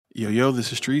Yo,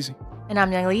 this is Treasy. And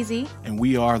I'm Young Leezy. And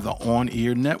we are the On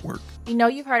Ear Network. We know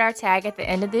you've heard our tag at the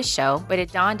end of this show, but it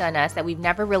dawned on us that we've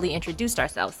never really introduced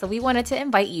ourselves, so we wanted to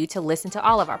invite you to listen to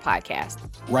all of our podcasts.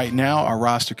 Right now, our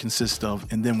roster consists of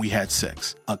And Then We Had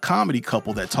Sex, a comedy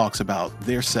couple that talks about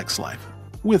their sex life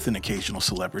with an occasional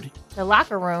celebrity. The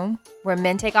Locker Room, where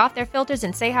men take off their filters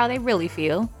and say how they really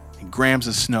feel. And Grams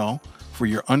of Snow, for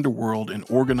your underworld and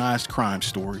organized crime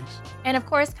stories. And of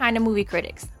course, Kinda Movie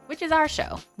Critics, which is our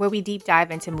show, where we deep dive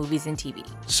into movies and TV.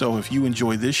 So if you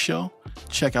enjoy this show,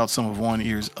 check out some of On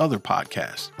Ear's other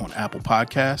podcasts on Apple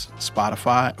Podcasts,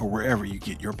 Spotify, or wherever you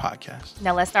get your podcasts.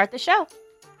 Now let's start the show.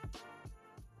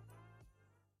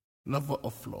 Lover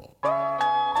of flaw.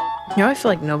 You know, I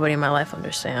feel like nobody in my life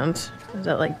understands is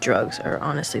that, like, drugs are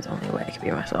honestly the only way I can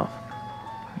be myself.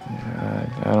 Yeah,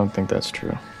 I don't think that's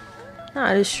true. No,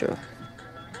 it is true.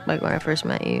 Like, when I first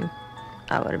met you,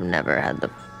 I would have never had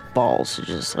the balls to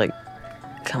just, like,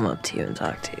 come up to you and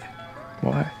talk to you.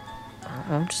 Why?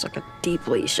 I'm just, like, a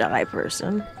deeply shy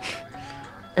person.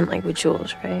 And, like, with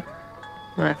Jules, right?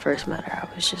 When I first met her,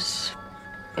 I was just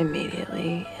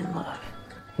immediately in love.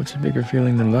 What's a bigger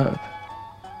feeling than love?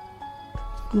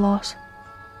 Loss.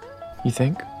 You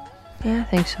think? Yeah, I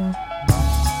think so.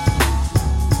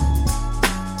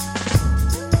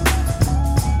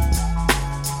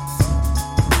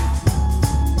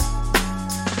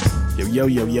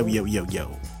 Yo.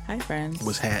 Hi, friends.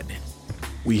 What's happening?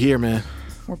 We here, man.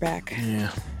 We're back.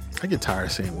 Yeah. I get tired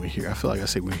of saying we're here. I feel like I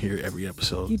say we're here every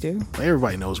episode. You do. Like,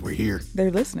 everybody knows we're here.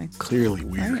 They're listening. Clearly,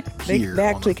 we're Right. here. They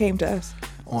actually came to us.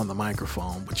 On the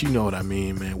microphone. But you know what I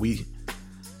mean, man. We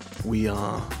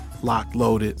locked,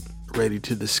 loaded, ready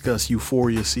to discuss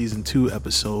Euphoria Season 2,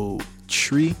 Episode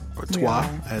 3, or Trois,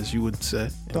 as you would say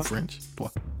in French. Trois.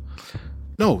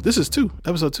 No, this is 2.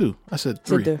 Episode 2. I said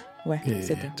 3. C'est deux. Ouais, Yeah,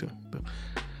 c'est yeah, deux.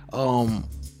 2.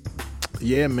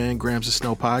 Yeah, man, Grams of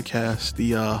Snow podcast.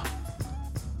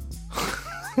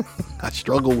 I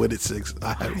struggle with it, Six.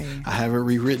 I haven't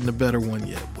rewritten a better one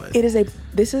yet, but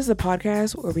This is a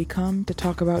podcast where we come to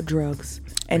talk about drugs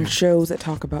and shows that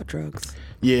talk about drugs.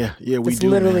 yeah, we That's do.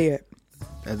 literally man. it.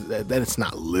 That it's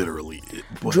not literally it,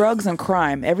 but Drugs and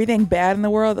crime. Everything bad in the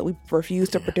world that we refuse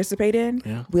to participate in,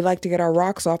 Yeah. we like to get our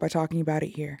rocks off by talking about it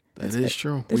here. that is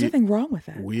true. There's nothing wrong with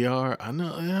that. We are. I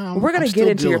know. Yeah, We're going I'm to still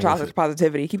get into your dealing with toxic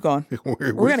positivity. Keep going. it.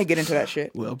 We're going to get into that shit.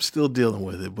 Well, I'm still dealing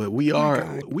with it, but we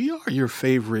are your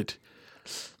favorite,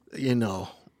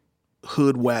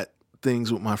 hood whack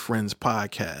things with my friends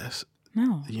podcast.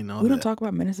 No. You know we don't that- talk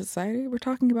about menace to society. We're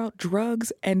talking about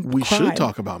drugs and We crime. should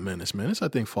talk about Menace. Menace, I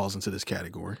think, falls into this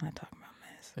category. I'm not talking about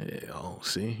menace. Yeah,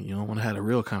 see, you don't want to have a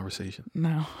real conversation.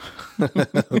 No.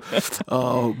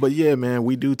 But yeah, man,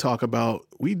 we do talk about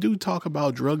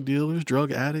drug dealers,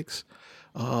 drug addicts,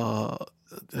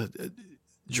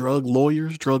 drug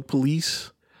lawyers, drug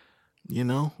police,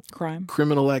 Crime.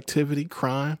 criminal activity,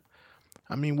 crime.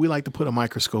 I mean, we like to put a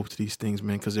microscope to these things,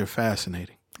 man, because they're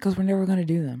fascinating. Because we're never going to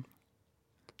do them.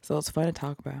 So it's fun to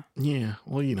talk about. Yeah,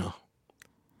 well,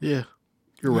 yeah,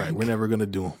 you're right. We're never gonna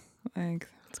do them. Like,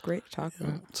 it's great to talk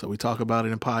about. So we talk about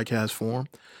it in podcast form,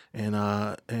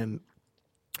 and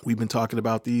we've been talking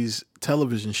about these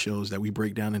television shows that we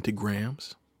break down into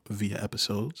grams via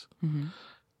episodes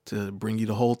to bring you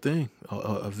the whole thing,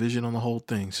 a vision on the whole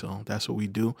thing. So that's what we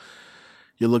do.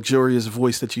 Your luxurious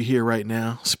voice that you hear right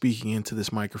now, speaking into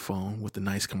this microphone with the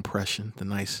nice compression, the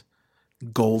nice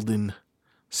golden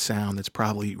sound that's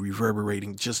probably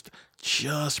reverberating just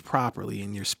properly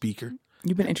in your speaker.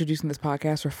 You've been introducing this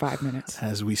podcast for 5 minutes.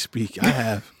 As we speak, I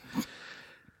have.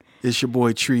 It's your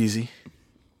boy Treasy,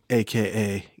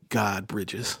 a.k.a. God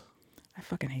Bridges. I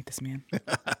fucking hate this man.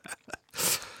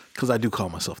 Because I do call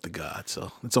myself the God,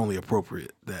 so it's only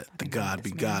appropriate that the God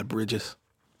be God Bridges.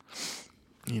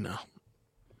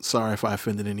 Sorry if I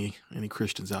offended any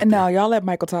Christians out And there. now y'all let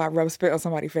Michael Todd rub spit on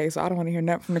somebody's face. So I don't want to hear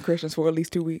nothing from the Christians for at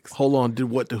least 2 weeks. Hold on, did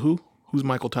what to who? Who's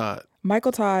Michael Todd?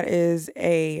 Michael Todd is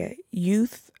a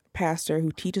youth pastor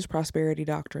who teaches prosperity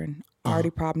doctrine. Already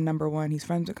problem number 1. He's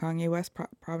friends with Kanye West.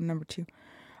 Problem number 2.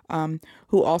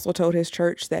 Who also told his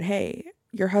church that, hey,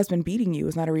 your husband beating you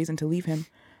is not a reason to leave him.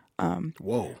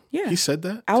 Whoa. Yeah. He said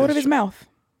that? Out of his mouth.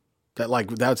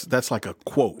 That's like a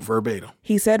quote verbatim.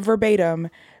 He said verbatim,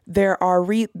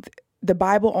 the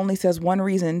Bible only says one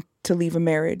reason to leave a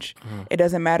marriage. It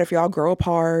doesn't matter if y'all grow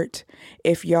apart,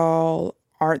 if y'all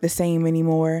aren't the same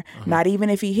anymore, not even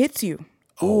if he hits you.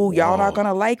 Ooh, y'all not going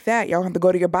to like that. Y'all have to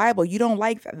go to your Bible. You don't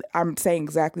like that. I'm saying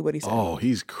exactly what he said. Oh,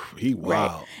 he wow.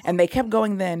 Right. And they kept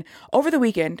going then. Over the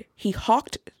weekend, he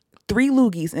hawked 3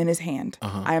 loogies in his hand.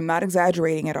 I am not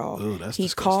exaggerating at all. Ooh, that's he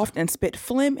disgusting. coughed and spit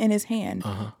phlegm in his hand,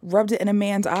 rubbed it in a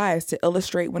man's eyes to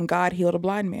illustrate when God healed a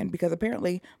blind man, because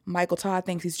apparently Michael Todd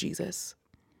thinks he's Jesus.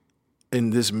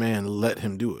 And this man let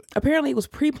him do it. Apparently it was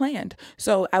pre-planned.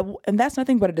 So, and that's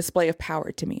nothing but a display of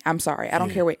power to me. I'm sorry. I don't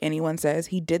care what anyone says.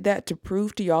 He did that to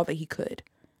prove to y'all that he could.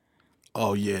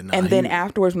 Oh yeah, nah, And then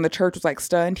afterwards, when the church was like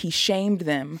stunned, he shamed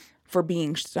them for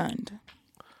being stunned.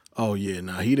 Oh yeah,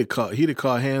 nah, he'd have caught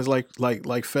hands like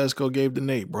Fesco gave to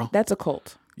Nate, bro. That's a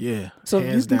cult. Yeah. So you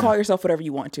hands can down. call yourself whatever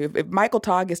you want to. If Michael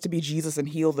Todd gets to be Jesus and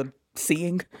heal the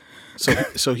seeing,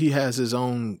 So he has his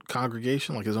own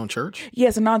congregation, like his own church. yeah,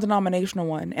 it's a non-denominational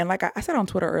one. And like I said on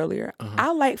Twitter earlier,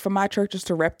 I like for my churches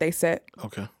to rep they set,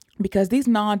 Okay. because these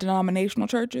non-denominational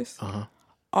churches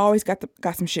always got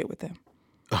some shit with them.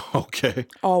 Okay.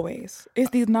 Always. It's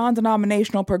these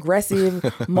non-denominational, progressive,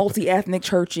 multi-ethnic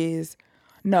churches.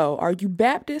 No, are you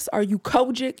Baptist? Are you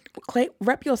Kojic?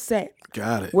 Rep your set.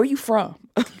 Got it. Where you from?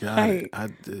 Got it.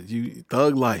 You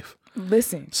thug life.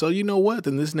 Listen. So you know what?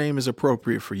 Then this name is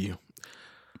appropriate for you.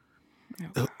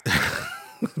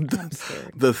 I'm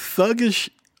scared. The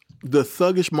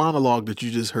thuggish monologue that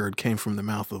you just heard came from the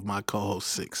mouth of my co-host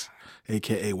Six,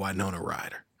 aka Winona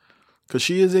Ryder, because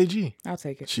she is a G. I'll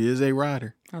take it. She is a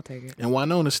rider, I'll take it.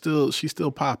 and she's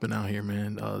still popping out here,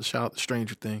 man. Shout out to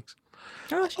Stranger Things.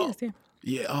 Oh, she is,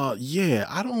 yeah. Yeah.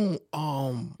 I don't.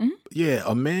 Yeah,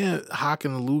 a man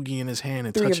hocking a loogie in his hand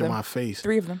and 3 of touching them. my face.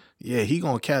 3 of them. Yeah, he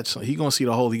gonna catch some. He gonna see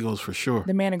the Holy Ghost for sure.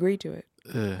 The man agreed to it.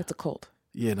 Yeah. It's a cult.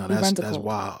 Yeah, no, He runs a that's cult.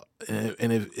 wild,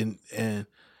 and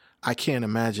I can't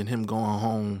imagine him going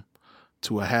home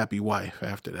to a happy wife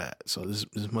after that. So this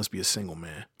must be a single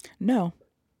man. No,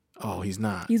 Oh, he's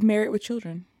not. he's married with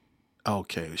children.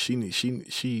 Okay,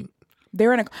 she.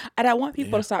 They're in a, and I want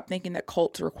people to stop thinking that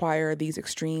cults require these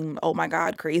extreme, oh my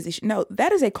God, crazy. No,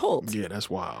 that is a cult. Yeah, that's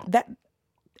wild. That,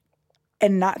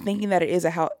 and not thinking that it is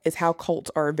how cults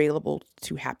are available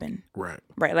to happen. Right.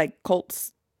 Right, like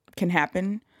cults can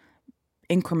happen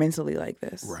incrementally like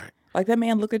this. Right. Like that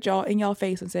man looked at y'all in y'all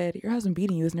face and said, "Your husband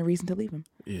beating you isn't a reason to leave him."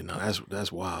 Yeah, no,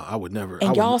 that's wild. I would never.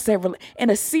 And y'all said in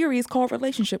a series called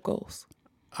Relationship Goals.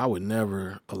 I would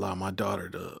never allow my daughter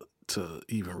to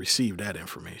even receive that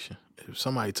information. If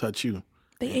somebody touch you,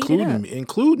 They ate it up.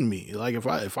 including me, like if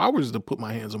I was to put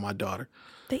my hands on my daughter,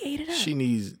 They ate it up. she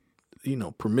needs,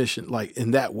 permission. Like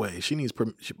in that way, she needs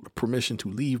permission to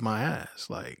leave my ass.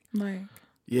 Like, Like,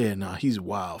 yeah, nah, he's a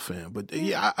wild fan. But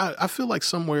yeah, I feel like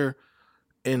somewhere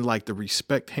in like the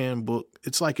respect handbook,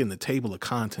 it's like in the table of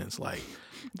contents. Like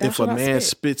That's if a what I man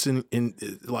spit. spits in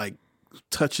like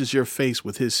touches your face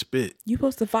with his spit, you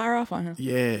supposed to fire off on him.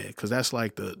 yeah, because that's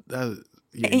like yeah,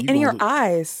 And in your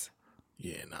eyes.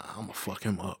 Yeah, nah, I'm gonna fuck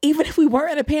him up. Even if we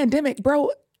weren't in a pandemic,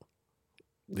 bro,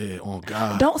 Yeah, on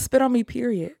God. don't spit on me,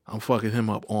 period. I'm fucking him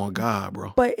up on God,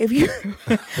 bro. But if you,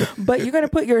 but you're going to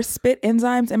put your spit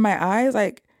enzymes in my eyes,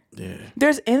 like Yeah,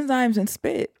 there's enzymes in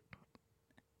spit.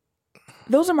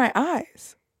 Those are my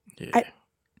eyes. yeah,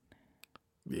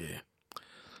 yeah.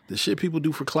 The shit people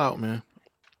do for clout, man.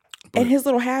 And his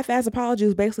little half-ass apology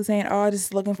was basically saying, "Oh,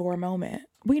 just looking for a moment."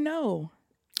 We know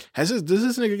Does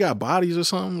this nigga got bodies or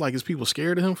something? Like, is people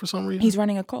scared of him for some reason? he's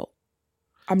running a cult.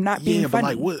 I'm not being yeah, but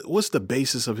funny. like, what's the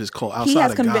basis of his cult outside He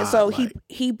has of convinced. God? So like,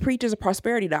 he preaches a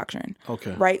prosperity doctrine.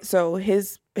 okay, Right. So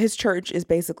his church is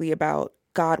basically about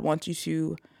God wants you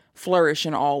to flourish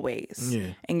in all ways.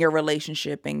 Yeah. In your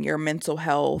relationship and your mental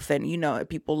health. And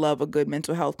people love a good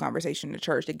mental health conversation in the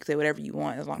church. They can say whatever you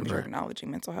want as long as you're Right. acknowledging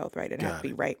mental health, right? It has Got to be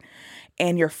it. right.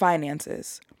 And your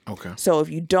finances. okay, So if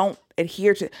you don't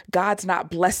adhere to, God's not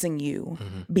blessing you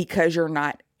because you're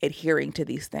not adhering to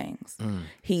these things.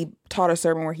 He taught a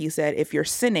sermon where he said, if you're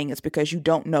sinning, it's because you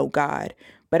don't know God,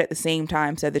 but at the same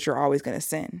time said that you're always going to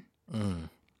sin.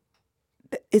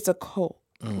 It's a cult.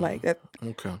 Like that.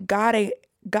 okay,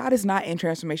 God is not in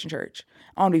Transformation Church.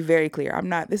 I want to be very clear.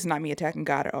 This is not me attacking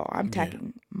God at all. I'm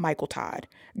attacking Michael Todd.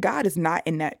 God is not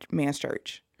in that man's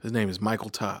church. his name is Michael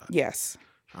Todd. Yes.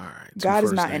 All right, two God is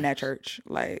first not in names. that church,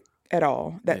 like at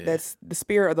all. That's the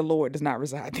spirit of the Lord does not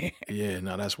reside there. Yeah,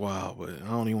 no, that's wild. But I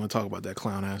don't even want to talk about that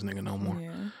clown ass nigga no more.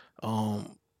 Yeah.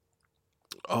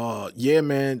 Yeah,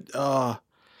 man.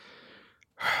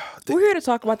 We're here to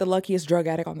talk about the luckiest drug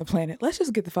addict on the planet. Let's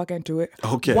just get the fuck into it.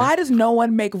 Okay. Why does no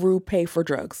one make Rue pay for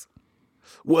drugs?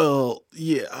 Well,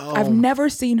 yeah. I've never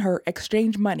seen her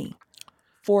exchange money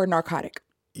for a narcotic.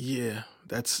 Yeah,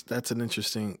 that's an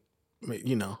interesting.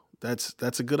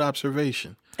 That's a good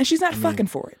observation. And she's not fucking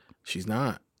for it. She's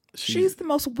not. She's the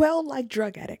most well-liked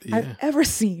drug addict Yeah. I've ever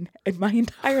seen in my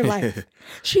entire life.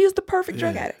 She is the perfect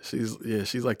drug addict.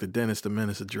 She's like the Dennis the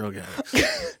Menace of drug addicts.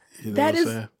 You know That what I'm is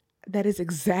saying? That is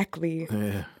exactly.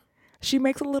 Yeah. She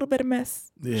makes a little bit of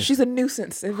mess. Yeah. She's a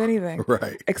nuisance, if anything.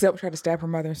 Right. Except tried to stab her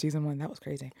mother in season 1. That was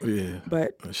crazy. Yeah.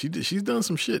 But She's done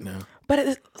some shit now. but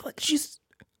it's like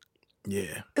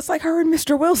Yeah. it's like her and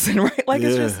Mr. Wilson, right? Like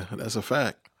it's yeah, just that's a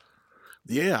fact.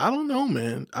 Yeah, I don't know,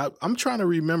 man. I'm trying to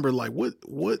remember, like,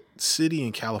 what city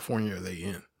in California are they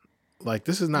in? Like,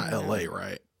 this is not L.A.,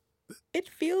 right? it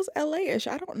feels LA-ish.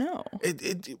 I don't know.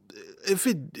 This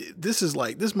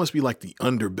must be like the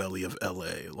underbelly of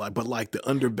L.A., like, but like the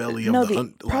underbelly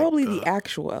of probably the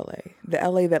actual LA, the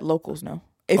LA that locals know.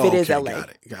 If it is LA,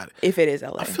 got it. If it is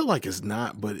LA, I feel like it's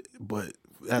not, but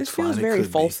that's this fine. feels It very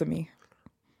could Folsom be.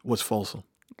 What's Folsom?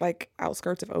 Like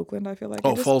outskirts of Oakland. I feel like.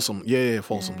 Oh, Folsom. Yeah,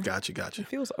 Folsom. Yeah. Gotcha. It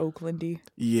feels Oaklandy.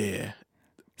 Yeah.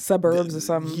 Suburbs or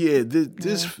something. Yeah,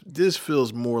 this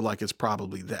feels more like it's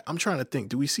probably that. I'm trying to think.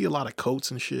 Do we see a lot of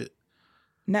coats and shit?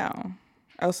 No.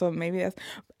 Also, maybe that's.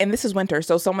 And this is winter,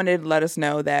 so someone did let us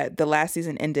know that the last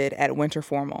season ended at winter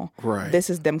formal. Right. This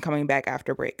is them coming back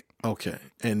after break. Okay,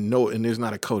 and there's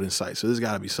not a coat in sight, so this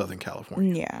got to be Southern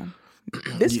California. Yeah.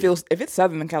 This feels, if it's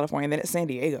Southern California, then it's San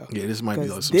Diego. Yeah, this might be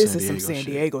like some this San is Diego some San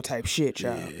Diego type shit,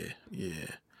 y'all.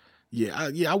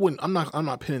 I wouldn't. I'm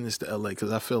not pinning this to L.A.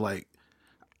 because I feel like,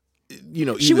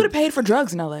 she would have paid for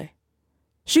drugs in L.A.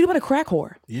 She would have been a crack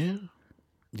whore. Yeah.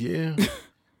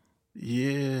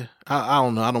 I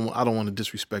don't know. I don't want to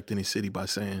disrespect any city by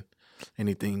saying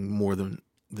anything more than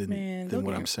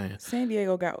what I'm saying. San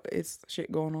Diego got its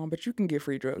shit going on, but you can get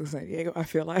free drugs in San Diego, I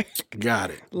feel like.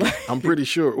 Got it. I'm pretty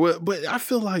sure. Well, but I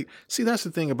feel like, see, that's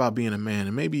the thing about being a man,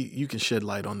 and maybe you can shed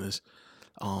light on this.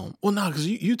 Well, no, because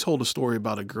you told a story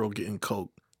about a girl getting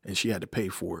coke and she had to pay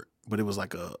for it, but it was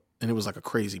like a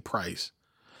crazy price.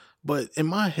 But in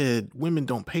my head, women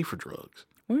don't pay for drugs.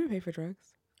 Women pay for drugs.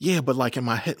 Yeah, but like in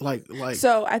my head, like.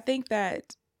 So I think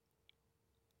that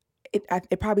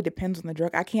it probably depends on the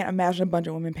drug. I can't imagine a bunch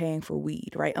of women paying for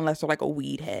weed, right? Unless they're like a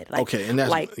weed head. Like, okay, and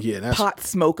that's pot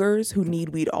smokers who need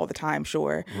weed all the time,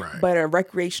 sure. Right. But a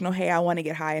recreational, hey, I want to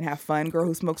get high and have fun girl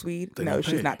who smokes weed, no,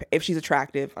 she's not. If she's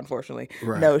attractive, unfortunately,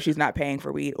 no, she's not paying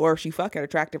for weed. Or if she fucking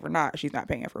attractive or not, she's not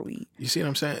paying for weed. You see what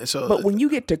I'm saying? So, but when you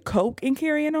get to coke and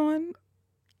carrying on,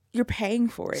 you're paying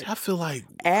for it. See, I feel like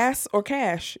ass or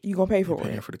cash, you gonna pay for it.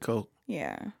 Paying for the coke.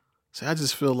 Yeah. So I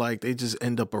just feel like they just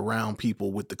end up around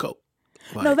people with the coke.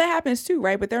 Like, no, that happens too,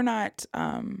 right? But they're not.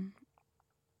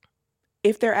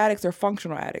 If they're addicts, they're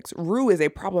functional addicts. Rue is a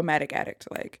problematic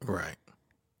addict. Like, right.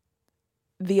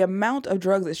 The amount of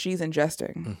drugs that she's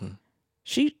ingesting,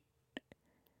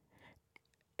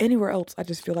 anywhere else, I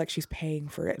just feel like she's paying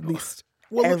for at least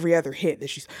every other hit that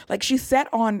she's like. She sat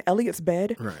on Elliot's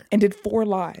bed and did 4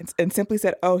 lines and simply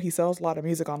said, "Oh, he sells a lot of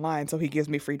music online, so he gives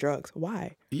me free drugs."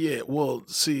 Why? Yeah, well,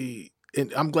 see.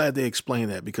 And I'm glad they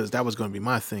explained that because that was going to be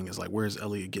my thing is like, where's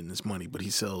Elliot getting this money? But he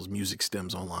sells music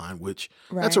stems online, which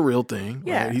that's a real thing.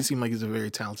 Yeah. Right? He seemed like he's a very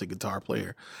talented guitar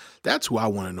player. That's who I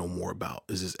want to know more about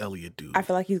is this Elliot dude. I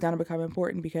feel like he's going to become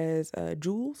important because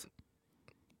Jules,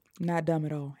 not dumb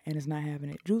at all, and is not having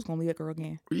it. Jules going to leave that girl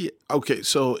again. Yeah. Okay,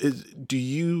 so do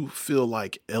you feel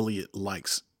like Elliot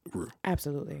likes Rue?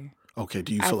 Absolutely. Okay,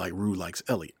 do you feel like Rue likes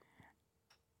Elliot?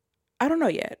 I don't know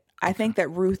yet. I think that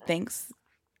Rue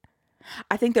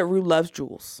loves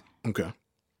Jules. Okay.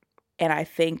 And I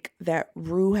think that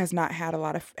Rue has not had a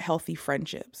lot of healthy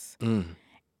friendships.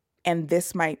 And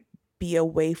this might be a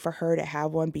way for her to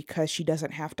have one because she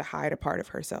doesn't have to hide a part of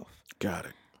herself. Got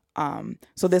it.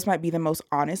 So this might be the most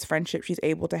honest friendship she's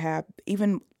able to have.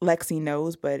 Even Lexi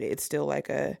knows, but it's still like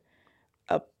a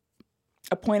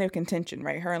point of contention,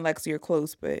 right? Her and Lexi are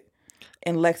close, but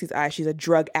in Lexi's eyes, she's a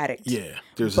drug addict. Yeah,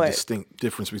 there's a distinct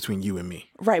difference between you and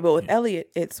me. Right, but with Elliot,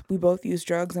 it's we both use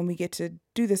drugs and we get to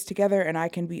do this together and I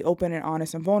can be open and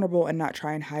honest and vulnerable and not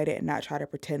try and hide it and not try to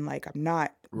pretend like I'm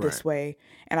not this way.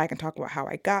 And I can talk about how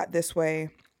I got this way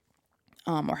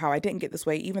or how I didn't get this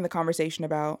way. Even the conversation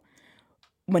about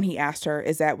when he asked her,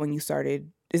 is that what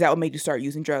made you start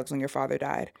using drugs when your father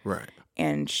died? Right.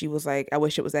 And she was like, I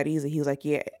wish it was that easy. He was like,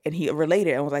 yeah. And he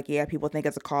related and was like, yeah, people think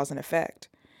it's a cause and effect.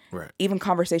 Right. Even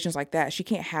conversations like that, she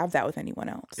can't have that with anyone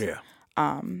else. Yeah.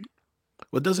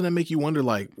 Well, doesn't that make you wonder,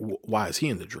 like, why is he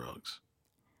into drugs?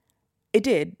 It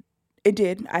did.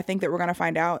 I think that we're going to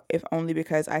find out, if only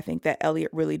because I think that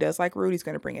Elliot really does like Rue. He's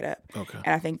going to bring it up. Okay.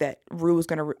 And I think that Rue is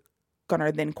going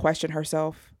to then question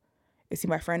herself, is he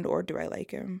my friend or do I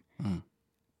like him?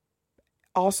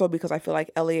 Also because I feel like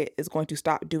Elliot is going to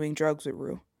stop doing drugs with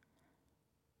Rue.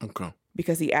 Okay.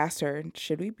 Because he asked her,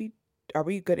 are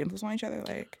we good influence on each other?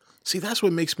 Like, see, that's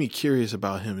what makes me curious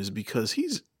about him is because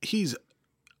he's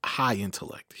high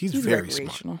intellect. He's very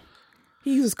smart.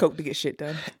 He uses coke to get shit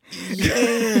done.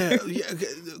 Yeah,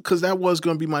 because that was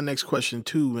going to be my next question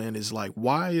too, man. Is like,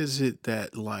 why is it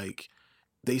that like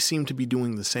they seem to be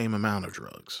doing the same amount of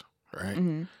drugs, right?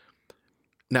 Mm-hmm.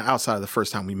 Now, outside of the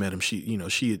first time we met him,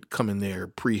 she had come in there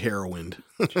pre-heroined,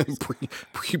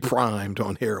 pre-primed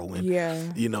on heroin. Yeah.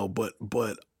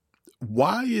 But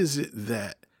why is it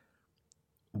that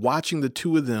watching the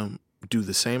two of them do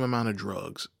the same amount of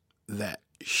drugs, that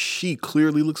she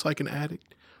clearly looks like an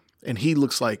addict and he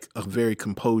looks like a very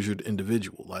composed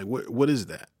individual? Like, what is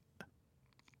that?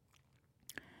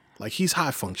 Like, he's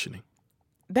high functioning.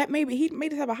 That maybe he may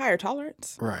just have a higher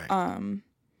tolerance. Right.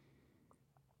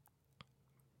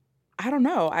 I don't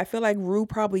know. I feel like Rue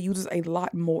probably uses a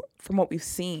lot more from what we've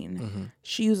seen. Mm-hmm.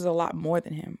 She uses a lot more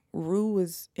than him. Rue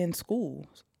was in school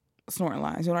snorting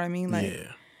lines. You know what I mean? Like,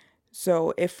 yeah.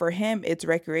 So if for him it's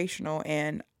recreational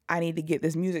and I need to get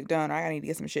this music done or I need to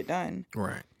get some shit done,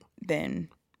 Right. then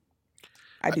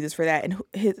I do this for that. And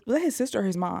was that his sister or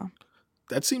his mom?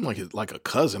 That seemed like a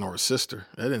cousin or a sister.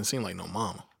 That didn't seem like no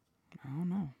mama. I don't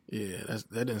know. Yeah,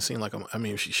 that didn't seem like I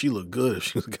mean, she looked good if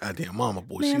she was a goddamn mama,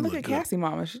 boy. Man, She look looked at good. Cassie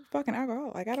mama. She's fucking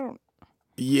alcohol. Like, I don't.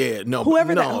 Yeah, no,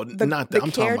 Whoever no, the not that. I'm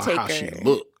talking about how caretaker. she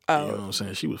looked. Oh. You know what I'm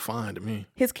saying? She was fine to me.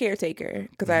 His caretaker,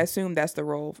 because I assume that's the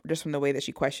role just from the way that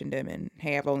she questioned him and,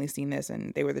 hey, I've only seen this,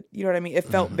 and they were you know what I mean? It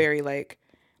felt very like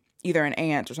either an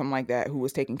aunt or something like that who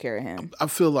was taking care of him. I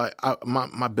feel like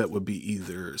my bet would be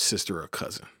either sister or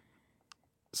cousin.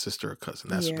 Sister or cousin.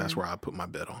 That's where I put my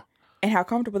bet on. And how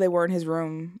comfortable they were in his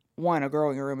room. One, a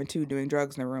girl in your room, and two, doing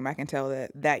drugs in the room. I can tell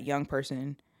that young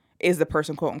person is the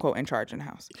person, quote unquote, in charge in the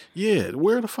house. Yeah,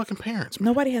 where are the fucking parents, man?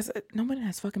 Nobody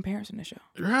has fucking parents in the show.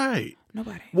 Right.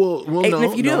 Nobody. Well, and no.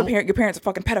 if you do have a parent, your parent's a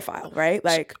fucking pedophile, right?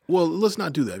 Like, well, let's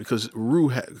not do that because Rue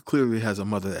clearly has a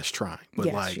mother that's trying. But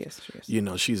yes, like, she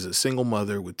is. She's a single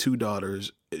mother with 2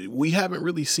 daughters. We haven't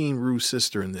really seen Rue's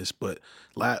sister in this, but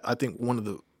I think one of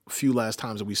the few last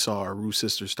times that we saw her, Rue's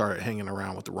sister started hanging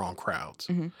around with the wrong crowds,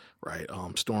 right?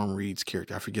 Storm Reed's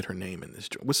character, I forget her name in this.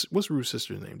 What's Rue's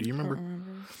sister's name? Do you remember?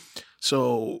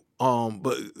 So,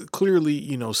 but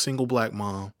clearly, single black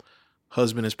mom,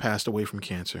 husband has passed away from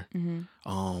cancer.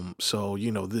 So,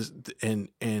 this,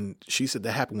 and she said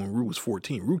that happened when Rue was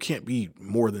 14. Rue can't be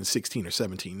more than 16 or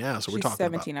 17 now. So she's we're talking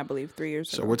 17, I believe, 3 years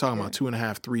So ago. we're talking about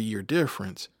 2.5, 3 year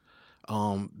difference.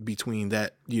 Between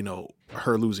that,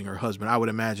 her losing her husband. I would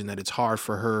imagine that it's hard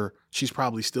for her. She's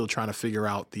probably still trying to figure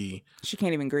out she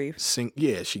can't even grieve.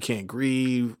 she can't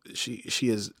grieve. She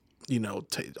is,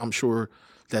 I'm sure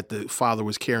that the father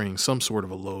was carrying some sort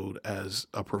of a load as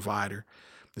a provider.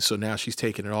 And so now she's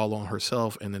taking it all on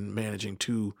herself and then managing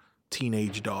 2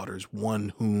 teenage daughters,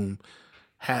 one whom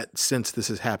since this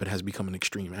has happened has become an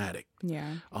extreme addict.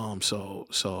 Yeah. So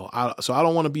I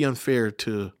don't want to be unfair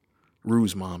to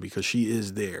Rue's mom because she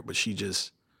is there, but she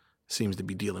just seems to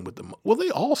be dealing with them. Well,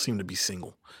 they all seem to be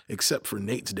single except for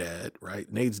Nate's dad,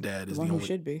 right? Nate's dad is the one only who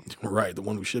should be. Right, the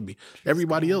one who should be.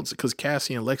 Everybody else, because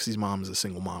Cassie and Lexi's mom is a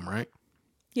single mom, right?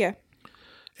 Yeah.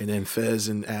 And then Fez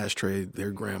and Ashtray,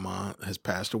 their grandma has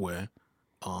passed away.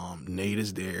 Nate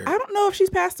is there. I don't know if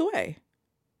she's passed away.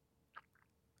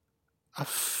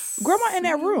 Grandma in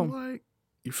that room. Like,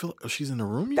 you feel like she's in the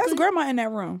room? That's grandma in that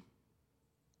room.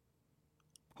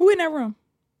 Who in that room?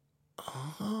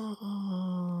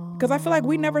 Because I feel like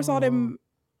we never saw them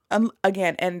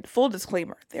again. And full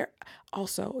disclaimer, they're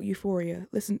also Euphoria.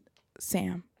 Listen,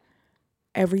 Sam,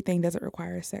 everything doesn't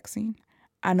require a sex scene.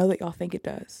 I know that y'all think it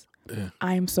does. Yeah.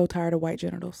 I am so tired of white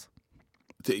genitals.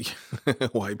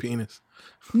 White penis.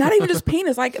 Not even just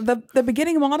penis. Like the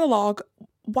beginning monologue.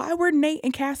 Why were Nate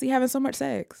and Cassie having so much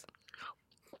sex?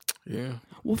 Yeah.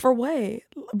 Well, for what?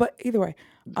 But either way.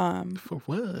 For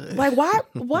what? Like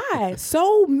why?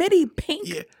 So many pink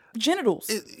genitals.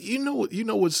 You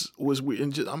know what's weird,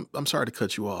 and just, I'm sorry to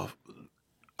cut you off.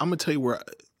 I'm gonna tell you where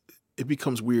it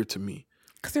becomes weird to me.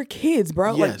 Because they're kids,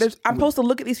 bro. Yes. Like I'm supposed to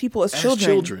look at these people as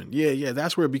children. Yeah.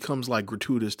 That's where it becomes like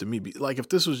gratuitous to me. Like if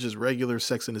this was just regular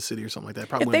Sex in the City or something like that,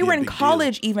 probably if they wouldn't were be a in big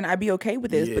college, deal. even I'd be okay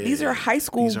with this. But these are high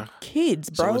school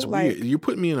kids, bro. So it's like, weird. You're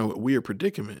putting me in a weird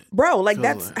predicament, bro. Like So,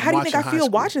 that's like, how do you think I watching high feel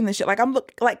school. watching this shit? Like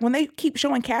like when they keep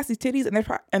showing Cassie's titties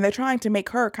and they're trying to make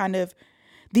her kind of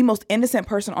the most innocent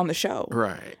person on the show,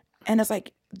 right? And it's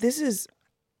like this is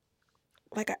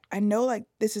like I know like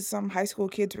this is some high school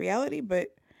kids reality, but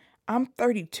I'm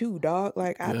 32, dog.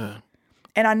 Like and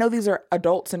I know these are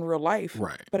adults in real life,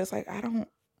 Right. But it's like I don't.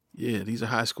 Yeah, these are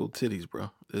high school titties,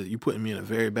 bro. You're putting me in a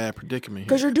very bad predicament here.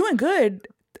 Because you're doing good.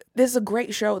 This is a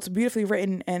great show. It's beautifully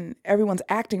written and everyone's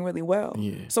acting really well.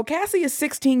 Yeah. So Cassie is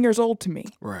 16 years old to me.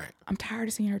 Right. I'm tired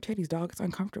of seeing her titties, dog. It's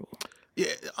uncomfortable. Yeah,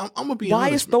 I'm gonna be Why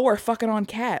honest. is Thor fucking on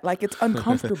Cat? Like, it's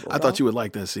uncomfortable. I thought you would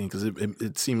like that scene because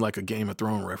it seemed like a Game of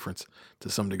Thrones reference to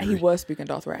some degree. He was speaking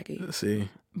Dothraki. See,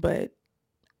 But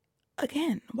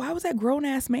again, why was that grown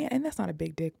ass man? And that's not a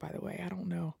big dick, by the way. I don't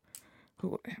know.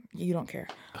 Who you don't care.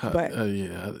 But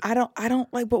yeah, I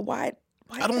don't like, but why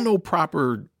I don't know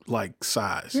proper like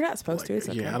size. You're not supposed to. It's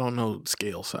okay. Yeah, I don't know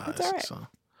scale size. It's all right. So,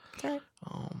 It's all right.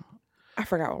 I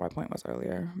forgot what my point was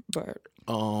earlier, but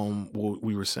well,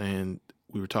 we were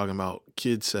talking about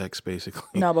kid sex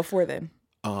basically. no, before then.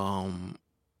 No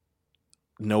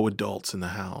adults in the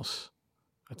house.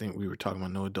 I think we were talking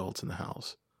about no adults in the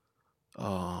house.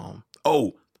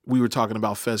 We were talking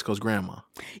about Fezco's grandma.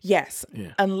 Yes.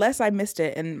 Yeah. Unless I missed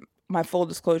it, and my full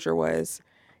disclosure was,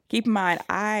 keep in mind,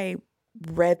 I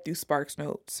read through Sparks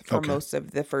Notes for most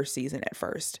of the first season at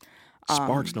first.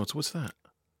 Sparks Notes, what's that?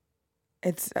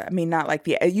 It's, I mean, not like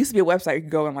it used to be a website you could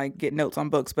go and like get notes on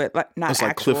books, but like not It's like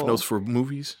actual. Cliff Notes for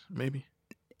movies, maybe?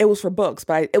 It was for books,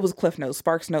 but it was Cliff Notes.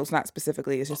 Sparks Notes, not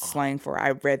specifically. It's just slang for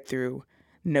I read through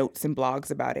notes and blogs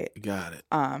about it. Got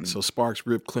it. So Sparks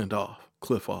ripped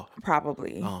Cliff off.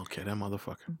 Probably. Oh, okay, that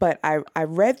motherfucker. But I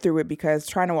read through it because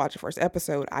trying to watch the first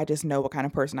episode, I just know what kind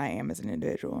of person I am as an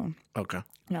individual. Okay.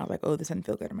 And I was like, oh, this doesn't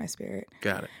feel good in my spirit.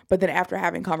 Got it. But then after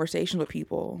having conversations with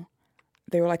people,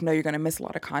 they were like, no, you're going to miss a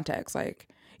lot of context. Like,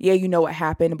 yeah, you know what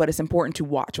happened, but it's important to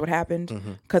watch what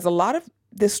happened. Because a lot of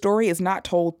this story is not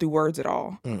told through words at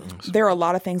all. There are a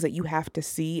lot of things that you have to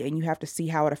see, and you have to see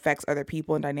how it affects other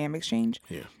people and dynamics change.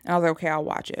 Yeah. And I was like, okay, I'll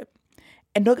watch it.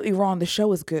 And don't get me wrong, the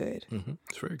show is good.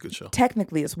 It's a very good show.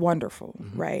 Technically, it's wonderful,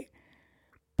 right?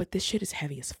 But this shit is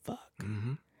heavy as fuck.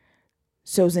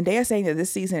 So Zendaya saying that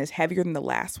this season is heavier than the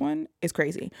last one is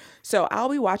crazy. So I'll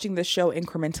be watching this show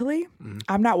incrementally.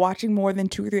 I'm not watching more than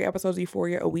 2 or 3 episodes of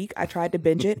Euphoria a week. I tried to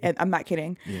binge it, and I'm not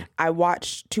kidding. Yeah. I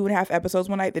watched 2.5 episodes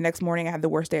one night. The next morning, I had the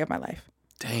worst day of my life.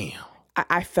 Damn.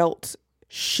 I felt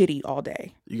shitty all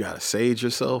day. You gotta sage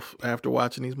yourself after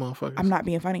watching these motherfuckers? I'm not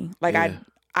being funny. Like, Yeah.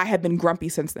 I have been grumpy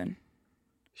since then.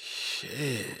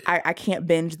 Shit. I can't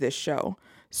binge this show.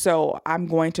 So I'm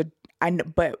going to,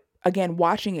 but again,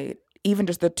 watching it, even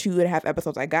just the 2.5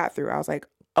 episodes I got through, I was like,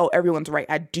 oh, everyone's right.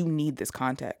 I do need this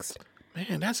context.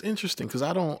 Man, that's interesting because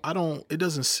it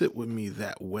doesn't sit with me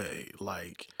that way.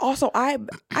 Like, Also, I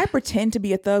pretend to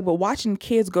be a thug, but watching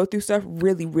kids go through stuff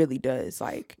really, really does.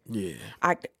 Like, yeah,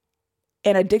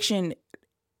 an addiction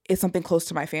is something close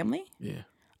to my family. yeah.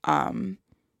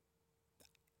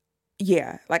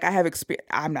 Yeah, like I have experience.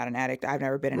 I'm not an addict. I've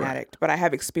never been an addict, but I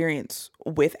have experience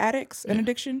with addicts and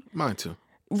addiction. Mine too.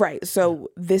 Right. So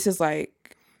this is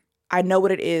like, I know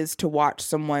what it is to watch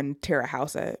someone tear a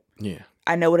house up. Yeah.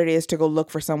 I know what it is to go look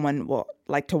for someone. Well,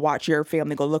 like to watch your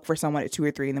family go look for someone at 2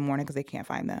 or 3 in the morning because they can't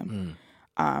find them.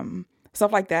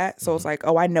 Stuff like that. So it's like,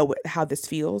 oh, I know how this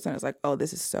feels. And it's like, oh,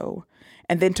 this is so.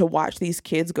 And then to watch these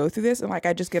kids go through this, and like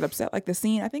I just get upset. Like the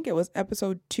scene, I think it was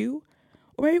episode 2,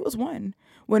 or maybe it was 1,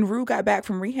 when Rue got back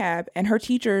from rehab and her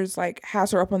teachers like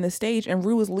has her up on the stage and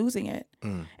Rue is losing it.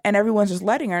 And everyone's just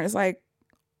letting her. And it's like,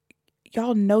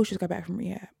 y'all know she's got back from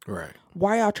rehab. Right.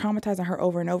 Why are y'all traumatizing her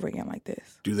over and over again like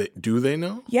this? Do they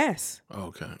know? Yes.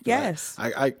 Okay. Yes.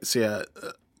 I see.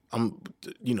 I'm.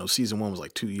 Season 1 was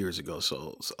like 2 years ago,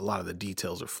 so a lot of the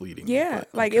details are fleeting. Yeah.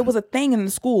 But, like okay. it was a thing in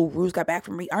the school. Rue's got back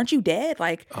from rehab. Aren't you dead?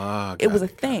 Like it was a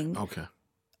thing. Okay.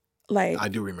 Like I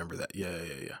do remember that. Yeah.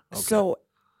 Okay. So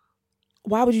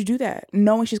why would you do that?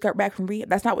 Knowing she's got back from rehab,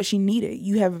 that's not what she needed.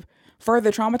 You have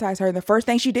further traumatized her. And the first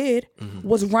thing she did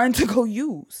was run to go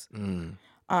use.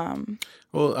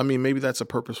 Well, I mean, maybe that's a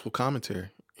purposeful commentary.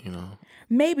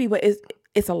 Maybe, but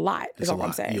it's a lot. Is all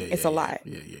I'm saying. Yeah, it's a lot.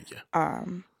 Yeah.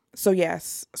 So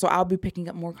yes. So I'll be picking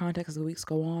up more context as the weeks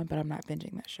go on, but I'm not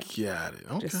binging that show. Got it.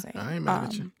 Okay. Just saying. I ain't mad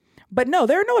at you. But no,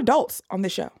 there are no adults on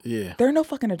this show. Yeah. There are no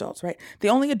fucking adults, right? The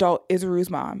only adult is Rue's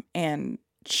mom, and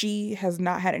she has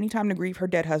not had any time to grieve her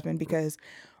dead husband because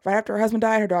right after her husband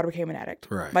died, her daughter became an addict.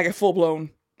 Right. Like a full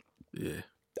blown, Yeah.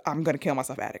 I'm gonna kill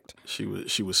myself addict. She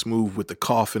was smooth with the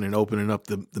coffin and opening up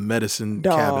the medicine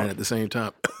Dog. cabinet at the same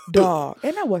time. Dog.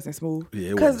 And that wasn't smooth.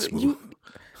 Yeah, it wasn't smooth.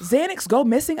 Xanax go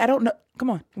missing. I don't know. Come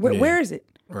on. Where is it?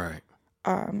 Right.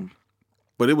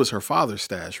 But it was her father's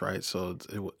stash, right? So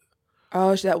it was.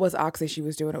 Oh, that was Oxy she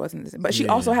was doing. It wasn't this. But she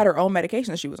also had her own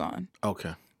medication that she was on.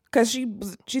 Okay. Because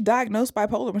she diagnosed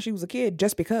bipolar when she was a kid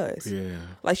just because. Yeah.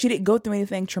 Like she didn't go through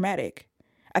anything traumatic.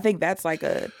 I think that's like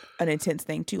an intense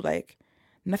thing too. Like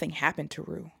nothing happened to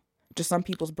Rue. Just some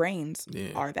people's brains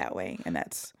Yeah. are that way, and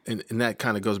that's And that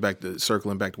kind of goes back to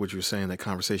circling back to what you were saying, that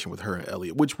conversation with her and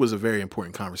Elliot, which was a very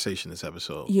important conversation this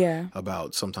episode. Yeah.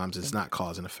 About sometimes it's not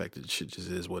cause and effect. It shit just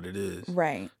is what it is.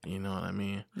 right. You know what I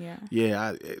mean? Yeah.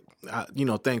 Yeah. I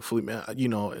thankfully, man,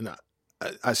 and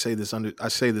I say this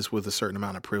with a certain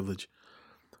amount of privilege.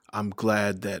 I'm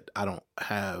glad that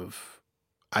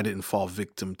I didn't fall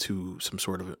victim to some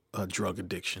sort of a drug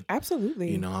addiction. Absolutely.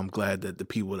 You know, I'm glad that the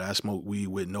people that I smoke weed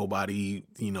with, nobody,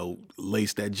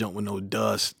 laced that junk with no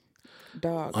dust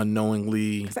Dog.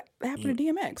 unknowingly. 'Cause that happened to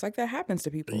DMX. Like that happens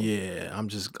to people. Yeah, I'm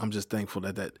just thankful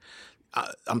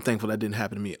I'm thankful that didn't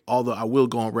happen to me. Although I will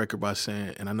go on record by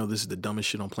saying, and I know this is the dumbest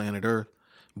shit on planet Earth,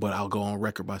 but I'll go on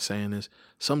record by saying this.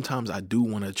 Sometimes I do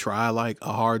want to try like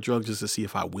a hard drug just to see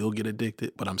if I will get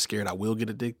addicted, but I'm scared I will get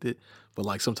addicted. But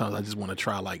like sometimes I just want to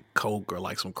try like coke or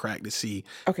like some crack to see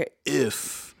Okay.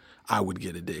 if I would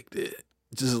get addicted.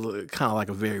 Just kind of like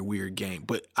a very weird game.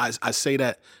 But I say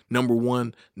that, number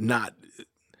one, not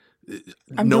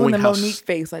I'm knowing doing the how Monique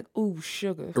face, like, ooh,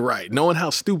 sugar. right, knowing how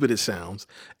stupid it sounds,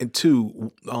 and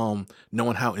two,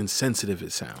 knowing how insensitive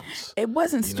it sounds. It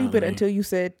wasn't You know stupid what I mean? until you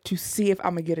said to see if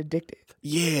I'm gonna get addicted.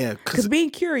 Yeah, Because being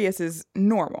curious is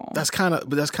normal.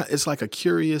 it's like a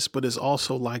curious, but it's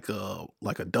also like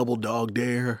a double dog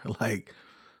dare. Like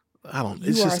I don't. You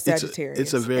It's are just a Sagittarius.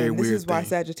 it's a very and weird this is why thing.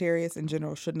 Sagittarius in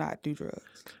general should not do drugs.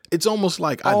 It's almost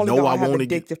like All I of know y'all I have want to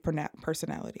get. addictive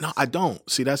personalities. No, I don't.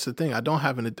 See, that's the thing. I don't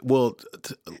have an.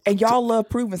 And y'all love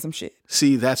proving some shit.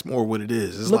 See, that's more what it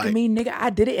is. It's Look like, at me, nigga. I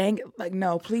did it. And like,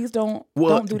 no, please don't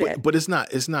do that. But it's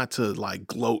not to like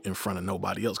gloat in front of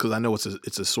nobody else, because I know it's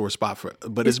a sore spot for.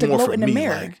 But It's it's to more gloat for in the me,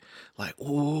 mirror. like,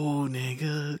 oh,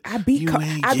 nigga, I beat you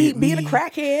ain't being a get me.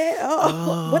 crackhead.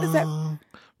 Oh, what is that?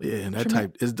 Yeah, and that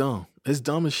type is dumb. It's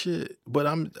dumb as shit. But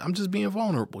I'm just being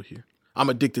vulnerable here. I'm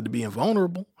addicted to being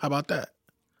vulnerable. How about that?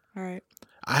 All right.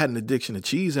 I had an addiction to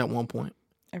cheese at one point.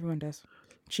 Everyone does.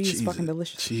 Cheese is fucking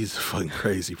delicious. Cheese is fucking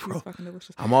crazy, bro. It's fucking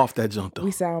delicious. I'm off that junk though.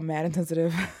 We sound mad and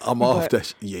sensitive. I'm off but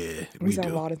that. Yeah, We we sound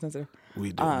do. loud and sensitive.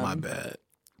 We do. My bad.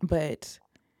 But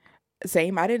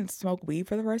same. I didn't smoke weed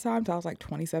for the first time until I was like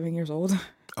 27 years old.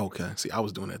 Okay. See, I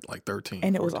was doing it at like 13.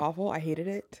 And it was 14. awful. I hated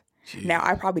it. Jeez. Now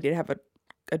I probably did have a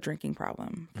drinking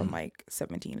problem from like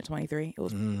 17 to 23. It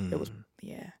was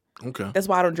yeah. Okay. That's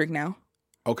why I don't drink now.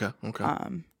 Okay.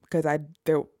 Because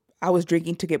I was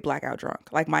drinking to get blackout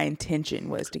drunk. Like my intention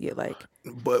was to get like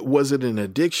But was it an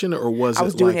addiction or was I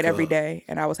was it doing like it every day,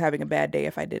 and I was having a bad day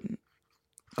if I didn't.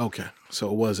 Okay. So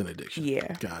it was an addiction.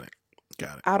 Yeah. Got it.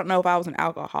 I don't know if I was an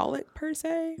alcoholic per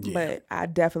se, Yeah. but I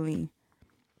definitely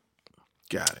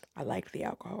Got it. I liked the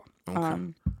alcohol.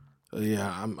 Okay.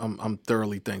 Yeah, I'm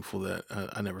thoroughly thankful that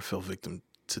I never fell victim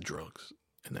to drugs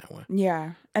in that way.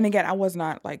 Yeah. And again, I was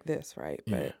not like this, right?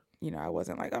 Yeah. But I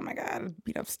wasn't like, oh my God,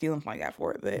 stealing like that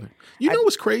for it. But You know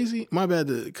what's crazy? My bad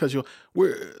to cut you off.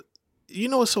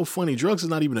 What's so funny? Drugs is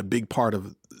not even a big part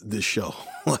of this show.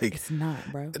 Like it's not,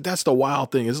 bro. that's the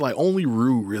wild thing. It's like only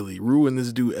Rue and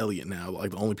this dude Elliot now,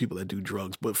 like the only people that do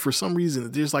drugs. But for some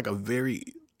reason, there's like a very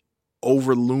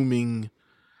overlooming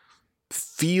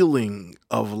feeling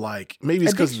of like maybe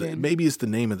it's because Addiction. maybe it's the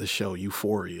name of the show,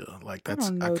 Euphoria. Like I that's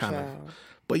don't know, kind of. child.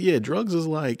 But yeah, drugs is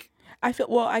like I feel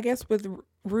I guess with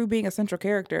Rue being a central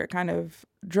character, it kind of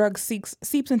drugs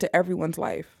seeps into everyone's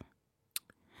life.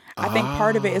 I think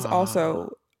part of it is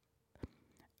also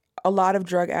a lot of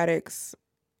drug addicts.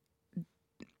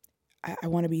 I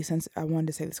want to be I wanted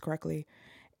to say this correctly.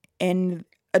 And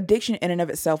addiction in and of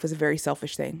itself is a very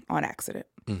selfish thing on accident.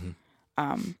 Mhm.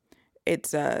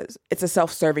 It's a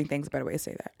self-serving thing is a better way to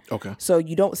say that. Okay. So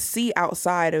you don't see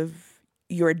outside of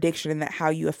your addiction and that how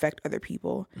you affect other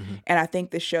people. Mm-hmm. And I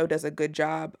think the show does a good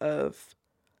job of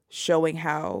showing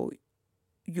how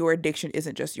your addiction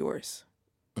isn't just yours.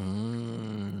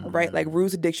 Right? Like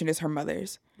Rue's addiction is her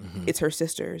mother's. Mm-hmm. It's her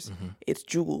sister's. It's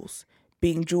Jules.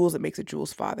 Being Jules, it makes it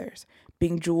Jules' father's.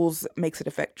 Being Jules makes it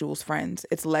affect Jules' friends.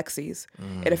 It's Lexi's.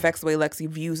 It affects the way Lexi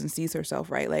views and sees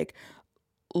herself, right? Like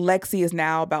Lexi is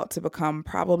now about to become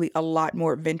probably a lot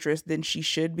more adventurous than she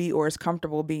should be or is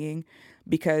comfortable being,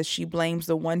 because she blames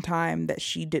the one time that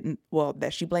she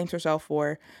blames herself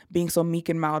for being so meek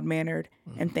and mild-mannered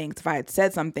and thinks if I had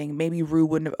said something, maybe Rue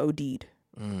wouldn't have OD'd.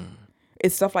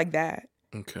 It's stuff like that.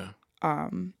 Okay.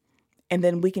 And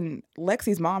then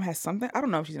Lexi's mom has something. I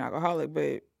don't know if she's an alcoholic,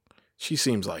 but She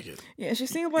seems like it. yeah, she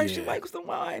seems like she Yeah. likes the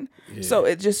wine. Yeah. So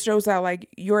it just shows that like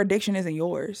your addiction isn't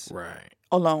yours Right.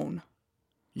 alone.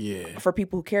 Yeah. For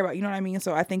people who care about, you know what I mean?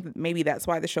 So I think that maybe that's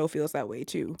why the show feels that way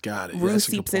too. Got it. Yeah, Rue that's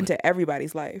a good seeps point. into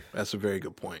everybody's life. That's a very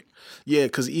good point. Yeah,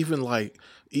 because even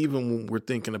when we're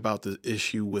thinking about the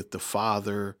issue with the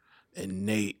father and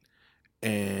Nate,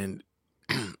 and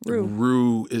Rue.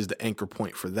 Rue is the anchor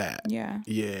point for that. Yeah.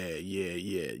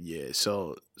 Yeah.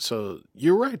 So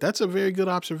you're right. That's a very good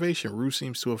observation. Rue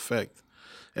seems to affect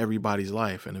everybody's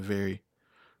life in a very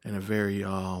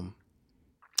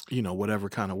whatever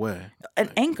kind of way.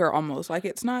 An anchor almost. Like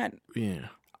it's not, Yeah.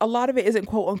 a lot of it isn't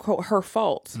quote unquote her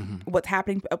fault. Mm-hmm. What's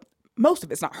happening, most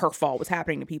of it's not her fault what's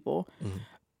happening to people,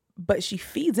 but she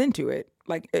feeds into it.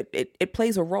 Like it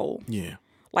plays a role. Yeah.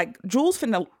 Like Jules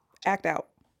finna act out.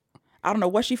 I don't know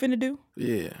what she finna do,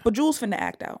 Yeah. but Jules finna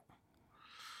act out.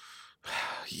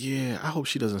 Yeah. I hope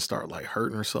she doesn't start like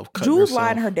hurting herself, cutting Jules herself.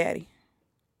 lied to her daddy.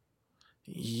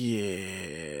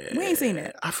 Yeah. We ain't seen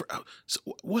it. So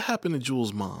what happened to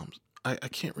Jules' mom? I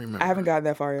can't remember. I haven't gotten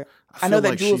that far yet. I know feel that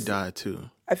like Jules she died too.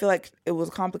 I feel like it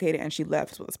was complicated and she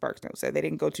left, is what the Sparks note said. They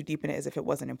didn't go too deep in it as if it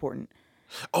wasn't important.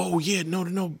 Oh yeah,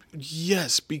 no.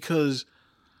 Yes, because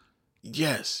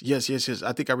yes.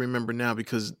 I think I remember now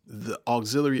because the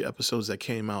auxiliary episodes that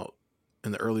came out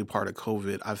in the early part of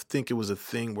COVID, I think it was a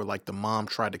thing where like the mom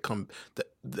tried to come.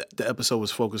 The episode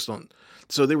was focused on.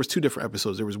 So there was two different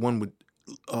episodes. There was one with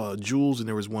Jules and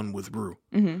there was one with Rue.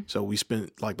 So we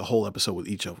spent like the whole episode with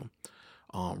each of them.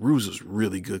 Rue's was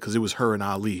really good because it was her and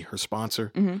Ali, her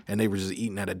sponsor, and they were just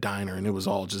eating at a diner, and it was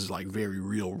all just like very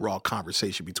real, raw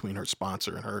conversation between her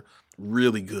sponsor and her.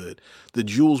 Really good. The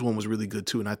Jules one was really good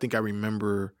too, and I think I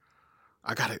remember.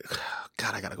 I gotta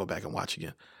go back and watch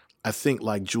again. I think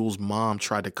like Jules' mom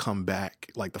tried to come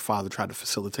back, like the father tried to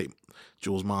facilitate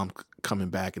Jules' mom coming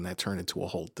back, and that turned into a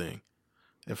whole thing,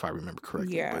 if I remember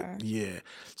correctly. Yeah. But yeah.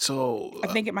 So I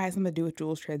think it might have something to do with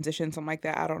Jules' transition, something like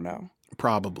that. I don't know.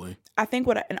 Probably. I think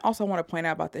and also I want to point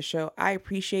out about this show, I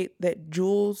appreciate that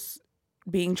Jules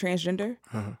being transgender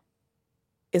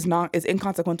is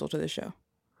inconsequential to the show.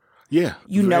 Yeah.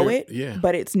 You know it, Yeah.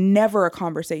 but it's never a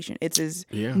conversation.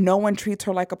 No one treats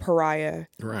her like a pariah.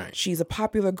 Right. She's a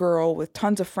popular girl with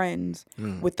tons of friends,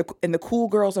 and the cool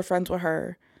girls are friends with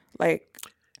her. Like,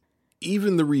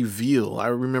 even the reveal, I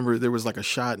remember there was like a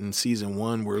shot in season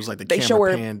 1 where it was like the They show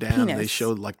camera her panned down and they penis.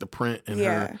 showed like the print and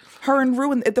yeah, her. her and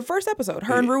Rue in the first episode,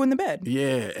 and Rue in the bed.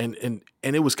 Yeah, and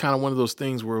it was kind of one of those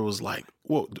things where it was like,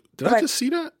 whoa, did I Like, just see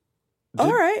that?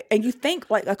 All right, and you think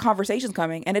like a conversation's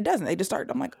coming, and it doesn't. They just start.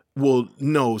 I'm like, Well,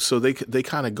 no. So they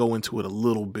kind of go into it a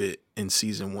little bit in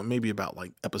season 1, maybe about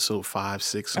like episode 5,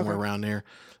 6, somewhere around there.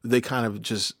 They kind of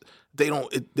just they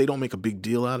don't make a big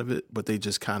deal out of it, but they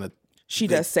just kind of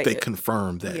does say they it.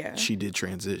 confirm that Yeah. she did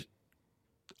transition.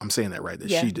 I'm saying that right? That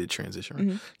Yeah. she did transition.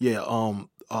 Right?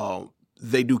 Yeah.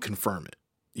 They do confirm it.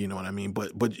 You know what I mean?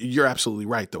 But you're absolutely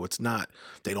right though. It's not.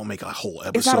 They don't make a whole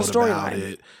It's not a episode about storyline,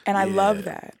 it. and I Yeah. love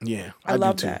that. Yeah, I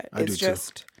love do too. that. I do It's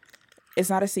just, it's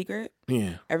not a secret. too.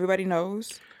 Yeah. Everybody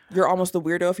knows. You're almost the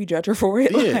weirdo if you judge her for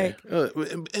it. Yeah,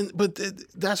 Like, but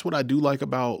that's what I do like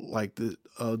about like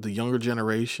the younger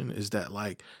generation is that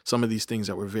like some of these things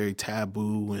that were very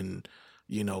taboo and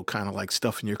kind of like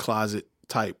stuff in your closet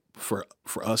type for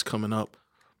us coming up,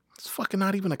 it's fucking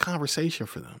not even a conversation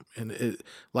for them, and it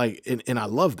like and I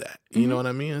love that. You know what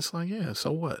I mean? It's like, yeah,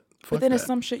 so what? but Fuck then it's that.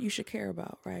 some shit you should care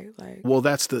about, right? Like, Well,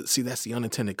 that's the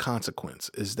unintended consequence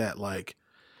is that like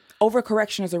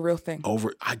overcorrection is a real thing.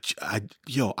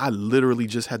 I literally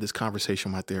just had this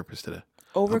conversation with my therapist today.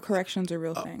 Overcorrection's a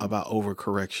real thing. About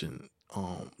overcorrection.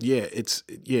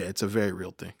 It's a very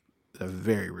real thing. It's a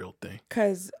very real thing.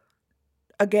 Because,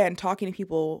 again, talking to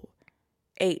people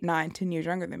 8, 9, 10 years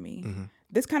younger than me,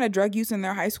 this kind of drug use in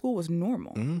their high school was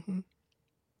normal. Mm-hmm.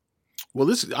 Well,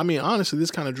 honestly,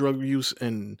 this kind of drug use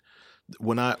and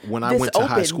when I went to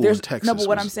high school in Texas. No, but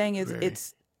what I'm was saying is very-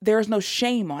 there's no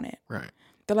shame on it. right.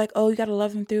 They're like, oh, you got to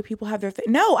love them through. People have their thing.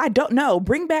 No, I don't know.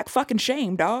 Bring back fucking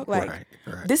shame, dog. Like,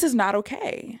 Right. this is not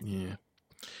okay.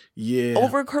 Yeah.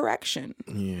 Overcorrection.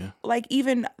 Yeah. Like,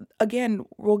 even, again,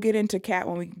 we'll get into Cat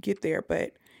when we get there,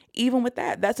 but even with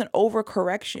that, that's an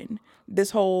overcorrection.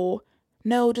 This whole,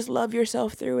 no, just love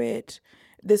yourself through it.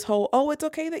 This whole, oh, it's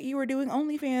okay that you were doing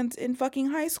OnlyFans in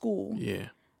fucking high school. Yeah.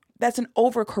 That's an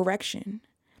overcorrection.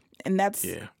 And that's,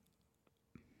 Yeah.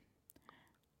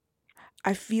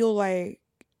 I feel like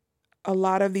a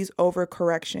lot of these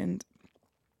overcorrections,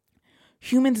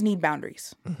 humans need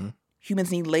boundaries.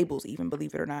 Humans need labels, even,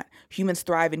 believe it or not. Humans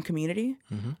thrive in community.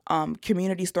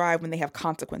 Communities thrive when they have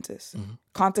consequences.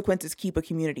 Consequences keep a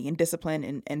community, and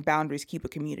discipline and boundaries keep a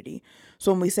community.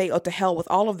 So when we say, oh, to hell with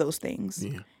all of those things,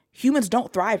 humans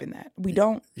don't thrive in that. We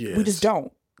don't. Yes. We just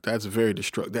don't. That's very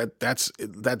destructive. That's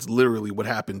literally what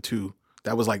happened to.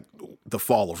 That was like the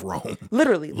fall of Rome.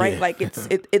 Literally, right? Yeah. Like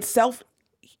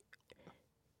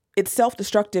it's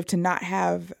self-destructive to not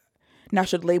have. Now,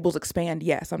 should labels expand?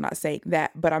 Yes, I'm not saying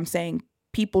that, but I'm saying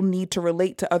people need to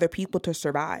relate to other people to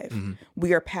survive.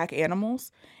 We are pack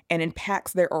animals, and in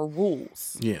packs there are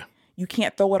rules. Yeah. You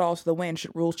can't throw it all to the wind.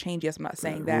 Should rules change? Yes, I'm not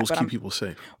saying that. Rules but keep people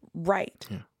safe. Right.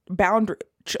 Yeah.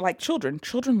 Like children.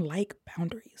 Children like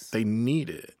boundaries. They need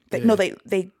it. No,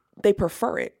 they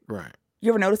prefer it. Right.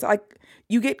 You ever notice that? Like,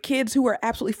 you get kids who are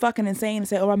absolutely fucking insane and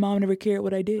say, "Oh, my mom never cared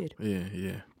what I did." Yeah.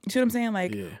 You see what I'm saying?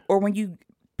 Like, Yeah. or when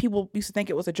people used to think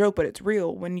it was a joke, but it's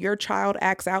real. When your child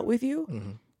acts out with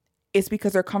you, it's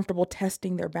because they're comfortable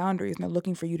testing their boundaries and they're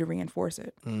looking for you to reinforce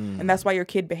it. And that's why your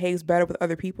kid behaves better with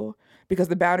other people, because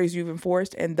the boundaries you've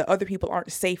enforced and the other people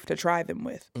aren't safe to try them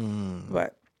with.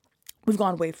 But we've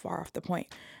gone way far off the point.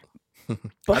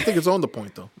 But, I think it's on the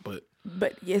point though, but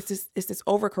it's this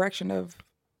overcorrection of,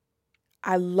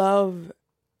 I love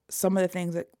some of the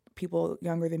things that people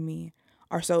younger than me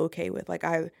are so okay with. Like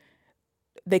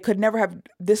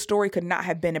this story could not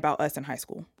have been about us in high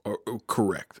school. or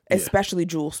correct. Especially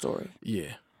Jewel's story.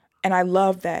 Yeah. And I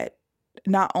love that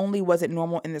not only was it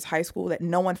normal in this high school, that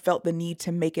no one felt the need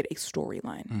to make it a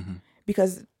storyline.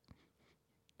 Because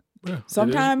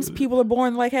sometimes people are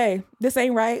born like, hey, this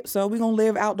ain't right, so we're going to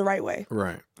live out the right way.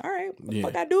 Right. All right, what the Yeah.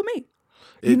 fuck got to do with me?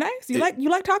 You nice? You like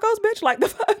tacos, bitch? Like the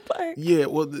fuck? Like, Yeah,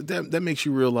 well, that makes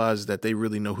you realize that they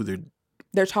really know who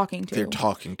they're talking to. they're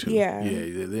talking to. Yeah.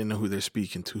 They know who they're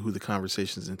speaking to, who the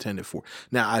conversation is intended for.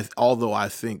 Now, although I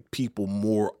think people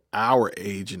more our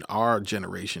age and our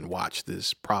generation watch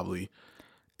this probably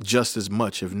just as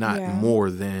much, if not more,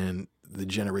 than the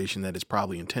generation that it's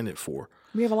probably intended for.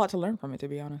 We have a lot to learn from it, to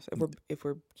be honest. If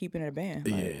we're keeping it a band.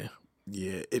 Like,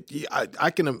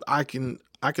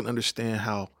 I can understand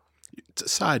how.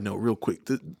 Side note, real quick,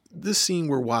 this scene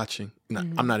we're watching.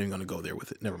 I'm not even going to go there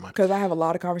with it. Never mind. Because I have a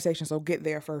lot of conversations, so get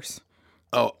there first.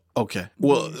 Oh, okay.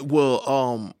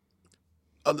 Well,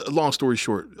 a long story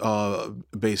short,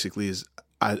 basically is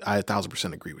I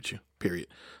 1,000% agree with you. Period.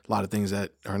 A lot of things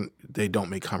that they don't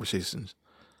make conversations,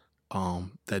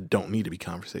 that don't need to be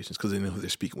conversations because they know who they're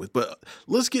speaking with. But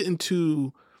let's get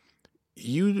into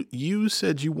you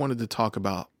said you wanted to talk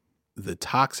about the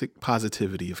toxic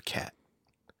positivity of Kat.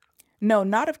 No,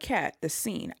 not of Kat, the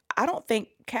scene. I think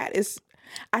Kat is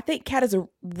a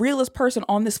realest person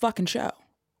on this fucking show.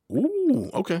 Ooh,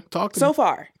 okay. Talk to me. So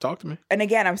far. Talk to me. And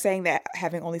again, I'm saying that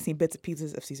having only seen bits and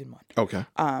pieces of season 1. Okay.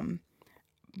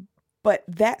 But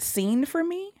that scene for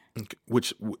me,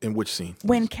 which scene?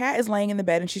 When Kat is laying in the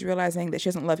bed and she's realizing that she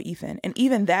doesn't love Ethan. And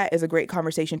even that is a great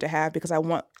conversation to have, because I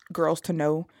want girls to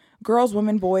know, girls,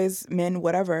 women, boys, men,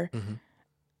 whatever,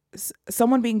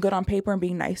 someone being good on paper and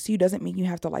being nice to you doesn't mean you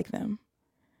have to like them.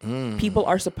 People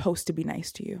are supposed to be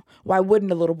nice to you. Why wouldn't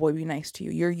a little boy be nice to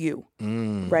you? You're you.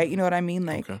 Right? You know what I mean?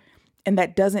 Like, and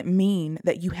that doesn't mean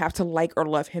that you have to like or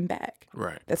love him back.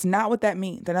 Right. That's not what that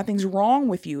means. That nothing's wrong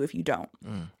with you if you don't.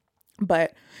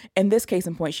 But in this case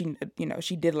in point,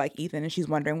 she did like Ethan, and she's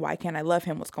wondering, why can't I love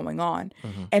him? What's going on?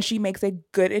 And she makes a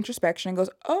good introspection and goes,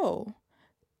 oh,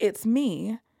 it's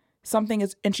me. Something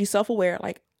is, and she's self-aware,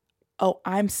 like, oh,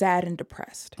 I'm sad and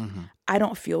depressed. I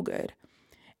don't feel good.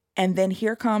 And then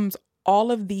here comes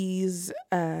all of these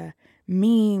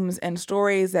memes and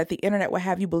stories that the internet will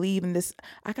have you believe in this.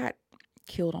 I got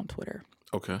killed on Twitter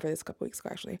for this couple weeks ago,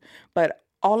 actually. But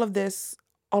all of these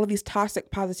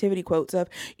toxic positivity quotes of,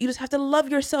 you just have to love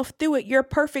yourself through it. You're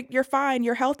perfect. You're fine.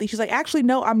 You're healthy. She's like, actually,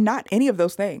 no, I'm not any of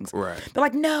those things. Right. They're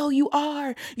like, no, you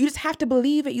are. You just have to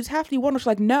believe it. You just have to be wonderful.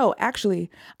 She's like, no, actually,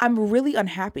 I'm really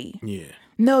unhappy. Yeah.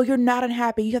 No, you're not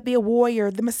unhappy. You have to be a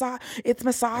warrior. It's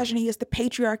misogyny. It's the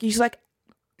patriarchy. She's like,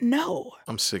 no.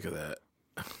 I'm sick of that.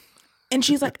 And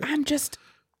she's like, I'm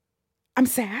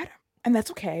sad. And that's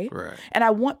okay. Right. And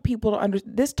I want people to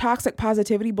understand this toxic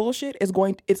positivity bullshit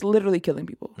it's literally killing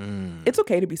people. It's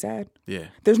okay to be sad. Yeah.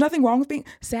 There's nothing wrong with being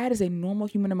sad. Is a normal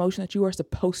human emotion that you are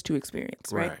supposed to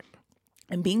experience, right?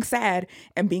 And being sad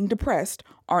and being depressed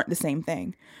aren't the same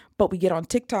thing. But we get on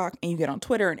TikTok and you get on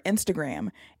Twitter and Instagram,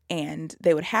 and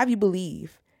they would have you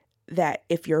believe that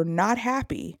if you're not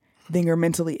happy, then you're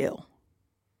mentally ill.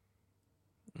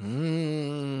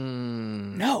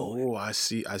 No. Oh, I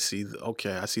see. I see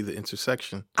the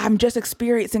intersection. I'm just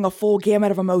experiencing a full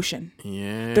gamut of emotion.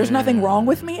 Yeah. There's nothing wrong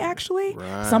with me, actually.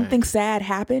 Right. Something sad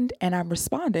happened and I'm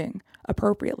responding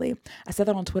appropriately. I said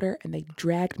that on Twitter and they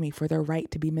dragged me for their right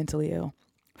to be mentally ill.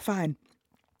 Fine.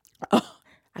 Oh,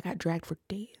 I got dragged for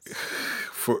days.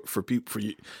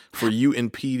 for you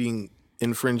infringing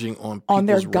on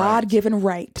their God-given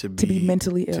right to be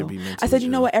mentally ill. I said, you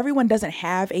know what? Everyone doesn't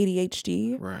have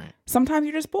ADHD. Right. Sometimes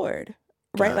you're just bored,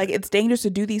 right? Like, it's dangerous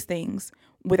to do these things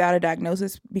without a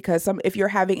diagnosis, because if you're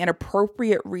having an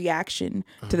appropriate reaction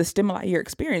to the stimuli you're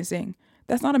experiencing,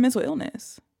 that's not a mental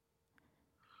illness.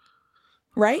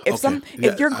 right? If Okay.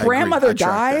 Yeah, if your I agree. grandmother I track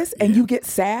that. dies and Yeah. you get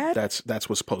sad, That's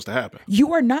what's supposed to happen.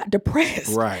 you are not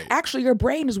depressed. Right. Actually, your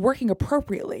brain is working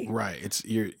appropriately. Right. It's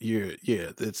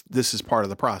this is part of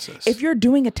the process. If you're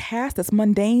doing a task that's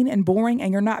mundane and boring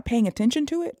and you're not paying attention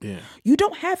to it, Yeah. you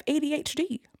don't have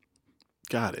ADHD.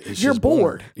 Got it. It's You're just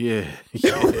bored. Yeah.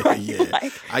 Yeah.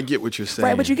 Like- I get what you're saying.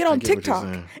 Right, but you get I on what you're TikTok,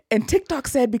 saying. and TikTok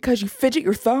said because you fidget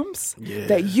your thumbs Yeah.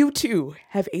 that you too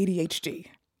have ADHD.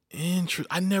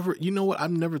 I never, you know what?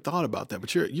 I've never thought about that,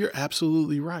 but you're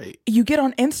absolutely right. You get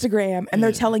on Instagram and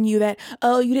they're telling you that,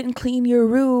 oh, you didn't clean your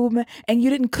room and you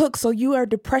didn't cook, so you are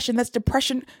depression. That's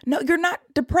depression. No, you're not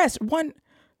depressed. One,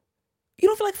 you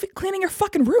don't feel like cleaning your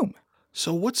fucking room.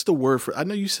 So what's the word for? I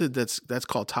know you said that's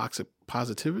called toxic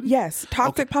positivity. Yes,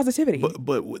 toxic positivity.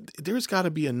 But there's got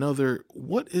to be another.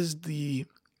 What is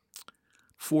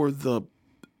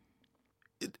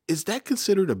is that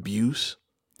considered abuse?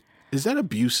 Is that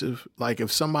abusive? Like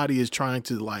if somebody is trying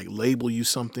to like label you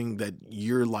something that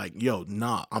you're like, yo,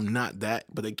 nah, I'm not that,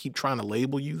 but they keep trying to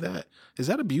label you that. Is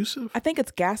that abusive? I think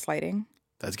it's gaslighting.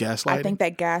 That's gaslighting. I think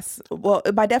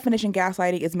that by definition,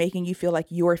 gaslighting is making you feel like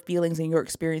your feelings and your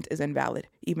experience is invalid,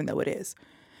 even though it is.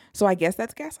 So I guess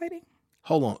that's gaslighting.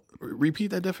 Hold on. Repeat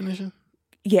that definition.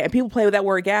 Yeah, and people play with that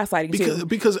word gaslighting too.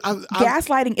 Because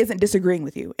Gaslighting isn't disagreeing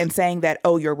with you and saying that,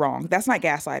 oh, you're wrong. That's not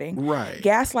gaslighting. Right.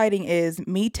 Gaslighting is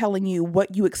me telling you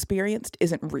what you experienced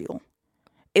isn't real.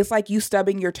 It's like you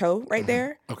stubbing your toe right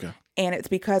there. Okay. And it's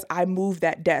because I moved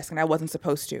that desk and I wasn't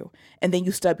supposed to. And then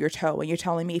you stub your toe and you're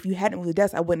telling me if you hadn't moved the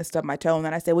desk, I wouldn't have stubbed my toe. And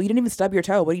then I say, well, you didn't even stub your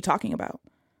toe. What are you talking about?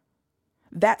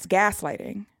 That's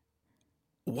gaslighting.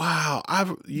 Wow.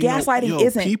 Gaslighting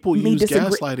isn't people me use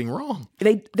gaslighting wrong.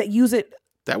 They use it.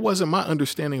 That wasn't my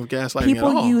understanding of gaslighting People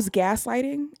at all. use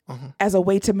gaslighting as a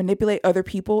way to manipulate other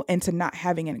people into not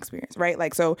having an experience, right?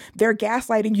 Like, so they're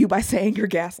gaslighting you by saying you're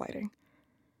gaslighting.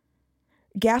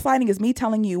 Gaslighting is me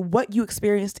telling you what you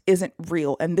experienced isn't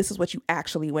real, and this is what you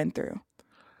actually went through.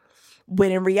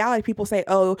 When in reality, people say,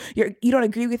 oh, you don't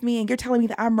agree with me, and you're telling me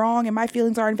that I'm wrong and my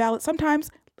feelings are invalid.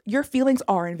 Sometimes your feelings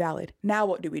are invalid. Now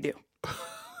what do we do?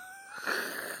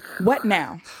 What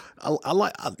now? I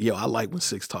like when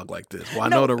Six talk like this. Well, I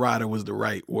know the rider was the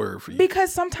right word for you.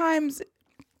 Because sometimes,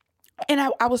 and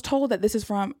I was told that this is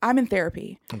I'm in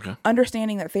therapy. Okay.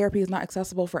 Understanding that therapy is not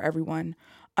accessible for everyone.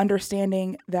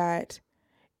 Understanding that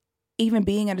even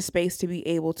being in a space to be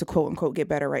able to quote unquote get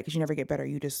better, right? Because you never get better.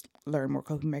 You just learn more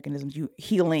coping mechanisms.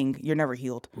 You're never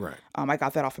healed. Right. I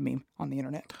got that off of meme on the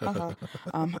internet.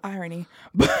 Irony.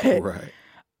 But Right.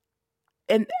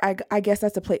 and I guess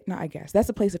that's a place. Not I guess that's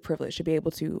a place of privilege to be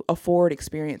able to afford,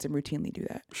 experience, and routinely do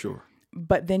that. Sure.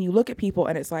 But then you look at people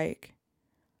and it's like,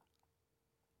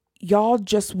 y'all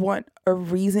just want a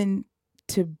reason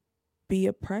to be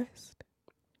oppressed.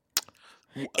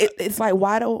 It's like,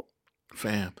 why don't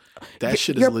Fam, that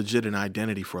shit is legit an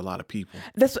identity for a lot of people.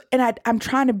 I'm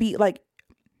trying to be like,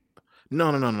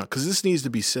 No. Because this needs to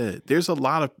be said. There is.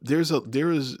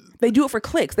 they do it for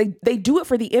clicks. They do it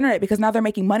for the internet because now they're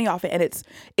making money off it, and it's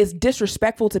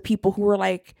disrespectful to people who are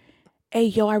like, hey,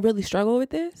 yo, I really struggle with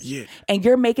this. Yeah. And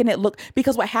you're making it look,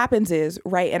 because what happens is,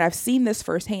 right, and I've seen this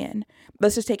firsthand.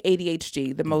 Let's just take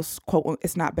ADHD, the most, quote,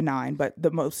 it's not benign, but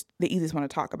the easiest one to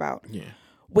talk about. Yeah.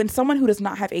 When someone who does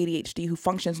not have ADHD, who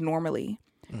functions normally,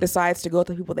 decides to go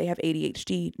to people they have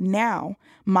ADHD, now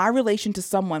my relation to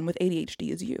someone with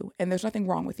ADHD is you. And there's nothing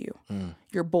wrong with you.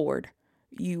 You're bored.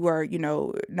 You are,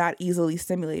 not easily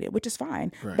stimulated, which is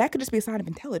fine. Right. That could just be a sign of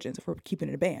intelligence if we're keeping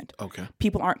it a band. Okay.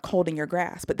 People aren't holding your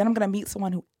grasp. But then I'm going to meet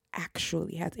someone who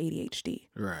actually has ADHD.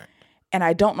 Right. And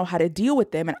I don't know how to deal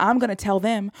with them. And I'm going to tell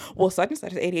them, well, such and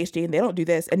such has ADHD and they don't do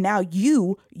this. And now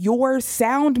your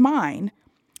sound mind,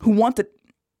 who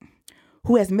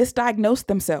has misdiagnosed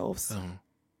themselves,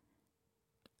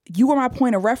 you are my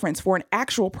point of reference for an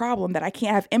actual problem that I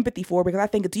can't have empathy for because I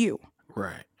think it's you.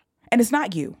 Right. And it's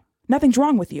not you. Nothing's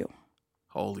wrong with you.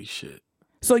 Holy shit.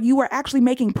 So you are actually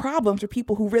making problems for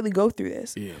people who really go through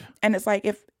this. Yeah. And it's like,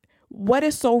 what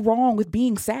is so wrong with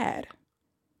being sad?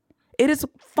 It is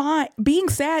fine. Being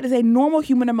sad is a normal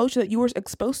human emotion that you were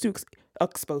supposed to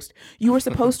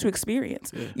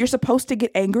experience. Yeah. You're supposed to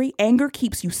get angry. Anger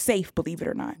keeps you safe, believe it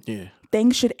or not. Yeah.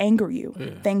 Things should anger you.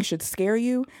 Yeah. Things should scare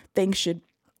you. Things should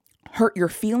hurt your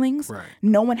feelings. Right.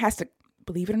 No one has to,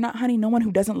 believe it or not, honey, no one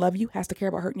who doesn't love you has to care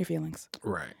about hurting your feelings.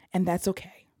 Right. And that's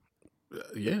okay.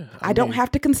 Yeah. I don't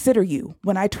have to consider you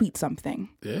when I tweet something.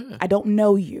 Yeah. I don't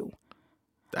know you.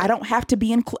 I don't have to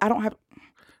be I want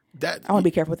to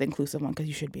be careful with the inclusive one because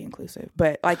you should be inclusive.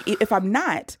 But like, if I'm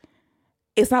not,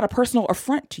 it's not a personal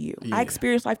affront to you. Yeah. I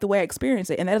experience life the way I experience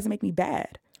it, and that doesn't make me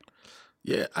bad.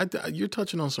 Yeah. You're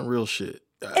touching on some real shit.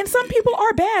 And some people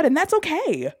are bad, and that's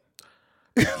okay.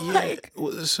 Yeah.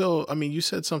 So, I mean, you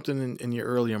said something in your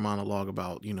earlier monologue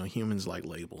about, humans like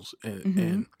labels.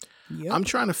 And Yep. I'm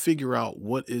trying to figure out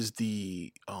what is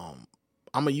the, I'm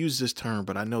going to use this term,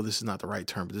 but I know this is not the right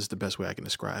term, but this is the best way I can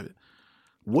describe it.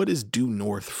 What is due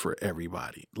north for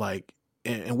everybody? Like,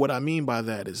 and what I mean by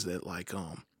that is that, like,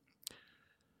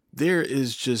 there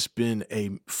is just been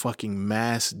a fucking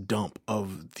mass dump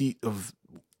of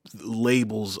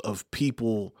labels of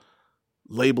people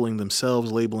labeling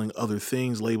themselves, labeling other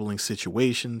things, labeling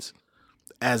situations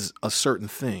as a certain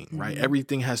thing, right?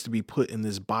 Everything has to be put in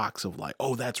this box of like,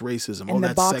 oh, that's racism. And oh, the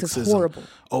that's box sexism. is horrible.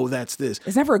 Oh, that's this.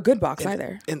 It's never a good box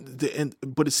either.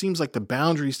 But it seems like the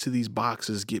boundaries to these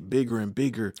boxes get bigger and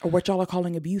bigger. Or what y'all are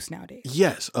calling abuse nowadays.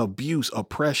 Yes, abuse,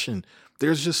 oppression.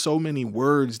 There's just so many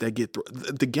words that get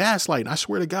the gaslighting. I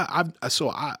swear to God,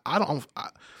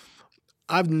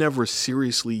 I've never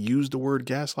seriously used the word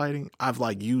gaslighting. I've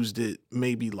like used it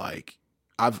maybe like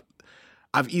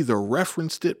I've either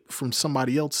referenced it from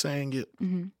somebody else saying it,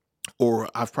 or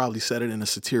I've probably said it in a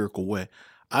satirical way.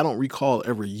 I don't recall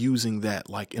ever using that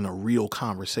like in a real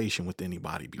conversation with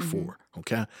anybody before.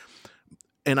 Okay.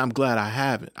 And I'm glad I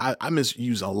haven't. I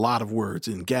misuse a lot of words,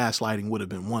 and gaslighting would have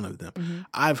been one of them.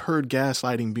 I've heard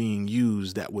gaslighting being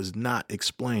used that was not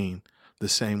explained the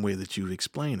same way that you've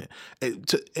explained it.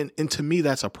 And to me,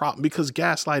 that's a problem, because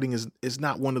gaslighting is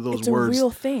not one of those words. It's a real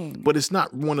thing. But it's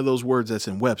not one of those words that's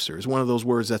in Webster. It's one of those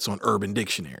words that's on Urban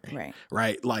Dictionary.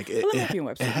 Right? Like Well, it might be in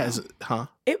Webster it has, now.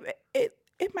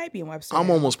 It might be in Webster. I'm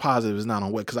now. almost positive it's not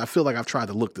on Webster, because I feel like I've tried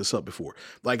to look this up before.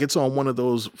 Like it's on one of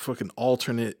those fucking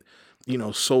alternate,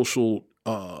 social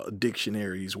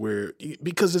dictionaries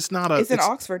because it's not It's in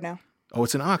Oxford now. Oh,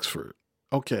 it's in Oxford.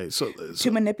 Okay, so To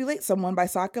manipulate someone by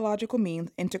psychological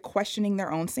means into questioning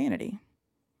their own sanity.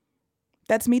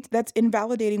 That's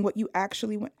invalidating what you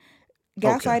actually want.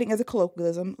 Gaslighting is a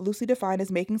colloquialism loosely defined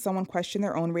as making someone question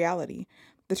their own reality.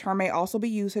 The term may also be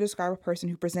used to describe a person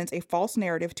who presents a false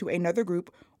narrative to another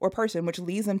group or person, which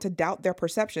leads them to doubt their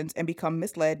perceptions and become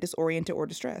misled, disoriented, or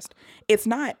distressed. It's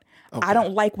not, I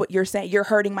don't like what you're saying. You're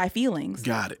hurting my feelings.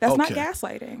 Got it. That's not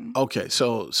gaslighting. Okay,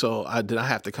 so I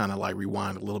have to kind of like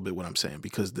rewind a little bit what I'm saying,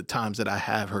 because the times that I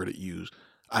have heard it used,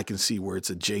 I can see where it's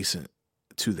adjacent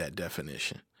to that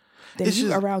definition. Then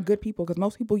you're around good people, because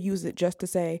most people use it just to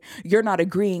say, you're not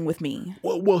agreeing with me.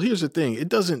 Well, here's the thing. It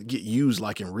doesn't get used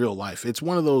like in real life. It's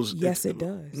one of those. Yes, it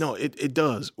does. No, it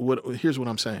does. Here's what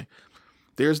I'm saying.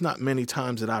 There's not many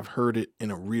times that I've heard it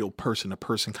in a real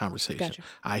person-to-person conversation. Gotcha.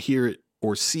 I hear it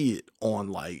or see it on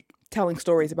like telling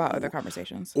stories about other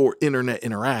conversations or internet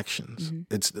interactions.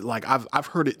 It's like I've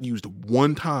heard it used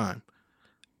one time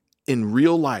in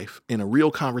real life, in a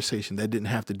real conversation that didn't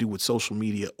have to do with social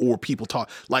media or people talk.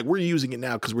 Like we're using it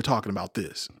now because we're talking about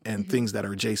this and things that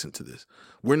are adjacent to this.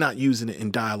 We're not using it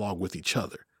in dialogue with each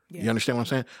other. Yeah. You understand what I'm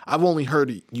saying? I've only heard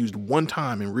it used one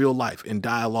time in real life in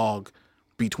dialogue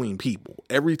between people.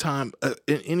 Every time,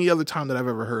 any other time that I've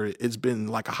ever heard it, it's been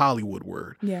like a Hollywood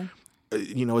word. Yeah.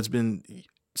 It's been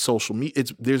social media.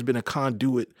 There's been a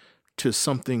conduit to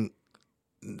something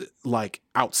like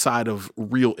outside of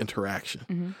real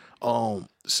interaction.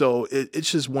 So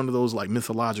it's just one of those like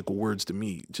mythological words to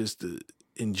me, just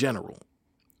in general.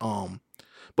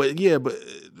 But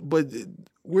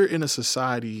we're in a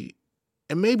society,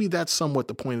 and maybe that's somewhat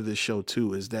the point of this show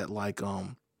too, is that like,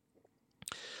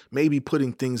 maybe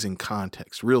putting things in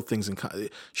context, real things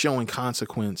showing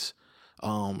consequence,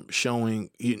 showing,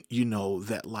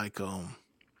 that like,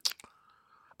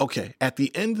 okay, at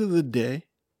the end of the day,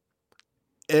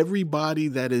 everybody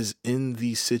that is in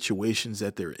these situations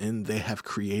that they're in, they have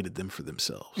created them for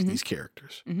themselves, these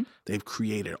characters. They've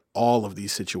created all of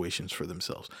these situations for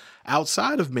themselves.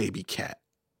 Outside of maybe Kat.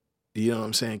 You know what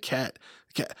I'm saying? Kat.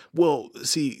 Well,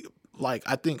 see, like,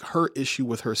 I think her issue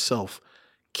with herself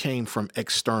came from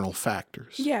external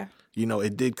factors. Yeah.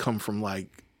 It did come from, like,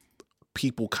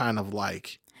 people kind of,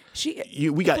 like...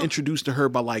 we got introduced to her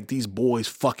by, like, these boys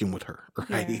fucking with her,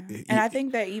 right? Yeah. And I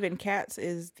think that even Kat's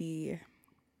is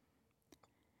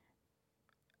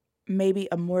maybe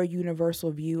a more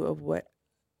universal view of what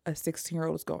a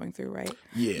 16-year-old is going through, right?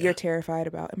 Yeah. You're terrified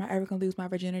about, am I ever going to lose my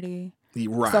virginity?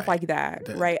 Right. Stuff like that,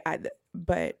 right?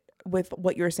 But with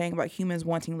what you're saying about humans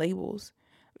wanting labels,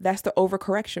 that's the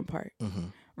overcorrection part,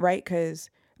 right? Because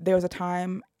there was a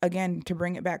time, again, to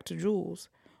bring it back to Jules,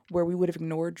 where we would have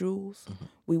ignored Jules.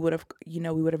 We would have, we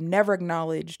would have never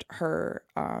acknowledged her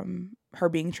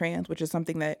being trans, which is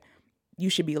something that you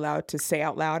should be allowed to say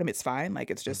out loud. I mean, it's fine. Like,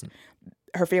 it's just...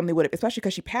 her family would have, especially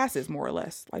because she passes more or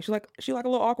less. Like she's like a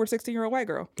little awkward 16-year-old white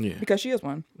girl. Yeah. Because she is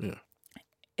one. Yeah.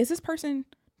 Is this person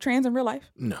trans in real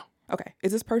life? No. Okay.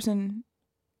 Is this person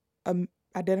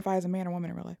identify as a man or woman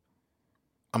in real life?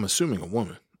 I'm assuming a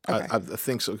woman. Okay. I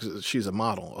think so because she's a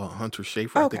model. Hunter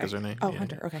Schafer, I think is her name. Oh,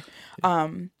 Hunter.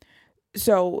 Okay.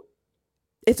 So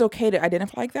it's okay to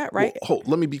identify like that, right? Well,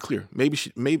 let me be clear. Maybe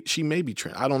she may be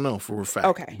trans. I don't know for a fact.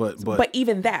 Okay. But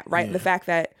even that, right? Yeah. The fact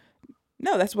that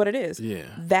no, that's what it is. Yeah.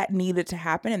 That needed to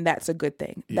happen, and that's a good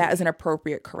thing. Yeah. That is an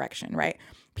appropriate correction, right?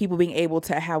 People being able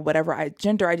to have whatever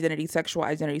gender identity, sexual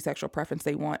preference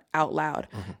they want out loud.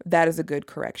 That is a good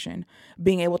correction.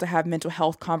 Being able to have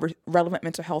relevant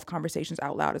mental health conversations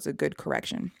out loud is a good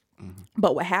correction.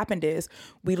 But what happened is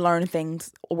we learned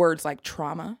words like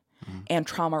trauma and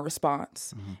trauma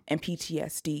response and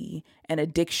PTSD and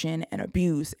addiction and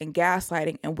abuse and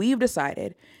gaslighting. And we've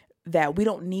decided that we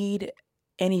don't need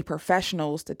any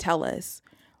professionals to tell us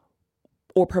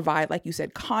or provide, like you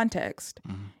said, context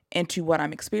into what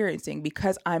I'm experiencing.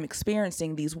 Because I'm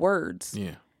experiencing these words,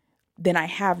 then I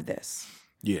have this.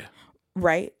 Yeah.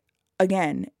 Right?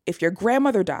 Again, if your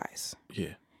grandmother dies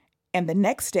and the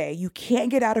next day you can't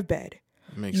get out of bed,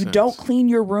 Makes you sense. don't clean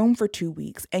your room for 2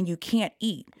 weeks and you can't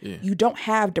eat, Yeah. you don't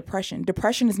have depression.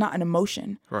 Depression is not an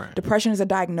emotion. Right. Depression is a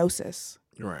diagnosis.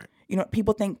 Right. You know,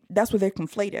 people think that's where they're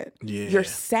conflated. Yeah. You're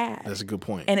sad. That's a good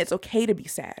point. And it's okay to be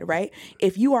sad, right?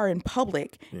 If you are in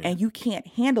public and you can't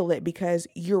handle it because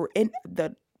you're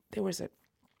there was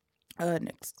an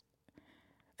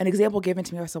example given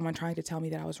to me by someone trying to tell me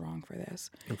that I was wrong for this.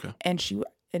 Okay. And she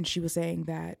was saying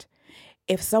that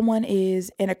if someone is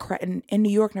in in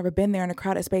New York, never been there, in a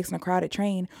crowded space, in a crowded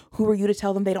train, who are you to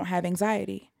tell them they don't have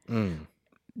anxiety?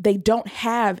 They don't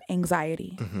have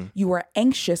anxiety. You are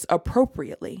anxious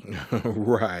appropriately.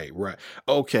 Right.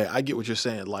 Okay, I get what you're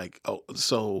saying. Like,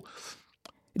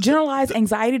 Generalized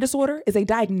anxiety disorder is a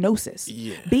diagnosis.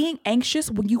 Yeah. Being anxious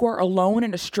when you are alone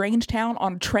in a strange town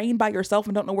on a train by yourself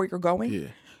and don't know where you're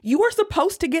going, you are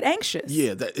supposed to get anxious.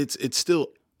 Yeah, that it's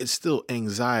still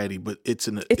anxiety, but it's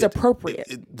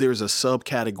appropriate. There's a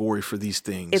subcategory for these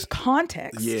things. It's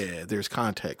context. Yeah, there's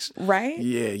context. Right?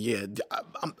 Yeah.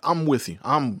 I'm with you.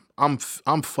 I'm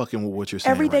fucking with what you're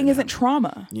saying. Everything right isn't now.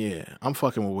 trauma. Yeah, I'm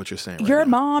fucking with what you're saying. Your right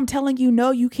now. mom telling you no,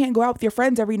 you can't go out with your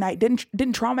friends every night didn't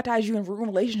traumatize you and ruin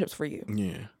relationships for you.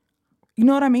 Yeah. You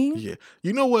know what I mean? Yeah.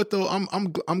 You know what though?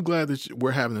 I'm glad that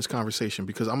we're having this conversation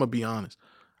because I'm gonna be honest.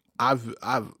 I've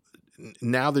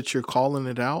now that you're calling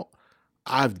it out,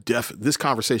 this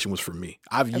conversation was for me.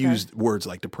 I've used words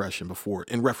like depression before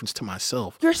in reference to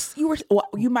myself.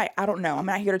 You might, I don't know. I'm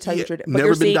not here to tell you Yeah, but never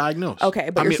you're been seeing, diagnosed. Okay,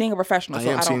 but I you're mean, seeing a professional. I so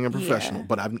am seeing a don't- professional,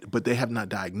 yeah. but they have not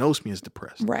diagnosed me as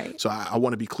depressed. Right. So I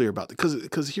want to be clear about that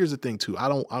because here's the thing too. I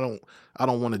don't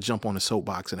want to jump on a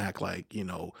soapbox and act like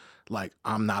like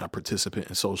I'm not a participant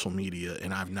in social media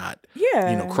and I've not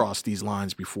crossed these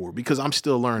lines before because I'm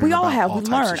still learning. We all about have. all We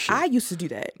types of learned. shit. I used to do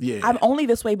that. Yeah. I'm only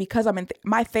this way because I'm in.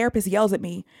 My therapist yells at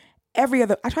me every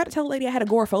other. I tried to tell a lady I had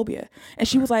agoraphobia, and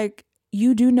she was like,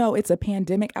 "You do know it's a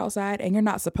pandemic outside, and you're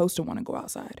not supposed to want to go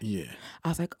outside." Yeah. I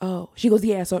was like, "Oh." She goes,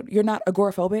 "Yeah. So you're not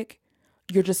agoraphobic.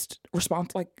 You're just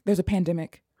like there's a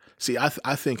pandemic." See, I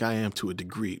think I am to a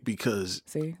degree because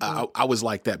See? I was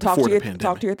like that before the pandemic.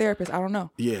 Talk to your therapist. I don't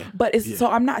know. Yeah. But so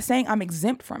I'm not saying I'm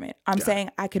exempt from it. I'm saying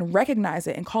I can recognize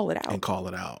it and call it out. And call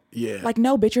it out. Yeah. Like,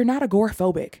 no, bitch, you're not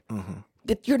agoraphobic.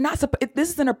 You're not. This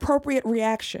is an appropriate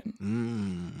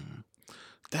reaction.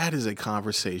 That is a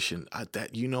conversation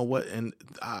that you know what, and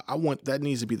I want that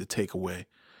needs to be the takeaway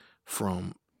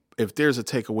from. If there's a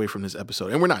takeaway from this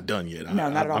episode, and we're not done yet. No,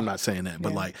 not at all. I'm not saying that,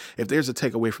 but like, if there's a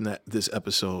takeaway from this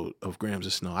episode of Grams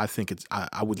of Snow, I think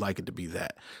I would like it to be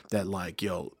that like,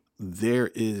 yo, there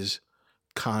is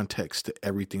context to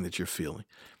everything that you're feeling.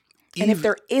 And if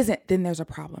there isn't, then there's a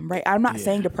problem, right? I'm not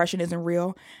saying depression isn't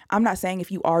real. I'm not saying if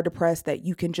you are depressed that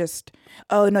you can just,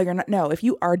 oh, no, you're not. No, if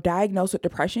you are diagnosed with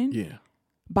depression,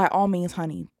 by all means,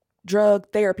 honey,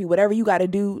 drug therapy, whatever you got to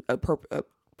do, a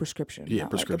prescription. Yeah,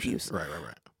 not prescription. Like abuse.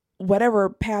 Right. Whatever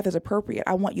path is appropriate,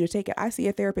 I want you to take it. I see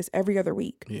a therapist every other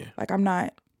week. Yeah. Like I'm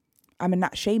not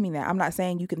shaming that. I'm not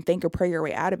saying you can think or pray your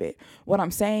way out of it. What I'm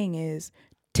saying is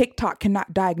TikTok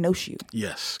cannot diagnose you.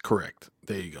 Yes, correct.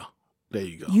 There you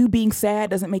go. You being sad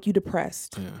doesn't make you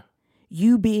depressed. Yeah.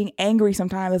 You being angry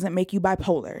sometimes doesn't make you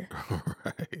bipolar.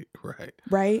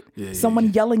 Right? Yeah,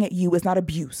 Someone yelling at you is not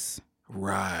abuse.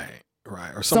 Right.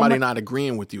 Or somebody not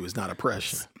agreeing with you is not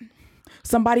oppression.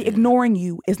 Somebody ignoring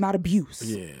you is not abuse.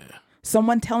 Yeah.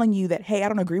 Someone telling you that, hey, I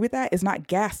don't agree with that is not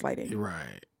gaslighting.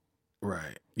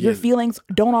 Right. Your feelings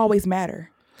don't always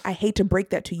matter. I hate to break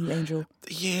that to you, Angel.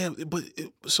 Yeah, but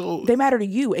they matter to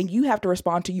you, and you have to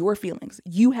respond to your feelings.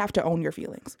 You have to own your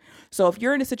feelings. So if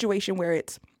you're in a situation where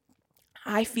it's,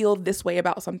 I feel this way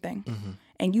about something,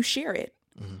 and you share it,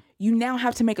 You now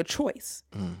have to make a choice.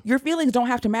 Your feelings don't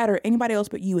have to matter to anybody else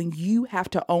but you, and you have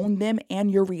to own them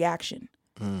and your reaction.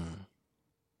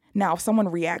 Now, if someone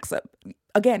reacts up,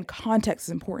 again, context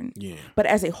is important. Yeah. But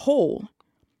as a whole,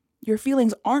 your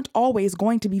feelings aren't always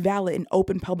going to be valid in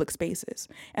open public spaces.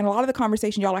 And a lot of the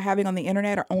conversations y'all are having on the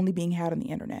internet are only being had on the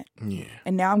internet. Yeah.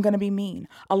 And now I'm going to be mean.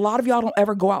 A lot of y'all don't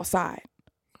ever go outside.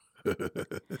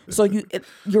 So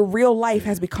your real life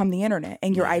has become the internet,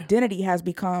 and your identity has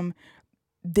become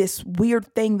this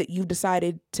weird thing that you've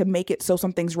decided to make it so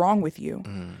something's wrong with you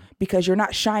because you're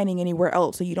not shining anywhere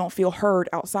else. So you don't feel heard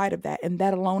outside of that. And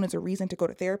that alone is a reason to go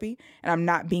to therapy. And I'm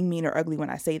not being mean or ugly when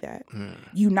I say that.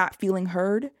 You not feeling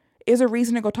heard is a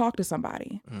reason to go talk to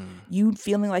somebody. You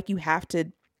feeling like you have to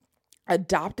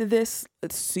adopt this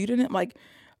pseudonym, like,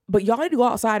 but y'all need to go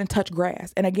outside and touch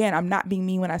grass. And again, I'm not being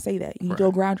mean when I say that. You need to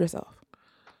go ground yourself.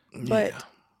 But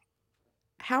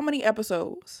how many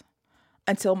episodes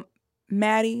until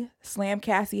Maddie slammed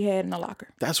Cassie head in the locker?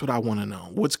 That's what I want to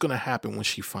know. What's going to happen when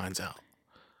she finds out?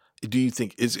 Do you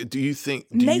think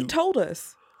Nate told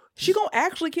us she gonna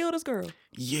actually kill this girl?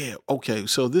 Yeah. Okay.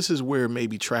 So this is where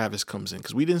maybe Travis comes in,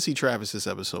 because we didn't see Travis this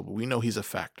episode, but we know he's a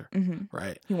factor,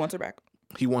 right? He wants her back.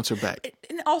 He wants her back.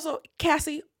 And also,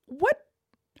 Cassie,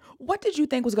 what did you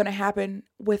think was going to happen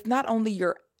with not only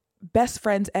your best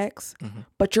friend's ex,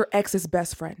 but your ex's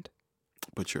best friend?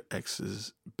 But your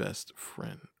ex's best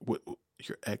friend. What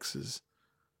your ex's?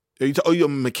 You're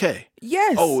McKay.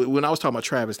 Yes. Oh, when I was talking about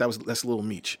Travis, that's Little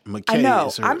Meech. McKay. I know.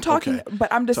 Is her, I'm talking, okay.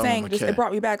 but I'm just Talking saying. It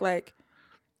brought me back. Like,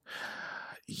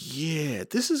 yeah,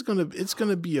 it's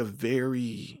gonna be a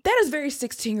very. That is very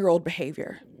 16-year-old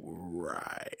behavior.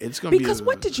 Right. It's gonna because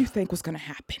what did you think was gonna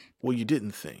happen? Well, you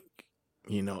didn't think.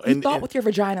 You thought with your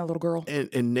vagina, little girl.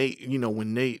 And Nate,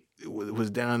 when Nate was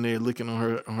down there looking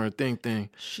on her thing,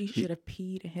 she should have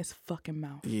peed in his fucking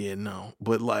mouth. Yeah, no,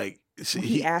 but like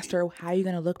he asked her, "How are you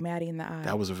gonna look Maddie in the eye?"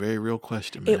 That was a very real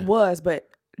question, man. It was, but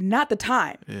not the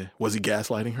time. Yeah, was he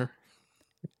gaslighting her?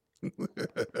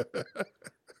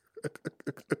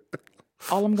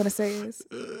 All I'm gonna say is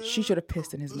she should have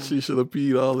pissed in his mouth. She should have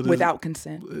peed all of this without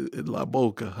consent. In La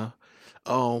Boca,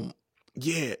 huh?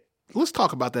 Yeah. Let's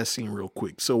talk about that scene real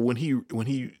quick. So when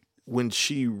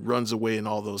she runs away in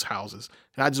all those houses,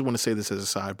 and I just want to say this as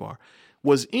a sidebar,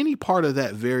 was any part of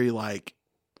that very like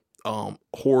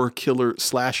horror killer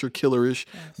slasher killerish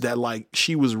that like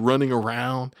she was running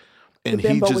around and the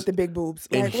bimbo he just with the big boobs.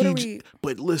 And like, what are we?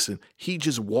 But listen, he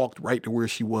just walked right to where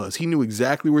she was. He knew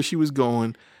exactly where she was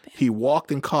going. He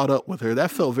walked and caught up with her. That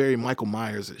felt very Michael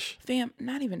Myers-ish. Fam,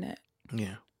 not even that.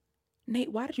 Yeah.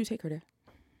 Nate, why did you take her there?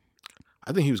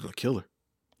 I think he was gonna kill her.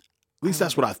 At least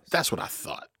that's what I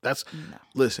thought.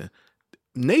 Listen,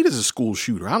 Nate is a school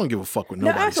shooter. I don't give a fuck what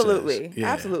nobody absolutely. says.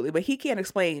 Yeah. Absolutely. But he can't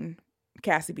explain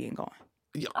Cassie being gone.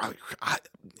 Yeah,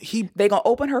 they gonna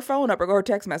open her phone up or go her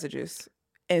text messages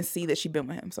and see that she been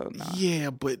with him. So no.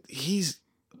 Yeah, but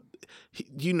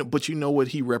but you know what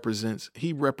he represents?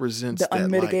 He represents the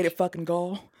unmitigated fucking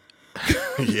gall.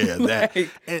 Yeah, that.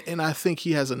 And I think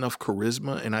he has enough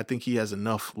charisma, and I think he has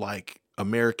enough like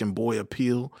American boy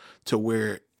appeal to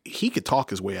where he could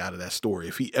talk his way out of that story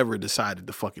if he ever decided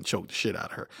to fucking choke the shit out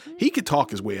of her. He could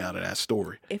talk his way out of that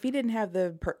story. If he didn't have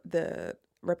the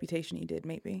reputation he did,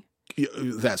 maybe. Yeah,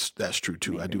 that's true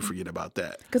too. Maybe. I do forget about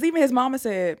that. Because even his mama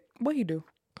said, "What he do?"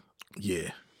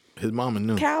 Yeah, his mama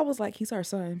knew. Cal was like, "He's our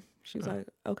son." She was like,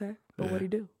 "Okay, but what he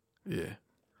do?" Yeah.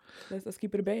 Let's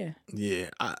keep it a band. Yeah,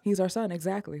 he's our son.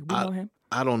 Exactly. We know him.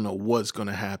 I don't know what's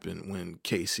gonna happen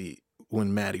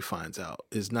when Maddie finds out.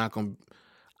 It's not gonna.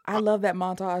 I love that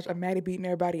montage of Maddie beating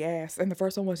everybody's ass, and the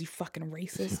first one was, "You fucking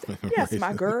racist." Yes,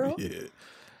 my girl. Yeah.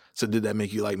 So did that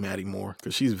make you like Maddie more?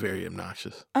 Because she's very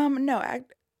obnoxious. No,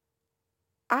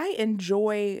 I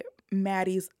enjoy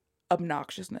Maddie's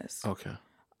obnoxiousness. Okay.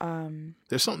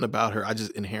 There's something about her I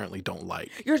just inherently don't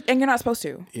like. You're not supposed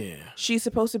to. Yeah. She's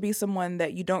supposed to be someone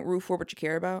that you don't root for, but you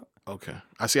care about. Okay.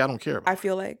 I don't care about. I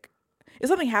feel like if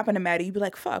something happened to Maddie, you'd be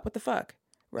like, "Fuck, what the fuck?"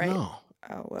 Right? No.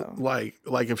 Oh well.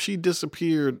 Like if she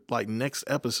disappeared like next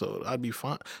episode, I'd be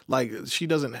fine. Like she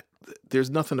doesn't. There's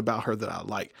nothing about her that I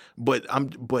like. But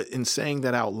in saying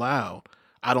that out loud,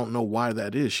 I don't know why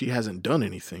that is. She hasn't done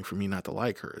anything for me not to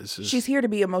like her. It's just, she's here to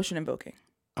be emotion invoking.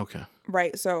 Okay.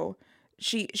 Right. So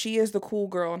she is the cool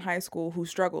girl in high school who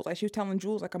struggles. Like she was telling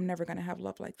Jules, like, "I'm never gonna have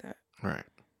love like that." Right.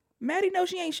 Maddie knows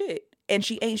she ain't shit, and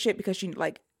she ain't shit because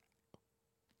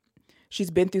she's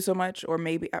been through so much, or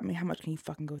maybe, I mean, how much can you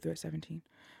fucking go through at 17?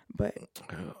 But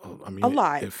I mean, a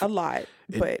lot.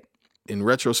 But in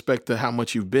retrospect to how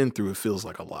much you've been through, it feels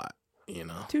like a lot. You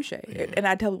know, Touche. And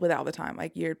I tell people that all the time.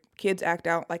 Like, your kids act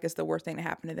out like it's the worst thing to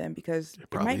happen to them because it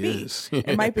probably might be. is.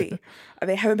 It might be.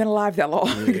 They haven't been alive that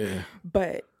long. Yeah.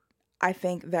 But I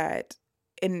think that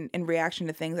in reaction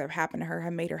to things that have happened to her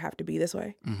have made her have to be this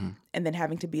way. And then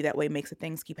having to be that way makes the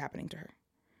things keep happening to her.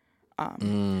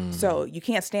 So you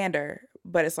can't stand her,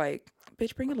 but it's like,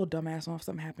 bitch, bring your little dumb ass on if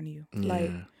something happened to you.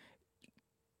 Like,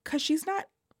 because she's not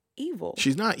evil.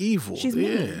 She's not evil. She's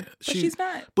mean, but she's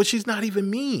not. But she's not even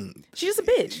mean. She's just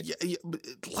a bitch. Yeah, but,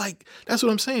 like, that's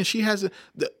what I'm saying. She has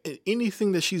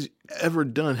anything that she's ever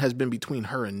done has been between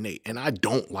her and Nate, and I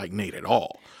don't like Nate at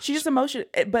all. She's just emotional.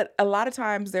 But a lot of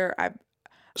times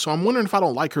So I'm wondering if I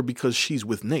don't like her because she's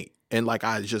with Nate, and like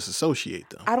I just associate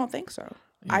them. I don't think so.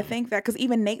 I think that because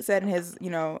even Nate said in his,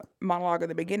 monologue at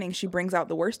the beginning, she brings out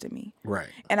the worst in me. Right.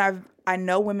 And I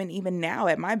know women even now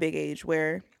at my big age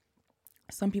where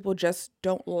some people just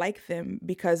don't like them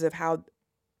because of how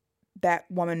that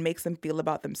woman makes them feel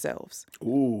about themselves.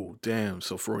 Ooh, damn.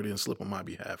 So Freudian slip on my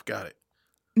behalf. Got it.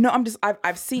 No,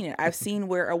 I've seen it. I've seen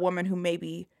where a woman who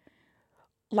maybe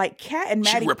like Kat and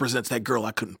Maddie. She represents that girl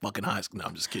I couldn't fucking hide. No,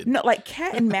 I'm just kidding. No, like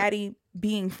Kat and Maddie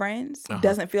being friends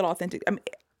doesn't feel authentic. I mean,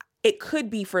 it could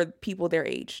be for people their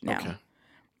age now. Okay.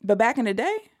 But back in the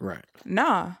day, Right.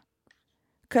 nah.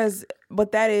 Because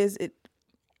what that is,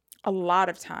 a lot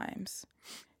of times,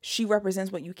 she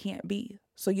represents what you can't be.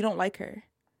 So you don't like her.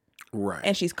 Right.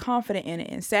 And she's confident in it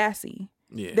and sassy.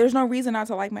 Yeah. There's no reason not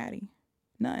to like Maddie.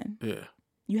 None. Yeah.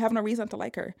 You have no reason to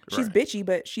like her. She's Right. bitchy,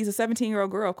 but she's a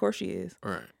 17-year-old girl. Of course she is.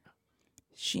 Right.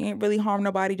 She ain't really harmed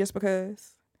nobody just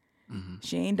because. Mm-hmm.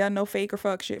 She ain't done no fake or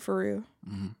fuck shit for real.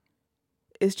 Mm-hmm.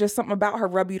 It's just something about her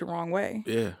rub you the wrong way.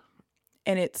 Yeah.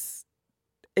 And it's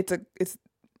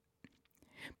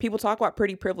people talk about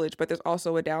pretty privilege, but there's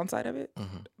also a downside of it.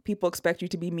 Mm-hmm. People expect you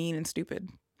to be mean and stupid.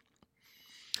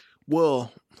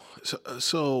 Well,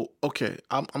 so okay,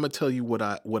 I'm gonna tell you what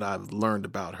I've learned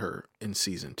about her in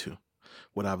season 2.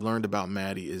 What I've learned about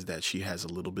Maddie is that she has a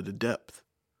little bit of depth,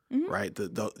 right?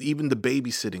 Even the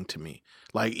babysitting to me,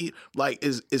 like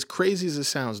as crazy as it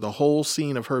sounds, the whole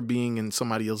scene of her being in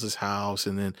somebody else's house,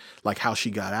 and then like how she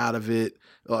got out of it,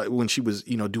 when she was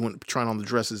trying on the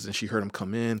dresses and she heard him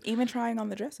come in, Even trying on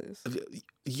the dresses.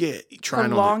 yeah, For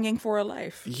trying on longing for a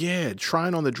life. yeah,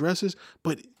 trying on the dresses,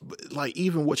 but like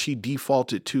even what she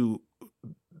defaulted to,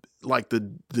 like the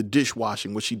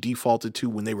dishwashing, what she defaulted to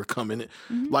when they were coming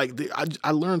in, like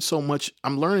I learned so much.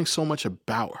 I'm learning so much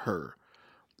about her,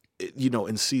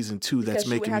 in season 2 that's Because she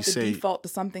would making me have to say, default to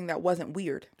something that wasn't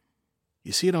weird.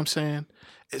 you see what I'm saying?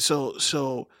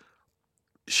 So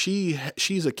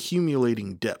she's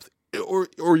accumulating depth.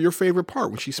 Or your favorite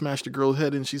part when she smashed the girl's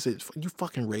head and she said, "You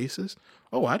fucking racist."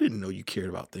 Oh, I didn't know you cared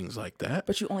about things like that.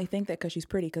 But you only think that because she's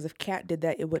pretty. Because if Kat did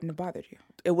that, it wouldn't have bothered you.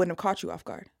 It wouldn't have caught you off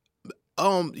guard.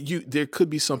 There could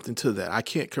be something to that. I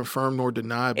can't confirm nor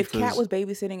deny If because Kat was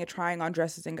babysitting and trying on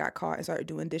dresses and got caught and started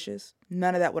doing dishes,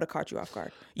 none of that would have caught you off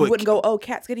guard. You But wouldn't go, "Oh,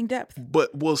 Kat's getting depth."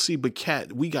 But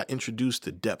Kat, we got introduced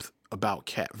to depth about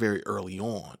Kat very early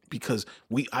on because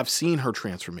I've seen her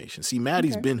transformation. See,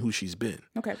 Maddie's been who she's been.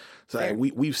 Okay. So fair.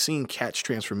 we've seen Kat's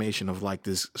transformation of like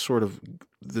this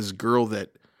girl that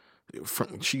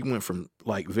she went from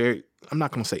like very, I'm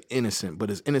not going to say innocent,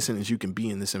 but as innocent as you can be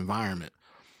in this environment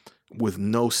with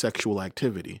no sexual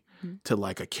activity to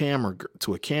like a cam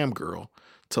girl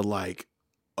to like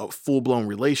a full-blown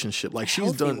relationship. Like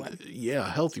she's done one. a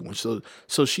healthy one.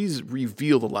 So she's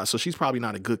revealed a lot. So she's probably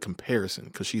not a good comparison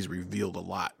because she's revealed a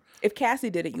lot. If Cassie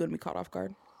did it, you wouldn't be caught off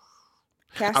guard.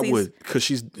 I would,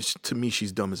 because to me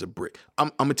she's dumb as a brick.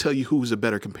 I'm gonna tell you who's a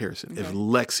better comparison. If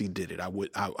Lexi did it, I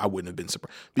wouldn't have been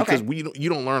surprised because you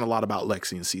don't learn a lot about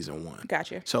Lexi in season 1.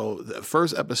 Gotcha. So the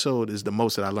first episode is the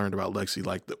most that I learned about Lexi,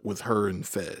 like with her and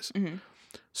Fez.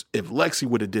 So if Lexi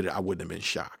would have did it, I wouldn't have been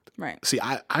shocked. Right. See,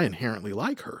 I inherently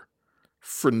like her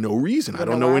for no reason. I You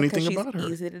don't know why? anything 'Cause about her.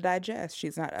 She's easy to digest.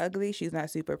 She's not ugly. She's not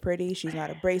super pretty. She's not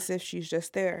abrasive. She's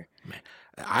just there.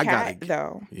 Kat,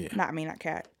 though. Yeah. Not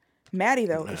Kat. Maddie,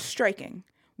 though, is striking.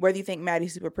 Whether you think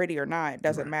Maddie's super pretty or not, it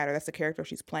doesn't matter. That's the character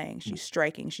she's playing. She's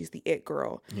striking. She's the it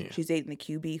girl. Yeah. She's dating the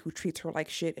QB who treats her like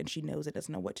shit, and she knows it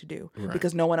doesn't know what to do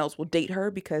because no one else will date her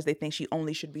because they think she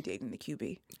only should be dating the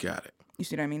QB. Got it. You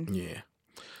see what I mean? Yeah.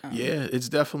 Yeah, it's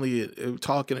definitely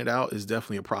talking it out is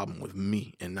definitely a problem with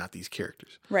me and not these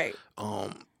characters. Right.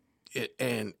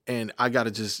 And I got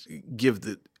to just give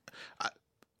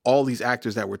all these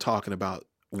actors that we're talking about,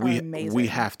 we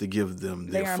have to give them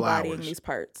their They are flowers. embodying these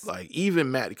parts. Like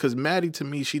even Maddie, because Maddie to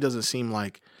me, she doesn't seem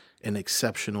like an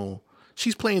exceptional.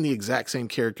 She's playing the exact same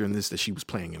character in this that she was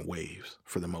playing in Waves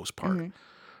for the most part.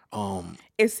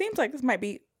 It seems like this might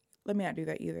be let me not do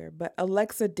that either. But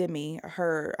Alexa Demi,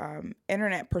 her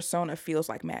internet persona feels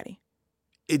like Maddie.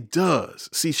 It does.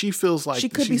 See, she feels like She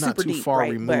could be she's not super too deep, far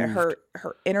right? removed. But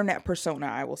her internet persona,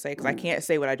 I will say, because I can't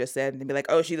say what I just said and be like,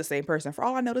 oh, she's the same person. For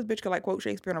all I know, this bitch could like quote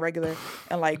Shakespeare on a regular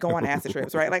and like go on acid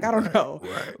trips, right? Like I don't know.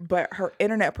 Right. But her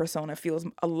internet persona feels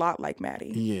a lot like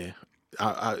Maddie. Yeah.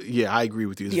 I agree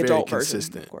with you. It's The very adult version,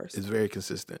 consistent. of course. It's very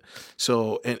consistent.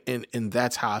 So, and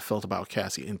that's how I felt about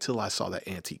Cassie until I saw that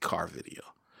antique car video,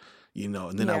 you know,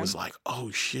 and then I Yeah. was like, oh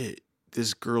shit,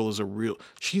 this girl is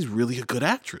she's really a good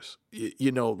actress,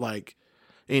 you know, like,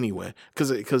 anyway,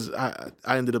 because I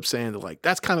ended up saying that, like,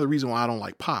 that's kind of the reason why I don't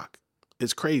like Pac.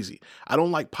 It's crazy. I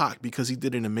don't like Pac because he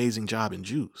did an amazing job in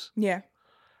Juice. Yeah.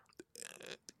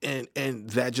 And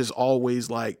that just always,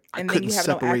 like, I And then couldn't you have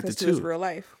no separate the access to his two. real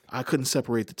life. I couldn't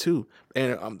separate the two.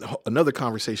 And another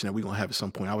conversation that we're going to have at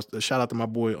some point. I was shout out to my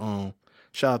boy,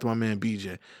 shout out to my man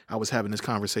BJ. I was having this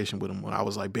conversation with him when I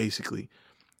was like, basically,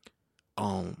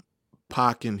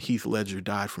 Pac and Heath Ledger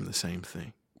died from the same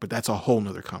thing. But that's a whole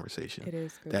nother conversation. It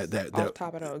is. That Off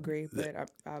top, I don't agree, but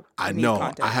I need know.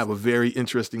 context. I have a very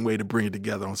interesting way to bring it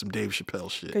together on some Dave Chappelle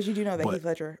shit. Because you do know that But- Heath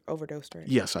Ledger overdosed, right?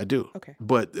 Yes, I do. Okay.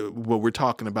 But what we're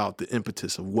talking about, the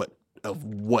impetus of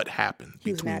what happened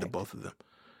He was an between the addict. both of them.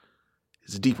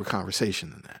 It's a deeper conversation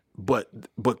than that.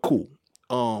 But cool.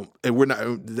 And we're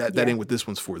not that Yeah. ain't what this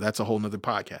one's for. That's a whole nother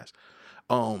podcast.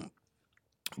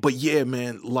 But yeah,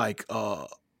 man, like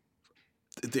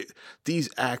these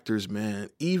actors, man,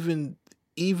 even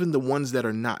the ones that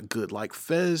are not good, like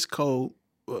Fez Cole,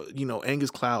 Angus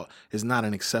Cloud is not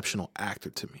an exceptional actor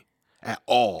to me at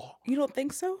all. You don't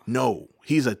think so? No,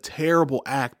 he's a terrible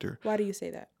actor. Why do you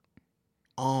say that?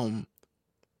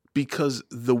 Because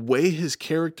the way his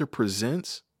character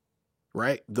presents,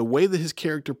 right? The way that his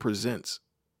character presents,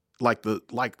 like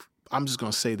I'm just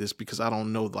gonna say this because I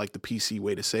don't know like the PC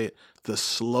way to say it. The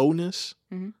slowness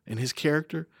Mhm. in his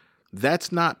character,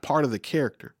 that's not part of the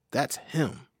character. That's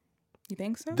him. You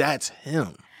think so? That's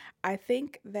him. I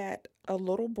think that a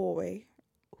little boy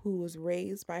who was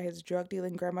raised by his drug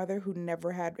dealing grandmother who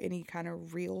never had any kind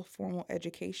of real formal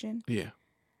education Yeah.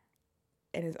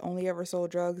 and has only ever sold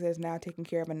drugs is now taking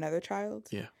care of another child.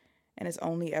 Yeah. And has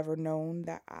only ever known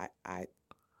that I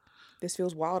this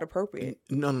feels wild appropriate.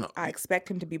 No. I expect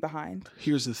him to be behind,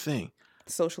 Here's the thing.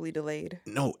 socially delayed.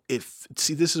 No,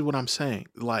 see, this is what I'm saying.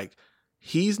 Like,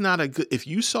 he's not a good. If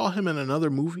you saw him in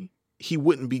another movie, he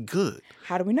wouldn't be good.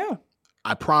 How do we know?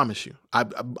 I promise you.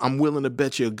 I'm willing to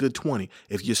bet you a good 20.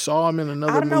 If you saw him in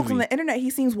another I don't know. movie, From the internet,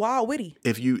 he seems wild witty.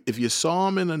 if you saw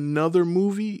him in another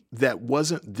movie that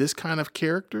wasn't this kind of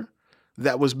character,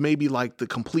 that was maybe like the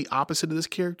complete opposite of this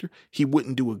character, he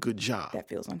wouldn't do a good job. That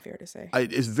feels unfair to say.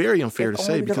 It's very unfair If to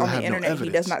only say because I on have the internet no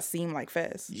evidence. he does not seem like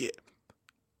Fez. Yeah.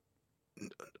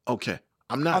 Okay.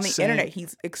 I'm not On the saying internet,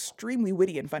 he's extremely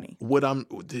witty and funny.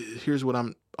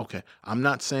 I'm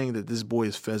not saying that this boy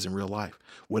is Fez in real life.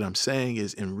 What I'm saying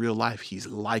is in real life, he's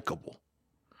likable.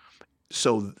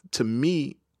 So to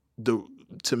me,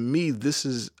 this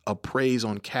is a praise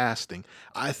on casting.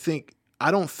 I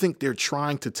don't think they're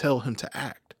trying to tell him to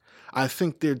act. I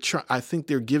think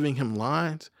they're giving him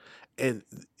lines, and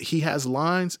he has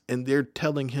lines, and they're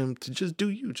telling him to just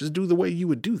do the way you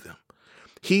would do them.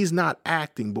 He's not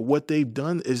acting, but what they've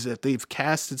done is that they've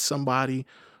casted somebody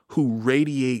who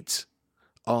radiates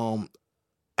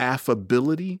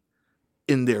affability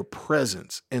in their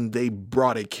presence, and they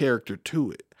brought a character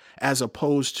to it, as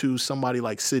opposed to somebody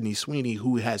like Sydney Sweeney,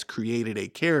 who has created a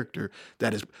character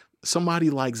that is somebody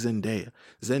like Zendaya.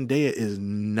 Zendaya is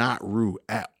not Rue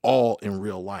at all in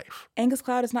real life. Angus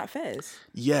Cloud is not Fez.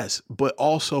 Yes, but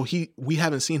also we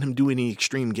haven't seen him do any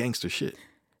extreme gangster shit.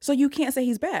 So you can't say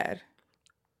he's bad.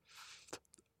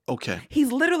 Okay.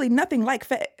 He's literally nothing like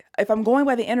Fez. If I'm going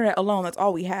by the internet alone, that's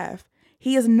all we have.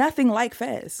 He is nothing like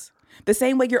Fez. The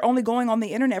same way you're only going on the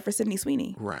internet for Sydney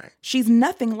Sweeney. Right. She's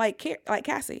nothing like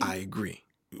Cassie. I agree.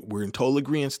 We're in total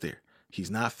agreement there.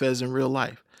 He's not Fez in real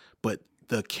life. But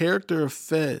the character of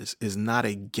Fez is not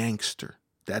a gangster.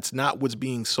 That's not what's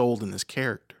being sold in this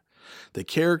character. The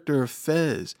character of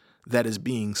Fez that is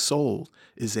being sold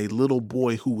is a little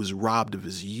boy who was robbed of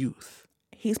his youth.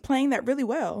 He's playing that really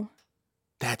well.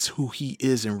 That's who he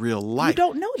is in real life. You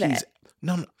don't know that.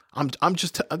 No. I'm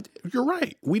just. You're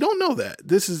right. We don't know that.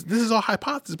 This is all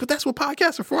hypothesis. But that's what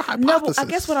podcasts are for. Hypothesis. No, but I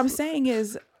guess what I'm saying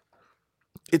is,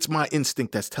 it's my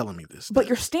instinct that's telling me this. but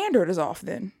your standard is off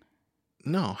then.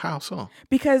 No, how so?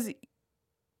 Because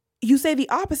you say the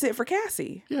opposite for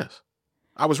Cassie. Yes,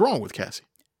 I was wrong with Cassie.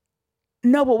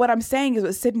 No, but what I'm saying is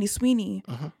with Sydney Sweeney,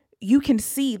 Uh-huh. you can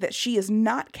see that she is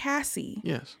not Cassie.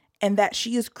 Yes. and that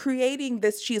she is creating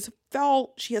this. She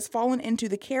has fallen into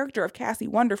the character of Cassie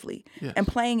wonderfully and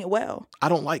playing it well. I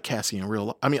don't like Cassie in real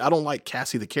life. I mean, I don't like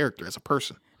Cassie the character as a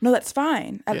person. No, that's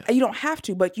fine. You don't have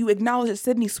to, but you acknowledge that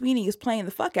Sydney Sweeney is playing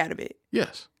the fuck out of it.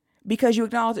 Yes. Because you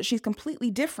acknowledge that she's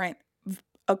completely different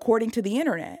according to the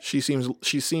internet. She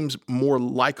seems more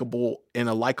likable and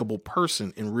a likable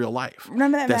person in real life.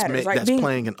 None of that matters, right? That's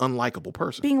playing an unlikable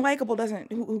person. Being likable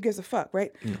doesn't. Who gives a fuck,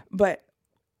 right? Yeah. But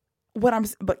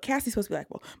Cassie's supposed to be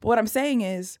likable. But what I'm saying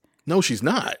is, no, she's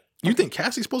not. You think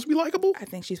Cassie's supposed to be likable? I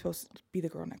think she's supposed to be the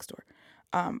girl next door.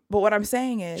 But what I'm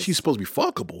saying is, she's supposed to be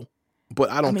fuckable. But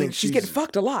I don't think she's getting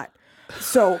fucked a lot.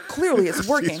 So clearly it's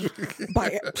working.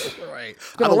 Right.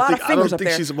 Got a lot of fingers up there. I don't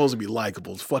think she's supposed to be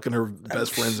likable. It's fucking her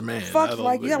best friend's man. You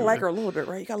gotta like her a little bit,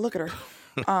 right? You gotta look at her.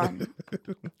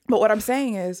 But what I'm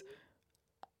saying is,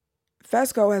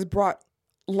 Fesco has brought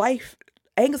life.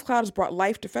 Angus Cloud has brought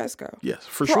life to Fesco. Yes,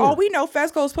 for sure. For all we know,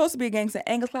 Fesco is supposed to be a gangster.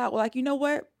 Angus Cloud was like, you know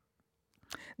what?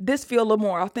 This feel a little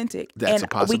more authentic. That's a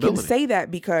possibility. We can say that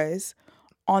because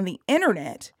on the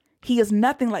internet, he is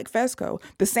nothing like Fesco.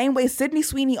 The same way Sydney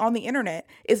Sweeney on the internet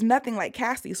is nothing like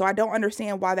Cassie. So I don't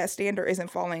understand why that standard isn't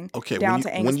falling down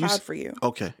to Angus Cloud for you.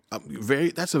 Okay.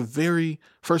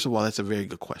 First of all, that's a very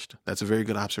good question. That's a very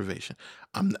good observation.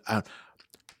 I'm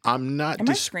not. Am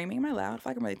I screaming? Am I loud? I feel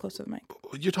like I'm really close to the mic.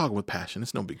 You're talking with passion.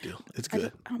 It's no big deal. It's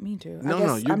good. I don't mean to.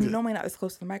 No, you're I'm good. normally not this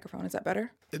close to the microphone. Is that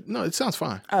better? It sounds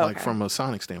fine. Oh, like from a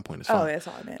sonic standpoint, it's fine. Oh, that's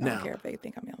all I meant. I don't care if they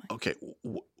think I'm yelling. Okay.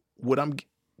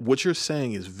 What you're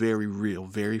saying is very real,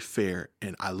 very fair,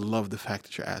 and I love the fact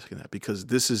that you're asking that because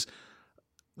this is,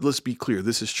 let's be clear,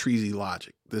 this is treasy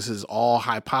logic. This is all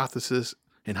hypothesis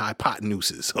and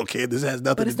hypotenuses, okay? This has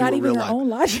nothing to do with real life. But it's not even their own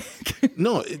logic.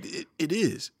 No, it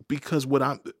is because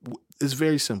it's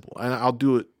very simple, and I'll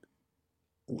do it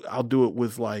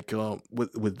with like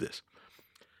with this.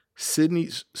 Sydney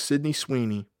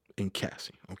Sweeney and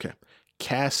Cassie, okay?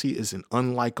 Cassie is an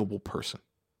unlikable person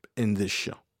in this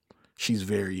show. She's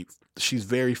very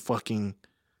fucking,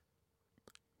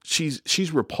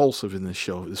 she's repulsive in this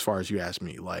show as far as you ask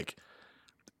me. Like,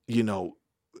 you know,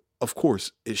 of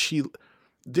course,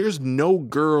 there's no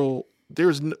girl,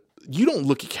 you don't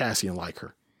look at Cassie and like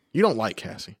her. You don't like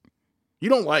Cassie. You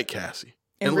don't like Cassie.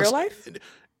 In real life?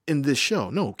 In this show.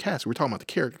 No, Cassie. We're talking about the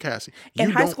character Cassie. In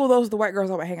high school, those are the white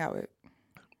girls I would hang out with.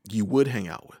 You would hang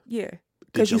out with? Yeah.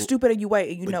 Because you're stupid and you white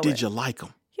and you know it. Did you like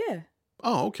them? Yeah.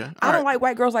 Oh, okay. I don't like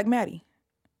white girls like Maddie.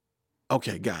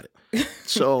 Okay, got it.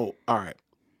 So, all right.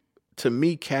 To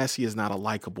me, Cassie is not a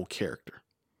likable character.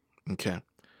 Okay.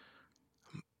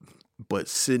 But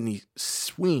Sydney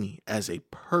Sweeney as a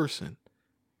person,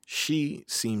 she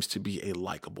seems to be a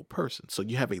likable person. So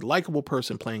you have a likable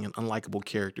person playing an unlikable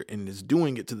character and is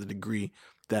doing it to the degree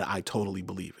that I totally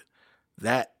believe it.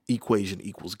 That equation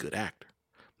equals good actor.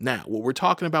 Now, what we're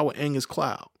talking about with Angus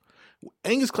Cloud,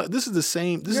 this is the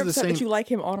same. You're upset that you like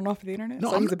him on and off of the internet? No,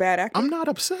 so he's a bad actor? I'm not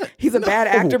upset. He's a bad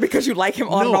actor because you like him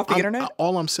on and off the internet?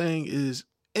 All I'm saying is,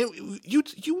 and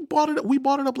you brought it up. We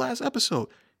brought it up last episode.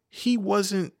 He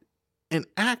wasn't an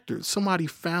actor. Somebody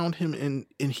found him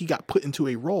and he got put into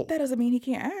a role. That doesn't mean he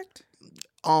can't act.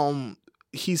 I'm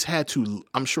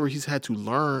sure he's had to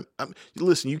learn.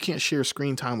 Listen, you can't share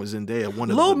screen time with Zendaya.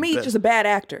 Lil Meech is a bad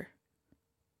actor.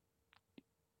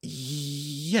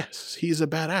 Yes, he's a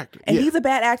bad actor. And he's a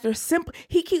bad actor.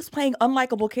 He keeps playing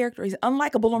unlikable characters. He's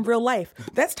unlikable in real life.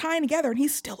 That's tying together, and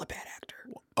he's still a bad actor.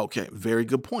 Okay, very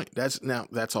good point. That's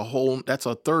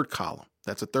a third column.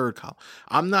 That's a third column.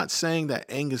 I'm not saying that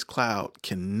Angus Cloud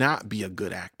cannot be a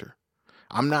good actor.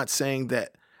 I'm not saying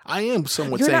that. I am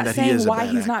somewhat saying that he is a bad actor.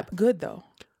 You're not saying why he's not good, though.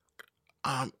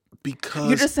 Because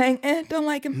you're just saying, don't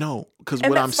like him. No, because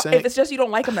what I'm saying, if it's just you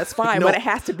don't like him, that's fine. No, but it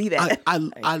has to be that.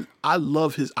 I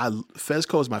love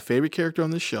Fesco is my favorite character on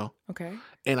this show. Okay.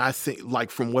 And I think, like,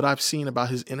 from what I've seen about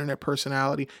his internet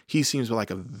personality, he seems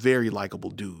like a very likable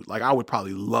dude. Like, I would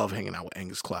probably love hanging out with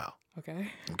Angus Cloud.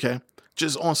 Okay.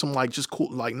 Just on some just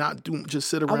cool, not do, just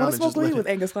sit around. I want to smoke weed with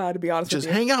Angus Cloud, to be honest with you.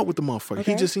 Just hang out with the motherfucker.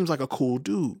 Okay. He just seems like a cool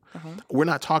dude. We're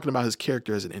not talking about his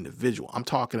character as an individual. I'm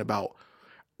talking about.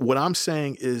 What I'm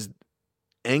saying is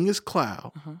Angus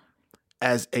Cloud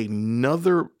as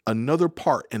another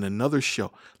part in another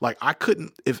show. Like, I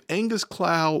couldn't, if Angus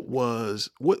Cloud was,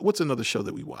 what's another show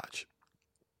that we watch?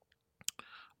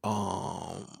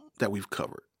 That we've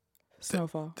covered.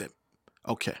 Snowfall.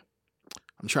 Okay.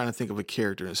 I'm trying to think of a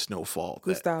character in Snowfall.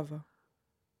 Gustavo.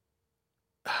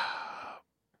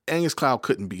 Angus Cloud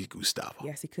couldn't be Gustavo.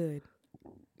 Yes, he could.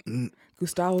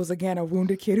 Gustavo's again a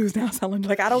wounded kid who's now selling.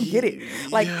 Like, I don't get it.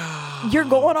 Like, you're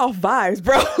going off vibes,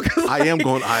 bro. I am a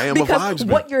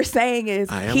vibesman. What you're saying is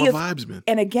I am a vibesman.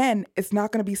 And again, it's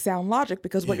not going to be sound logic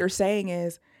because what you're saying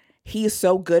is he is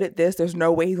so good at this. There's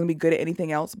no way he's going to be good at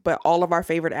anything else. But all of our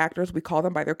favorite actors, we call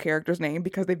them by their character's name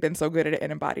because they've been so good at it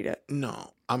and embodied it.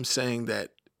 No, I'm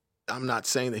not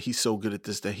saying that he's so good at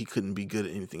this that he couldn't be good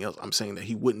at anything else. I'm saying that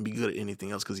he wouldn't be good at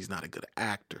anything else because he's not a good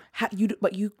actor.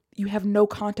 But you have no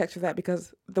context for that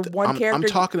because the one character. I'm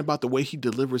talking about the way he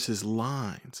delivers his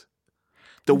lines.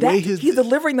 He's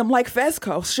delivering them like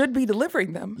Fezco should be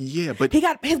delivering them. Yeah, but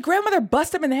his grandmother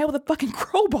busted him in the head with a fucking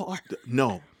crowbar.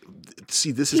 No,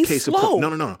 see, this is case in point.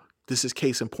 No. This is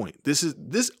case in point.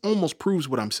 This almost proves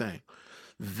what I'm saying.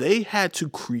 They had to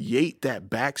create that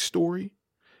backstory.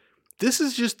 This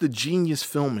is just the genius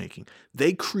filmmaking.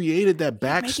 They created that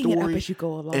backstory. Making it up as you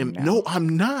go along now. No, I'm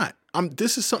not.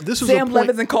 This was Sam a point.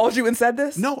 Levinson called you and said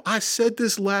this? No, I said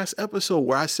this last episode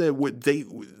where I said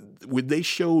when they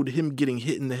showed him getting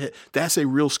hit in the head, that's a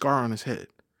real scar on his head.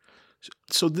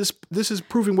 So this is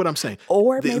proving what I'm saying.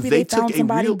 Or maybe they found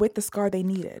somebody with the scar they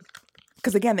needed.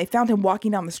 Because again, they found him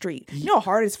walking down the street. You know how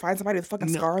hard it is to find somebody with a fucking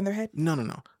scar on their head?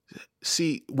 No.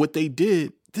 See, what they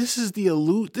did, this is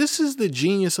the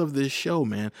genius of this show,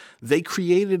 man. They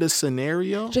created a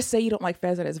scenario. Just say you don't like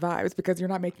Fez and his vibes because you're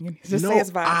not making any. Just say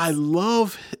his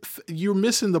vibes. You're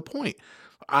missing the point.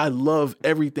 I love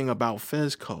everything about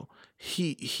Fezco.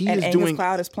 He and is Angus doing.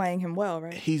 Cloud is playing him well,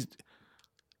 right? He's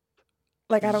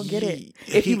like, I don't get it.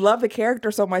 If you love the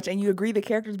character so much and you agree the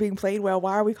character's being played well,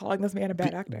 why are we calling this man a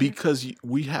bad actor? Because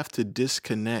we have to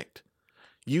disconnect.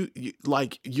 You're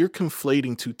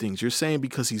conflating two things. You're saying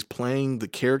because he's playing the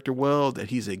character well that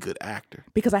he's a good actor.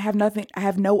 Because I have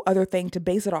no other thing to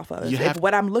base it off of. If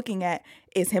what I'm looking at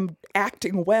is him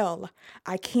acting well,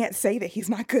 I can't say that he's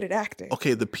not good at acting.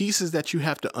 Okay, the pieces that you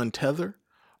have to untether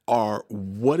are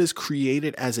what is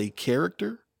created as a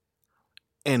character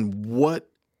and what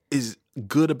is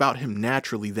good about him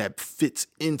naturally that fits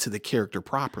into the character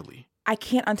properly. I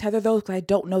can't untether those because I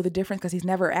don't know the difference because he's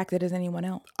never acted as anyone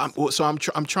else. I'm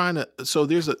trying to. So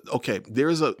there's a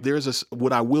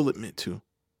what I will admit to.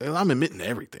 And I'm admitting to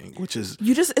everything, which is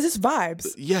it's just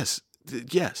vibes. Yes.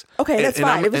 Okay, that's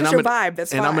fine. If it's your vibe,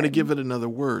 that's fine. And I'm going to give it another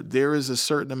word. There is a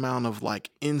certain amount of like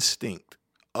instinct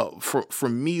for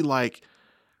me, like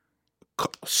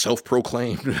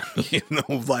self-proclaimed,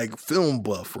 like film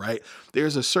buff, right?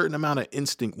 There's a certain amount of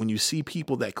instinct when you see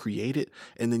people that create it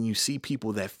and then you see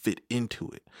people that fit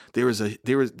into it.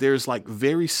 There's like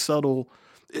very subtle,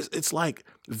 it's like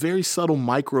very subtle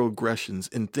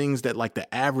microaggressions and things that like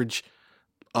the average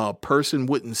person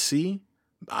wouldn't see.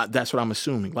 That's what I'm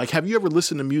assuming. Like, have you ever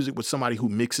listened to music with somebody who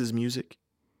mixes music?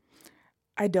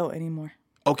 I don't anymore.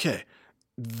 Okay.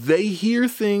 They hear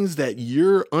things that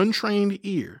your untrained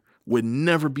ear would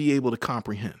never be able to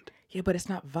comprehend. Yeah, but it's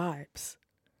not vibes.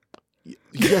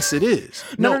 Yes, it is.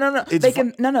 No.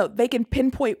 They can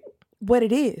pinpoint what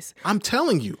it is. I'm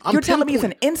telling you. You're telling me it's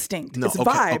an instinct. No, it's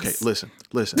vibes. Okay,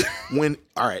 listen. When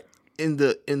in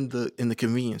the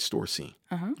convenience store scene,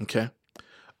 okay,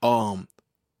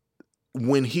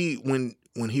 when he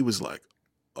was like,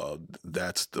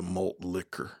 that's the malt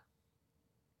liquor,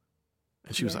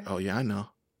 and she was like, oh yeah, I know.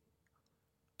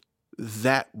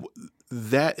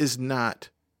 That is not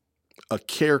a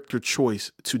character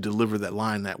choice to deliver that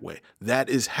line that way. That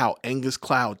is how Angus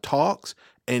Cloud talks,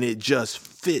 and it just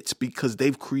fits because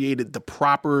they've created the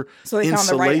proper insulation found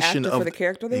the right actor for the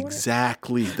character they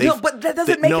exactly. But that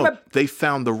doesn't make him they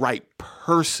found the right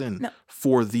person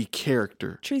for the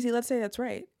character. Treasy, let's say that's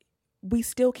right. We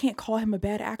still can't call him a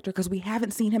bad actor because we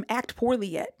haven't seen him act poorly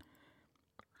yet.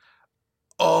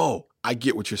 Oh, I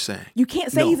get what you're saying. You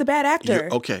can't say he's a bad actor.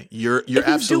 You're absolutely right. If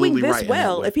he's doing this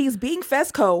well, if he's being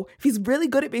Fezco, if he's really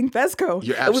good at being Fezco,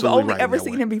 you're absolutely right. We've only ever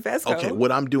seen him be Fezco. Okay,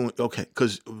 what I'm doing,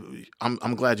 because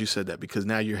I'm glad you said that because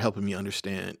now you're helping me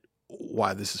understand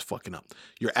why this is fucking up.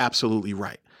 You're absolutely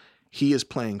right. He is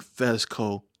playing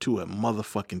Fezco to a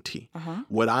motherfucking T.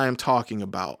 What I am talking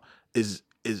about is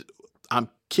I'm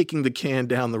kicking the can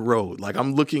down the road. Like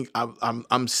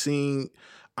I'm seeing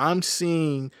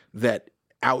that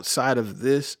outside of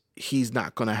this, he's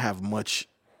not going to have much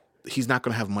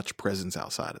presence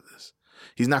outside of this.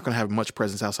 He's not going to have much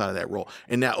presence outside of that role.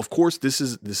 And now, of course, that's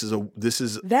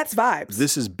vibes.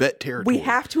 This is bet territory. We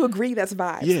have to agree that's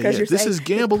vibes. Yeah. This is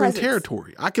gambling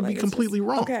territory. I could be completely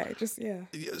wrong. Okay,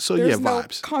 So there's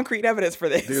vibes. No concrete evidence for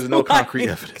this. There's no concrete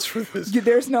evidence for this.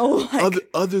 There's no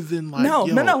other than like No.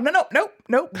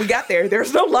 We got there.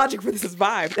 There's no logic for this is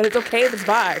vibes, and it's okay if it's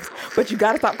vibes, but you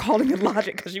got to stop calling it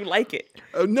logic because you like it.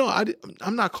 No,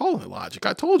 I'm not calling it logic.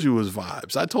 I told you it was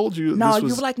vibes. I told you No, this you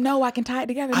was, were like, no, I can tie it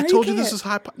together. No, I told you can't. this is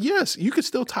yes, you could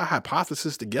still tie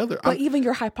hypothesis together. But even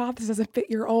your hypothesis doesn't fit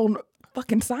your own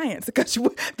fucking science because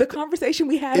the conversation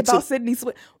we had It's about a- Sydney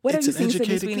Sweeney. What have it's you an seen Sydney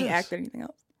educated Sweeney guess. act or anything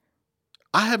else?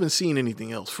 I haven't seen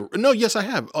anything else for. No, yes, I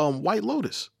have. White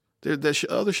Lotus. There's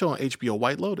other show on HBO,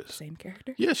 White Lotus. Same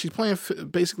character? Yeah, she's playing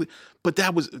basically, but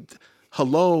that was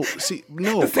hello. See,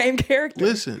 no, The same character.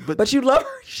 Listen, but you love her.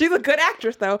 She's a good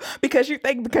actress though, because you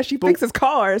think because she fixes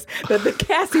cars that the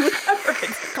Cassie would never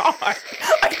fix a car. Like,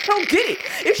 I don't get it.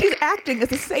 If she's acting,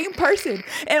 it's the same person.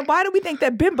 And why do we think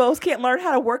that bimbos can't learn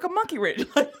how to work a monkey wrench?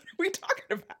 Like, what are we talking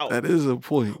about? that is a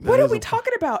point. What are we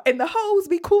talking about? And the hoes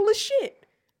be cool as shit.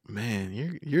 Man,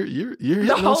 you're hitting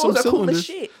The on some hoes are cool as cylinders.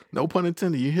 shit. No pun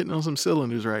intended. You're hitting on some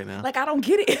cylinders right now. Like, I don't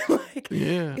get it. Like,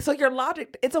 Yeah. So your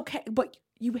logic, it's okay, but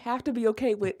you have to be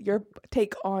okay with your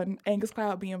take on Angus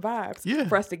Cloud being vibes Yeah.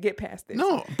 for us to get past this.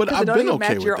 No, but 'Cause it I've don't been even okay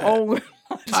match with your that. own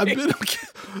logic. I've been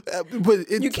okay, but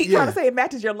it, You keep yeah. trying to say it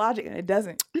matches your logic and it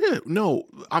doesn't. Yeah, no,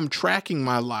 I'm tracking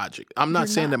my logic. I'm not You're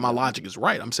saying not, that my though. logic is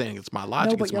right. I'm saying it's my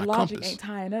logic. No, but it's your my logic compass. ain't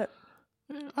tying up.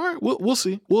 All right, we'll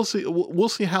see. We'll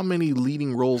see how many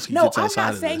leading roles he No, gets I'm outside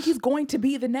not of saying this. he's going to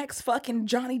be the next fucking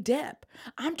Johnny Depp.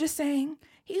 I'm just saying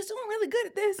he's doing really good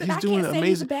at this, and He's I doing can't say amazing.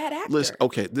 he's a bad actor. Listen,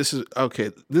 okay, this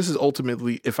is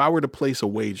ultimately, if I were to place a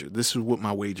wager, this is what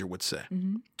my wager would say.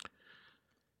 Mm-hmm.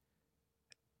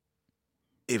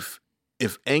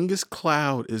 If Angus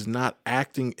Cloud is not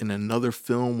acting in another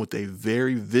film with a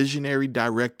very visionary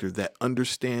director that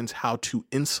understands how to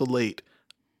insulate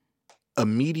a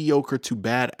mediocre to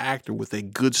bad actor with a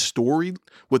good story,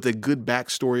 with a good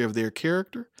backstory of their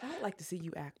character, I would like to see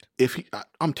you act.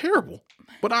 I'm terrible,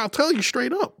 but I'll tell you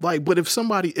straight up. Like, but if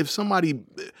somebody,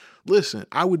 listen,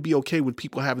 I would be okay with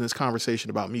people having this conversation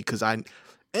about me because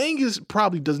Angus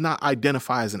probably does not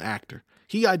identify as an actor.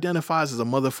 He identifies as a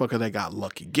motherfucker that got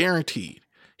lucky, guaranteed.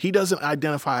 He doesn't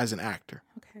identify as an actor.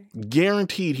 Okay.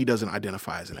 Guaranteed, he doesn't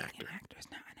identify as an actor. An actor is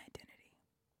not an identity.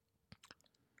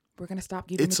 We're gonna stop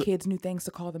giving the kids new things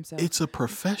to call themselves. It's a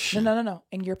profession. No.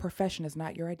 And your profession is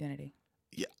not your identity.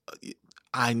 Yeah,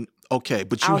 okay,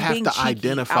 but you have to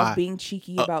identify. I was being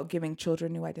cheeky about giving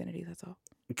children new identities. That's all.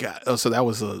 God, so that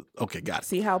was okay. Got it.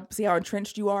 See how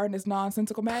entrenched you are in this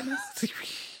nonsensical madness.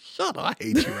 Shut up! I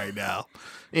hate you right now.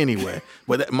 Anyway,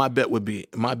 but my bet would be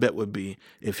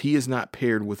if he is not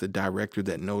paired with a director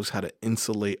that knows how to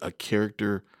insulate a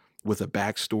character with a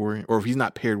backstory, or if he's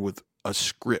not paired with a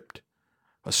script,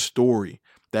 a story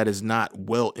that is not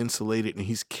well insulated, and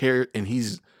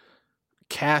he's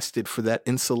casted for that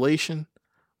insulation,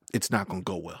 it's not going to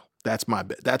go well. That's my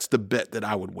bet. That's the bet that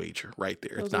I would wager right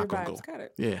there. It's not going to go. Got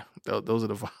it. Yeah, those are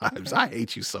the vibes. I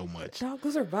hate you so much. Dog,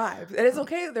 those are vibes. And it's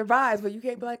okay if they're vibes, but you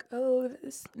can't be like, oh,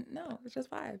 it's just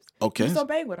vibes. Okay. You just don't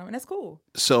bang with them, and that's cool.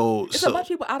 So It's a bunch of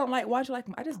people I don't like. Why'd you like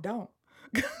them? I just don't.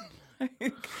 I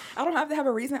don't have to have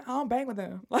a reason. I don't bang with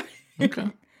them. Like,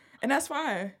 Okay. And that's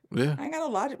fine. Yeah. I ain't got no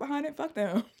logic behind it. Fuck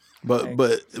them. But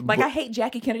I hate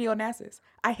Jackie Kennedy Onassis.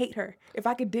 I hate her. If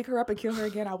I could dig her up and kill her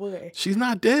again, I would. she's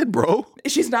not dead, bro.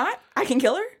 She's not? I can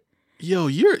kill her? Yo,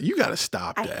 you got to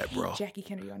stop I that, hate bro. Jackie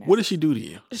Kennedy Onassis. What did she do to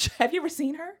you? Have you ever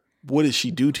seen her? What did she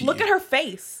do to you? Look at her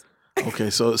face. Okay,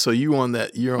 so you're on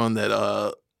that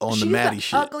on She's the Maddie the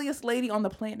shit. ugliest lady on the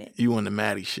planet. You on the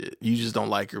Maddie shit. You just don't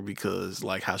like her because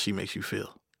like how she makes you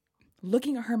feel.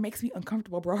 Looking at her makes me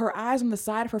uncomfortable, bro. Her eyes on the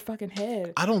side of her fucking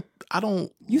head. I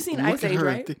don't You seen look Ice at Age, her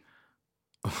right?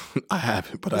 I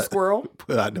haven't, but The squirrel?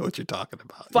 But I know what you're talking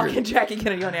about. Fucking Jackie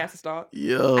Kennedy Onassis, dog.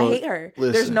 Yo, I hate her.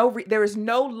 listen. There is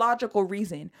no logical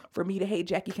reason for me to hate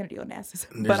Jackie Kennedy Onassis,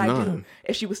 but I do. none.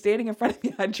 If she was standing in front of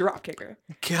me, I'd drop kick her.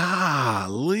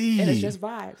 Golly. And it's just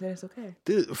vibes, and it's okay.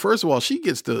 Dude, first of all, she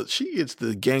gets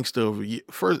the gangster over.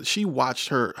 First, she watched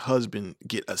her husband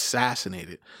get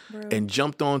assassinated Bro. and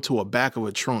jumped onto a back of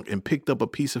a trunk and picked up a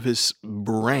piece of his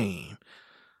brain.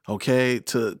 Okay,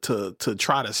 to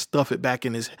try to stuff it back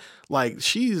in his like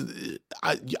she's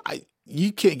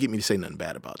you can't get me to say nothing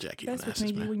bad about Jackie That's Onassis,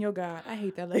 between man. you and your God. I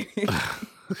hate that lady.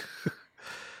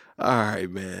 All right,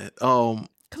 man.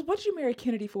 Because what did you marry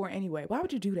Kennedy for anyway? Why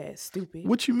would you do that? Stupid.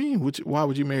 What you mean? Why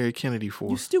would you marry Kennedy for?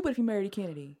 You stupid if you married a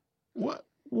Kennedy. What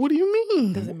do you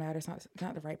mean? Doesn't matter. It's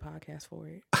not the right podcast for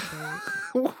it.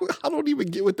 I don't even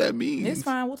get what that means. It's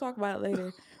fine. We'll talk about it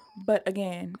later. But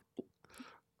again,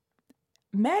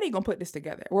 Maddie gonna put this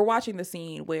together. We're watching the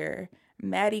scene where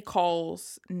Maddie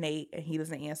calls Nate and he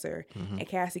doesn't answer, and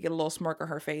Cassie get a little smirk on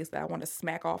her face that I want to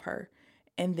smack off her.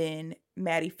 and then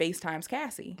Maddie FaceTimes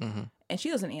Cassie, Mm-hmm. and she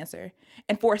doesn't answer.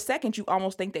 And for a second, you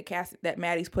almost think that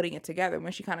Maddie's putting it together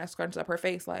when she kind of scrunches up her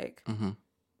face like, Mm-hmm.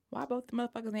 why both the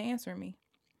motherfuckers ain't answering me?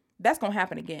 That's gonna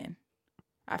happen again.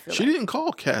 I feel She like. didn't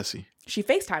call Cassie. She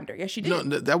FaceTimed her. Yes, she did.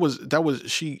 No, that was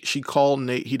she called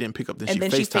Nate. He didn't pick up. Then and she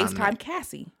then she FaceTimed FaceTimed Nate.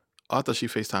 Cassie. Oh, I thought she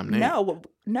FaceTimed Nate.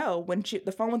 No. When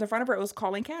the phone was in front of her, it was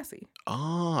calling Cassie.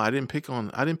 Oh, I didn't pick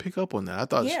up on that. I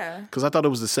thought, Yeah. because I thought it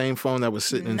was the same phone that was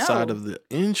sitting inside No. of the.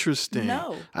 Interesting.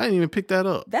 No. I didn't even pick that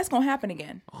up. That's gonna happen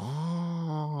again.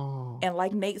 Oh, And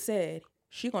like Nate said,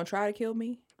 she gonna try to kill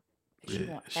me. She Yeah,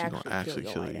 gonna she gonna actually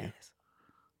your kill white you. ass.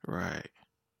 right.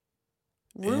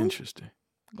 Rue Interesting.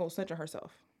 gonna snitch on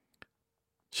herself.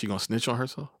 She gonna snitch on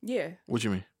herself? Yeah, What you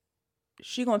mean?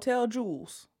 she gonna tell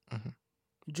Jules. Mhm.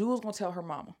 Jules gonna tell her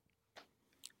mama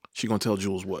She gonna tell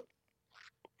Jules what?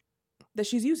 that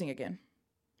she's using again,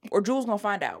 or Jules gonna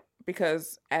find out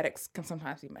because addicts can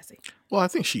sometimes be messy. Well, I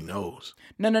think she knows.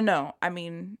 No. I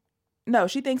mean, no.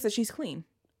 She thinks that she's clean.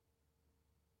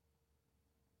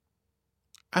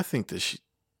 I think that she.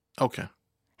 Okay.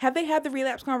 Have they had the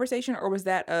relapse conversation, or was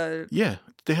that Yeah,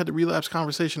 they had the relapse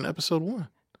conversation in episode 1.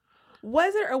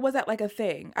 Was it, or was that like a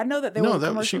thing? I know that they No, were that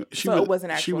commercial, she so was, it was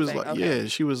an actual she was thing. like, Okay. yeah,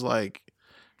 she was like,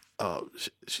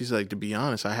 she's like, to be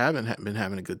honest, I haven't been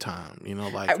having a good time. You know,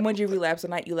 like When you relapse the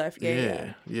night you left,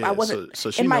 yeah. yeah. I wasn't So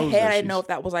she in my knows head. that I didn't know she's- if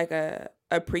that was like a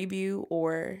preview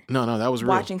or No, that was real.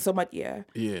 watching so much. Yeah,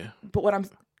 Yeah, but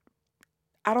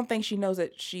I don't think she knows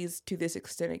that she's to this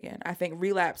extent again. I think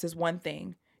relapse is one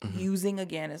thing, Mm-hmm. using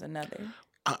again is another.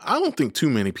 I don't think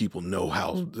too many people know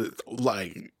how.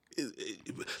 Like,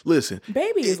 listen,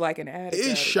 Baby is like an addict.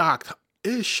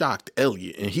 it shocked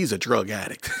Elliot, and he's a drug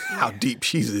addict. How deep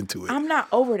she's into it. I'm not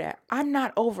over that. I'm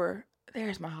not over.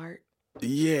 There's my heart.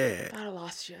 Yeah. I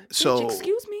lost you. So- Bitch,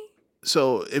 excuse me.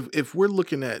 So if we're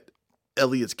looking at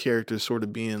Elliot's character sort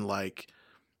of being like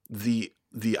the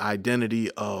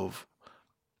identity of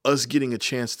us getting a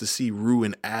chance to see Rue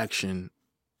in action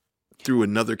through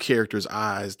another character's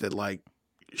eyes that like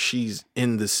she's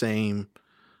in the same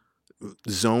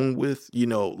zone with, you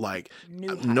know, like New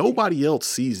hot nobody else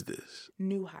sees this.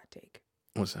 New hot take.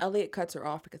 What's that? Elliot cuts her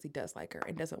off because he does like her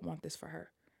and doesn't want this for her.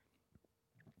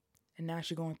 And now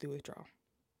she's going through withdrawal.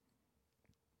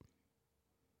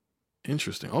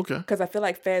 Interesting. Okay. Because I feel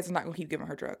like Fez is not going to keep giving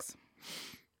her drugs.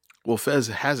 Well, Fez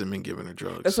hasn't been giving her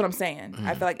drugs. That's what I'm saying.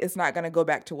 I feel like it's not going to go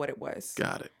back to what it was.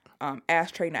 Got it.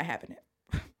 Ashtray not having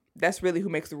it. That's really who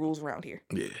makes the rules around here.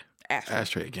 Yeah. Ashtray.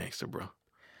 Ashtray gangster, bro.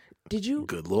 Did you,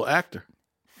 Good little actor.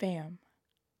 fam?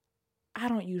 I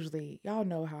don't usually, y'all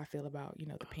know how I feel about,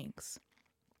 the pinks.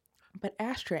 But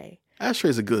Ashtray,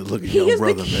 Ashtray's a good looking he young is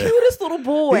brother, the man. cutest little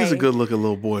boy. He's a good looking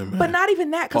little boy, man. But not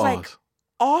even that, because like Pause.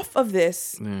 off of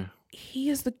this, Yeah. he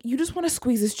is you just want to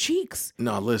squeeze his cheeks.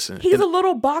 No, listen. He's a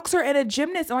little boxer and a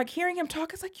gymnast, and like hearing him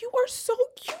talk, it's like, you are so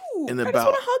cute. In I just about-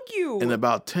 want to hug you. in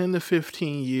about 10 to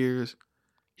 15 years,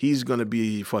 he's gonna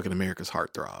be fucking America's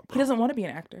heartthrob, He bro. doesn't want to be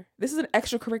an actor. This is an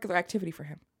extracurricular activity for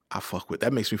him. I fuck with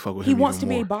that. Makes me fuck with He him. wants to even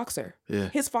be a more. boxer. Yeah.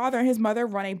 His father and his mother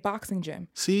run a boxing gym.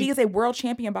 See? He is a world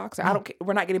champion boxer. I don't.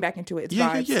 We're not getting back into it. It's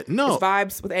Yeah, vibes. yeah. No. It's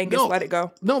vibes with Angus. No. Let it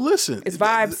go. No, listen. It's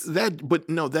vibes.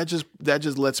 That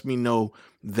just lets me know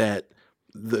that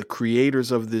the creators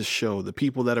of this show, the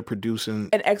people that are producing,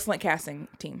 An excellent casting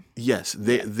team. yes,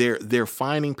 they're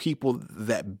finding people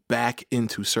that back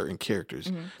into certain characters.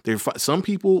 Mm-hmm.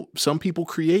 Some people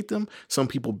create them, some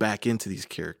people back into these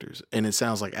characters, and it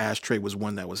sounds like Ashtray was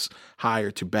one that was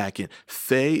hired to back in.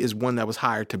 Faye is one that was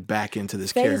hired to back into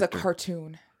this Faye character. is a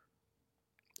cartoon.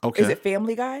 Okay. Is it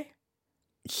Family Guy?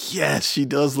 Yes, she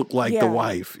does look like Yeah. the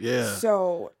wife. Yeah.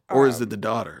 So. Or is it the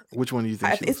daughter? Which one do you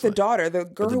think? She It's looks the like? daughter, the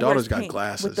girl the who daughter's wears got pink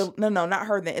glasses. With no, not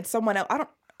her. Then it's someone else.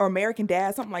 Or American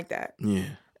Dad, something like that. Yeah.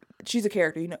 She's a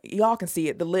character. Y'all can see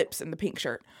it. The lips and the pink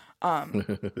shirt.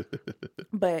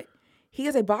 But he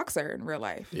is a boxer in real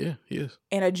life Yeah, he is.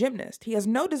 and a gymnast. He has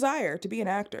no desire to be an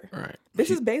actor. All right. This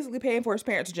is basically paying for his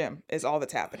parents' gym. Is all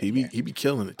that's happening. He be here. he be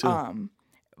killing it too.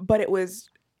 But it was.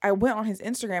 I went on his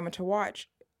Instagram and to watch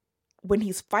when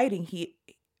he's fighting.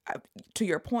 To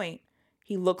your point,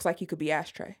 he looks like he could be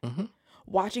Ashtray. Mm-hmm.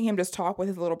 Watching him just talk with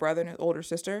his little brother and his older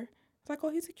sister, it's like, oh,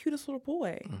 he's the cutest little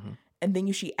boy. Mm-hmm. And then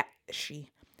you see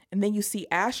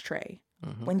Ashtray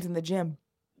when he's in the gym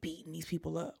beating these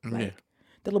people up. Like Yeah.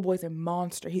 the little boy's a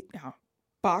monster. Now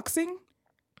boxing,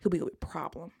 he'll be a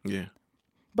problem. Yeah.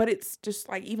 But it's just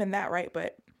like even that, right?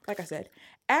 But like I said,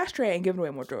 Ashtray ain't giving away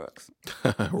more drugs.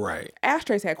 Right.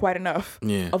 Ashtray's had quite enough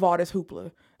Yeah. of all this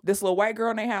hoopla. This little white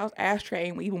girl in their house, Ashtray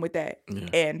ain't even with that. Yeah.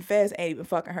 And Fez ain't even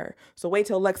fucking her. So wait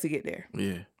till Lexi get there.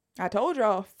 Yeah. I told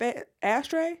y'all,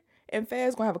 Ashtray and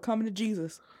Fez gonna have a coming to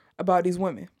Jesus about these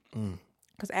women.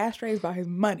 Because Ashtray is about his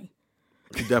money.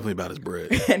 He's definitely about his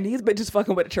bread. And these bitches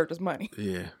fucking with the church's money.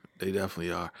 Yeah, they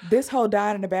definitely are. This hoe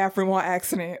died in the bathroom on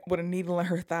accident with a needle in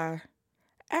her thigh.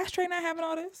 Ashtray not having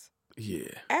all this. Yeah.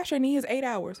 Ashtray need his 8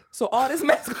 hours. So all this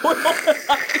mess going on.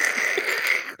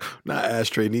 Not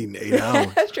Ashtray needing 8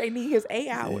 hours. Ashtray need his 8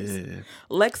 hours. Yeah.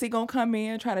 Lexi gonna come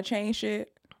in trying to change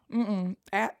shit.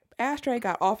 Ashtray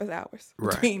got office hours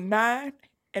Right. between 9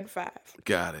 and 5.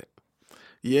 Got it.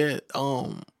 Yeah.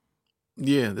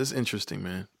 Yeah, that's interesting,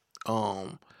 man.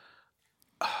 All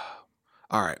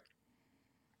right.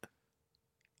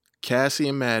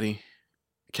 Cassie, Maddie,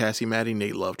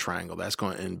 Nate love triangle. That's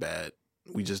going to end bad.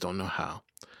 We just don't know how.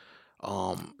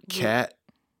 Kat,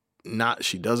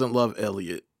 she doesn't love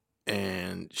Elliot,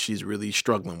 and she's really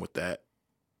struggling with that.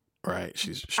 Right?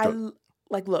 She's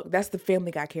Look, that's the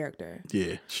Family Guy character.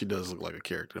 Yeah, she does look like a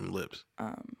character. Them lips.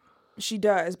 She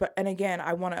does, and again,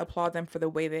 I want to applaud them for the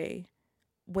way they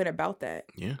went about that.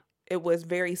 Yeah. It was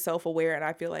very self-aware, and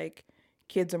I feel like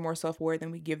kids are more self-aware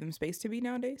than we give them space to be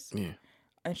nowadays. Yeah.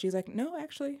 And she's like, no,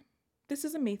 actually, this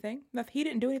is a me thing. He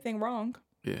didn't do anything wrong.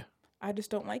 Yeah. I just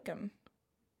don't like him.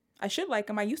 I should like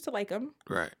him. I used to like him.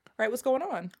 Right. Right? What's going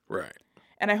on? Right.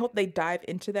 And I hope they dive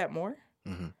into that more.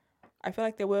 Mm-hmm. I feel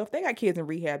like they will. If they got kids in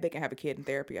rehab, they can have a kid in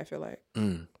therapy, I feel like.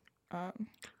 All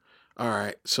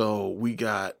right. So we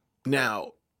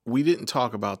didn't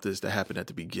talk about this that happened at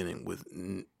the beginning with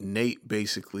Nate.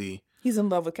 Basically, he's in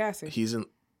love with Cassie.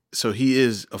 So he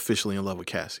is officially in love with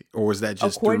Cassie, or was that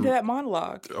just according to that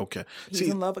monologue? Okay, he's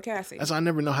in love with Cassie. I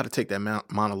never know how to take that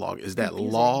monologue. Is that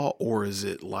law or is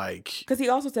it like? Because he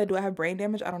also said, "Do I have brain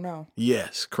damage?" I don't know.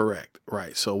 Yes, correct.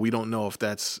 Right. So we don't know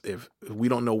if we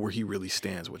don't know where he really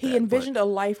stands with that. He envisioned a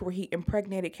life where he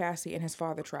impregnated Cassie and his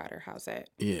father tried her. How's that?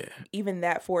 Yeah. Even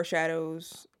that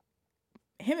foreshadows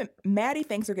him and Maddie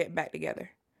thinks they're getting back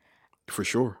together. For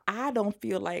sure. I don't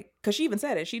feel like, because she even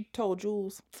said it. She told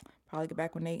Jules, probably get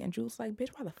back with Nate. And Jules like, bitch,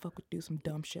 why the fuck would you do some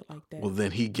dumb shit like that? Well,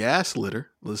 then he gaslit her.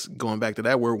 Going back to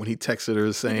that word when he texted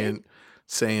her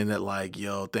saying that like,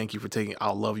 yo, thank you for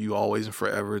I'll love you always and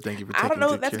forever. Thank you for taking I don't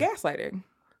know if that's care. gaslighting.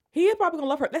 He is probably going to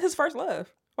love her. That's his first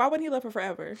love. Why wouldn't he love her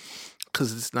forever?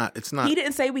 Because it's not. He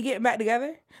didn't say we getting back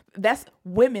together. That's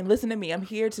women. Listen to me. I'm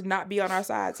here to not be on our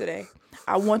side today.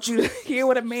 I want you to hear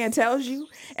what a man tells you,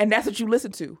 and that's what you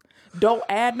listen to. Don't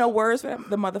add no words for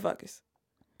the motherfuckers.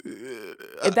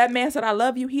 If that man said I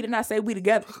love you, he did not say we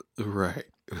together. Right.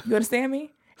 You understand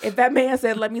me? If that man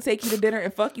said let me take you to dinner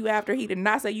and fuck you after, he did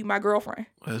not say you my girlfriend.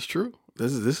 That's true.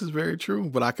 This is very true.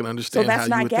 But I can understand. So that's how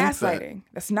not you would gaslighting. think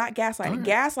that. That's not gaslighting.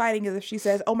 Right. Gaslighting is if she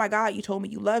says, "Oh my God, you told me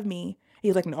you love me."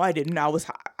 He's like, "No, I didn't. I was,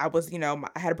 I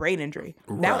had a brain injury."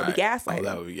 That would be gaslighting. Oh,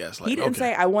 that would be gaslighting. He didn't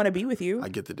say, "I want to be with you." I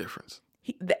get the difference.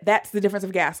 That's the difference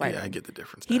of gaslighting. Yeah, I get the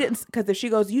difference. He didn't, because if she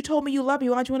goes, "You told me you love me.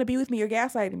 Why don't you want to be with me?" You're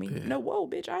gaslighting me. Yeah. No, whoa,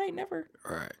 bitch, I ain't never.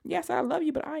 Right. Yes, I love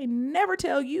you, but I ain't never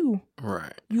tell you.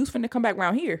 Right. You was finna come back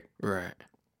around here. Right.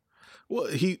 Well,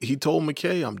 he told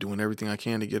McKay, I'm doing everything I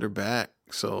can to get her back.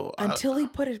 So until he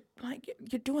put it like,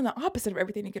 you're doing the opposite of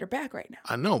everything to get her back right now.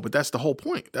 I know, but that's the whole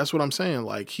point. That's what I'm saying.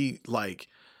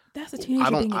 That's a teenager.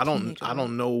 I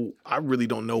don't know. I really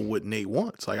don't know what Nate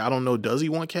wants. Like, I don't know. Does he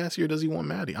want Cassie or does he want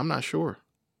Maddie? I'm not sure.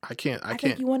 I can't. I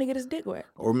think you want to get his dick wet.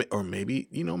 Or maybe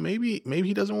maybe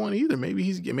he doesn't want either. Maybe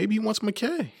he wants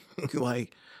McKay.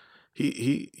 Like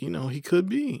he could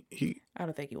be. I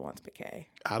don't think he wants McKay.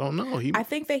 I don't know. I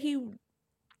think that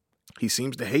he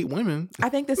seems to hate women. I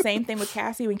think the same thing with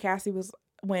Cassie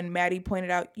when Maddie pointed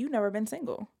out, "You've never been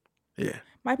single." Yeah.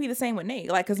 Might be the same with Nate.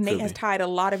 Like, because Nate has tied a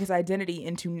lot of his identity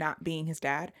into not being his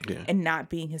dad. Yeah. And not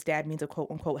being his dad means a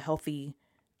quote unquote healthy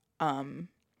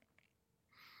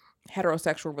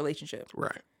heterosexual relationship.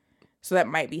 Right. So that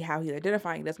might be how he's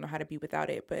identifying. He doesn't know how to be without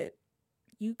it. But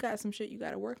you got some shit you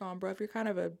got to work on, bro. If you're kind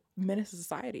of a menace to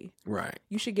society. Right.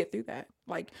 You should get through that.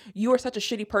 Like, you are such a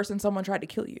shitty person, someone tried to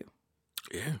kill you.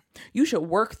 Yeah. You should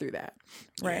work through that.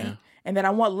 Right. Yeah. And then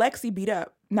I want Lexi beat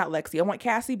up. Not Lexi. I want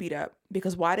Cassie beat up.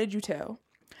 Because why did you tell?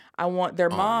 I want their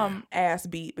mom ass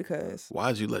beat because...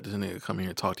 Why'd you let this nigga come here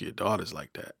and talk to your daughters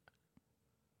like that?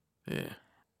 Yeah.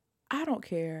 I don't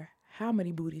care how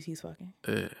many booties he's fucking.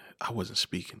 I wasn't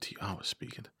speaking to you. I was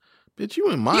speaking to... Bitch,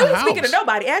 you in my house. You ain't speaking to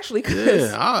nobody, actually.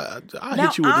 Yeah, I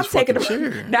hit you with this fucking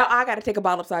chair. Now I got to take a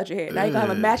ball upside your head. Now you got to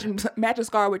have a matching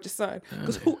scar with your son.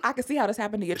 Because I can see how this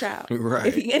happened to your child. Right.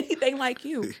 If he anything like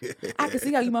you, I can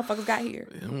see how you motherfuckers got here.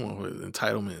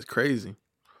 Entitlement is crazy.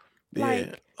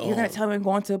 Like, you're going to tell me I'm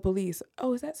going to the police.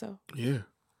 Oh, is that so? Yeah.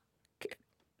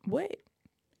 What?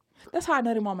 That's how I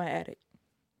know them on my addict.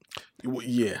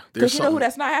 Yeah. Because you know who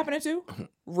that's not happening to?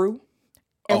 Rue.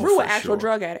 And Rue, an actual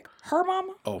drug addict. Her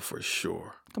mama? Oh, for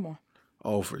sure. Come on.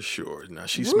 Oh, for sure. Now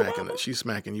she's Rue smacking mama? she's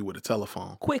smacking you with a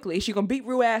telephone. Quickly, she gonna beat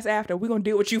Rue ass after. We gonna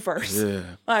deal with you first. Yeah.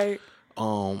 Like,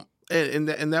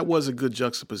 And that was a good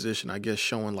juxtaposition, I guess,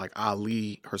 showing like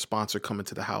Ali, her sponsor, coming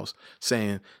to the house,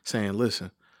 saying,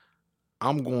 listen,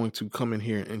 I'm going to come in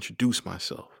here and introduce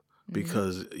myself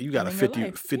because you got a I'm in your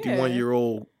life.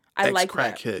 51-year-old I like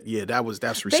that. ex-crackhead. Yeah,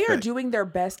 that's respect. they are doing their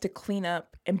best to clean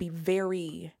up and be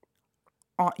very.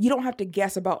 You don't have to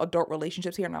guess about adult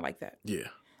relationships here, and I like that. Yeah.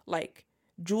 Like,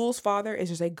 Jules' father is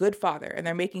just a good father, and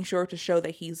they're making sure to show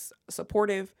that he's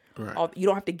supportive. Right. You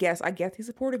don't have to guess. I guess he's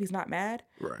supportive. He's not mad.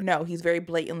 Right. No, he's very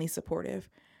blatantly supportive.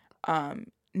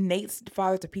 Nate's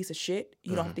father's a piece of shit.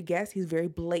 You don't have to guess. He's very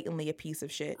blatantly a piece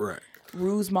of shit. Right.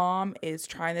 Rue's mom is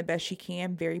trying the best she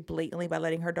can, very blatantly, by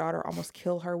letting her daughter almost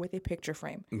kill her with a picture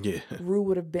frame. Yeah. Rue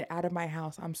would have been out of my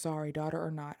house. I'm sorry, daughter or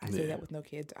not. I say that with no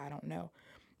kids. I don't know.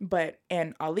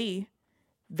 And Ali,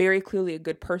 very clearly a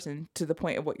good person to the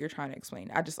point of what you're trying to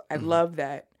explain. I love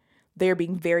that they're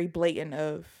being very blatant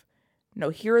of, no,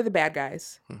 here are the bad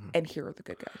guys and here are the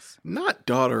good guys. Not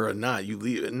daughter or not, you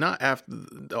leave. Not after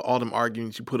all them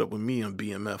arguments you put up with me on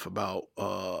BMF about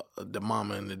the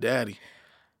mama and the daddy.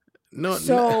 No.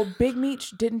 So Big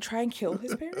Meech didn't try and kill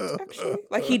his parents, actually?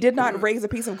 Like, he did not raise a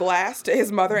piece of glass to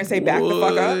his mother and say, back the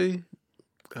fuck up?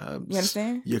 You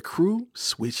understand? Your crew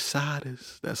switch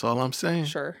sides. That's all I'm saying.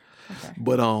 Sure. Okay.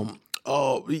 But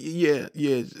yeah,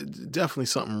 definitely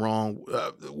something wrong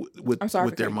I'm sorry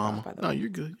with for their cutting you mama. off, by the No, way. you're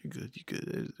good.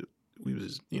 We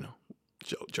was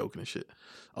joking and shit.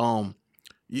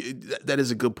 That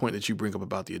is a good point that you bring up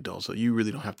about the adults. So you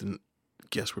really don't have to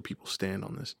guess where people stand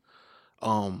on this.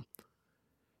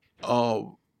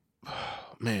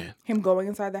 Man. Him going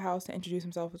inside the house to introduce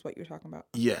himself is what you're talking about.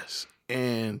 Yes.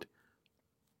 And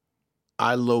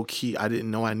I low-key, I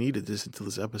didn't know I needed this until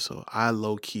this episode. I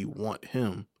low-key want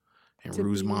him and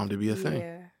Rue's mom to be a thing.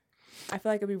 Yeah. I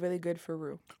feel like it'd be really good for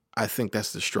Rue. I think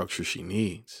that's the structure she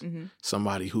needs. Mm-hmm.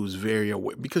 Somebody who's very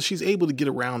aware. Because she's able to get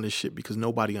around this shit because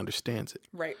nobody understands it.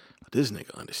 Right. But this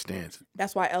nigga understands it.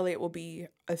 That's why Elliot will be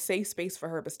a safe space for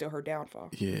her, but still her downfall.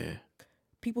 Yeah.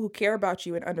 People who care about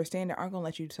you and understand it aren't going to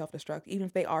let you self-destruct, even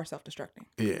if they are self-destructing.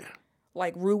 Yeah.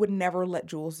 Like, Rue would never let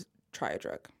Jules try a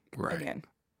drug again.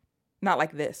 Not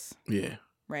like this. Yeah.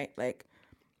 Right? Like,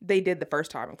 they did the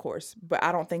first time, of course, but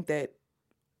I don't think that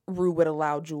Rue would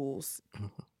allow Jules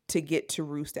to get to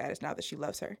Rue status now that she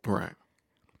loves her. Right.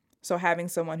 So having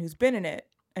someone who's been in it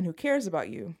and who cares about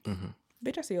you,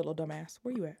 bitch, I see your little dumbass.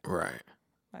 Where you at? Right.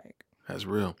 Like, that's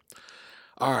real.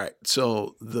 All right.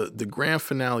 So the grand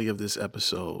finale of this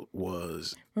episode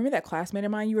was. Remember that classmate of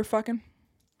mine you were fucking?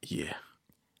 Yeah.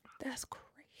 That's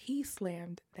crazy. He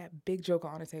slammed that big joke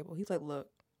on the table. He's like, look,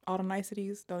 all the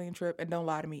niceties, don't even trip, and don't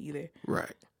lie to me either.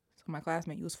 Right. So my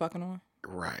classmate you was fucking on?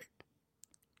 Right.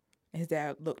 And his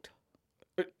dad looked.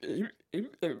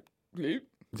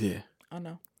 Yeah. I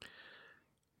know.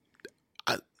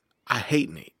 I hate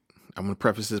Nate. I'm going to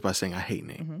preface this by saying I hate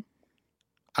Nate. Mm-hmm.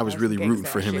 I was really rooting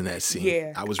for him in that scene.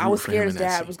 Yeah. I was scared his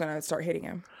dad was going to start hitting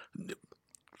him.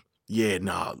 Yeah,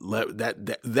 nah,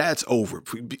 that's over.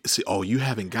 See, you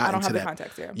haven't gotten to that. I don't have the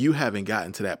context, yeah. You haven't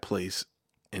gotten to that place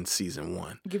in season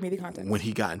 1. Give me the context. When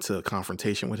he got into a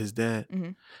confrontation with his dad.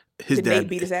 Mm-hmm. His Did dad Nate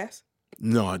beat his ass?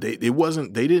 No, they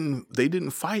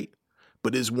didn't fight,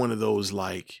 but it's one of those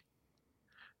like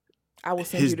I will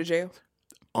send you to jail.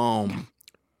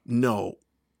 No.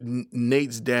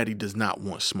 Nate's daddy does not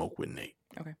want smoke with Nate.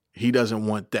 Okay. He doesn't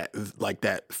want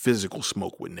that physical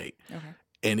smoke with Nate. Okay.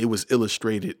 And it was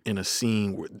illustrated in a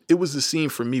scene where it was the scene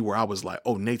for me where I was like,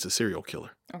 oh, Nate's a serial killer.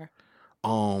 Okay.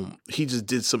 He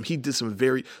did some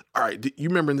very, all right. You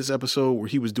remember in this episode where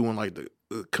he was doing like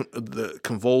the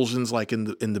convulsions like in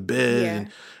the bed,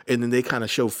 and then they kind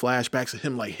of show flashbacks of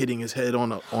him like hitting his head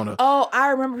on a. Oh,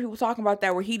 I remember people talking about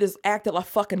that where he just acted like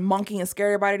fucking monkey and scared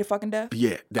everybody to fucking death.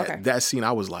 Yeah, that scene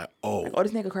I was like, oh,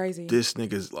 this nigga crazy. This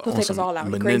nigga's on take some us all out.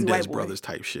 Menendez brothers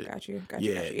type shit. Got you.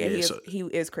 Yeah. He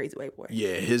is crazy white boy.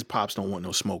 Yeah, his pops don't want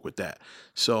no smoke with that.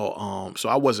 So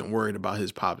I wasn't worried about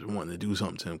his pops wanting to do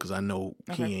something to him because I know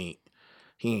he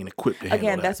ain't equipped to handle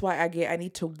that. That's why I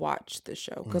need to watch the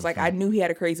show because like I knew he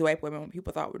had a crazy white boy when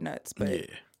people thought were nuts, but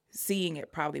seeing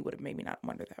it probably would have made me not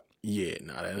wonder that. Yeah,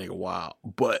 that nigga wild.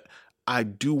 But I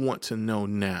do want to know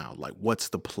now, like, what's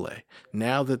the play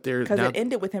now that they're because it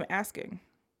ended with him asking.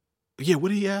 Yeah, what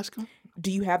did he ask him?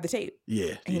 Do you have the tape?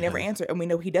 Yeah, and he never answered, and we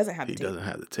know he doesn't have the tape. He doesn't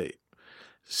have the tape.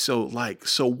 So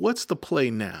what's the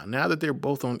play now? Now that they're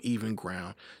both on even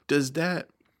ground, does that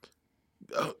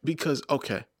because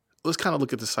okay. Let's kind of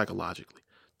look at this psychologically.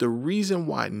 The reason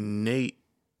why Nate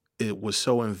was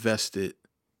so invested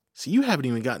So you haven't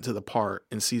even gotten to the part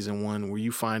in season 1 where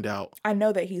you find out. I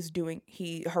know that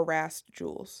he harassed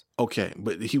Jules. Okay,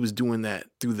 but he was doing that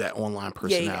through that online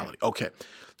personality. Yeah. Okay,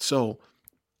 so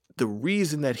the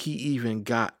reason that he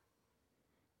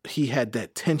had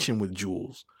that tension with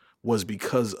Jules was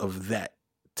because of that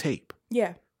tape.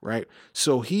 Yeah. Right?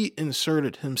 So he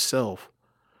inserted himself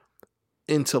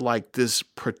into like this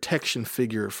protection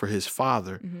figure for his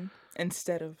father. Mm-hmm.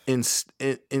 Instead of...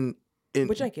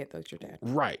 Which I get, though, it's your dad.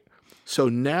 Right. So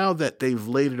now that they've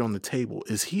laid it on the table,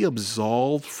 is he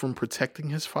absolved from protecting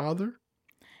his father?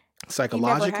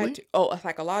 Psychologically?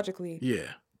 Psychologically.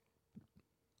 Yeah.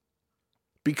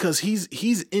 Because he's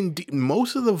in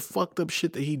most of the fucked up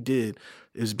shit that he did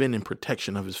has been in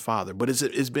protection of his father, but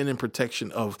it's been in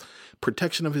protection of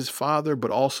his father,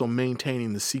 but also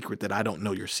maintaining the secret that I don't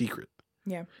know your secret.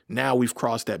 Yeah. Now we've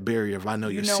crossed that barrier of I know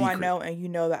your secret. I know, and you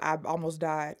know that I almost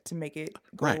died to make it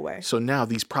go away. So now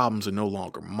these problems are no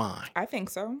longer mine. I think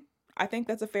so. I think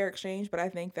that's a fair exchange, but I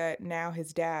think that now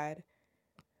his dad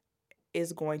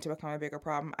is going to become a bigger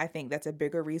problem. I think that's a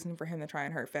bigger reason for him to try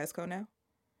and hurt Fezco now.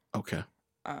 Okay.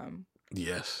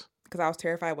 Yes. Because I was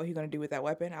terrified what he was going to do with that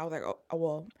weapon. I was like,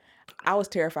 I was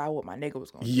terrified what my nigga was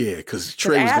going to do. Yeah, because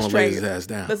Trey was going to lay his ass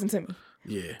down. Listen to me.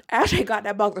 Yeah. Ashtray got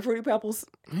that box of Fruity Pebbles.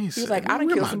 He was like, I done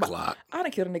killed somebody. Glock? I done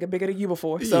killed a nigga bigger than you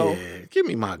before. So yeah, give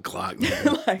me my Glock,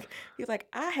 man. He's like,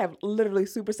 I have literally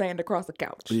Super Saiyan across the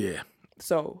couch. Yeah.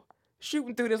 So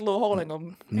shooting through this little hole ain't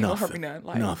gonna hurt me none.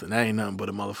 Nothing. That ain't nothing but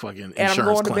a motherfucking insurance and I'm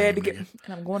going to claim, bed to get, and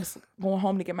I'm going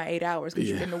home to get my 8 hours because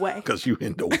you're in the way. Because you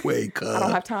in the way, cuz. I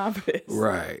don't have time for this.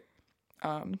 Right.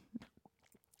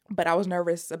 But I was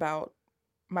nervous about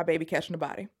my baby catching the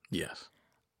body. Yes.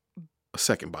 A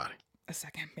second body. A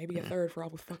second, maybe a third for all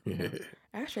the fucking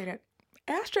Ashtray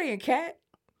and Cat.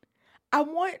 I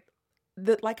want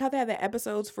like how they have the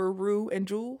episodes for Rue and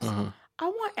Jules. Uh-huh. I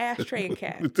want Ashtray and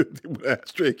Cat.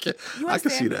 Ashtray and Cat. I can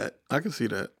see that. I can see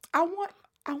that. I want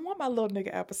my little nigga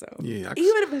episode. Yeah.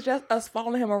 Even if it's just us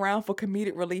following him around for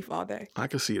comedic relief all day. I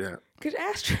can see that. Cause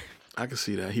Ashtray. I can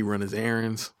see that. He run his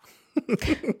errands.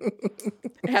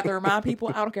 I have to remind people,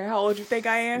 I don't care how old you think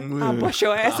I am, I'll bust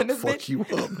your ass in this bitch. Fuck you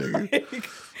up, nigga.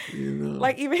 You know?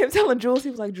 Like even him telling Jules, he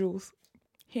was like, Jules,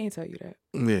 he ain't tell you that.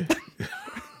 Yeah.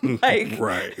 Like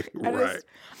right.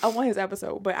 I want his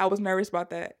episode, but I was nervous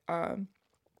about that. And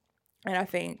I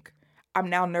think I'm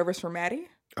now nervous for Maddie.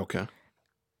 Okay.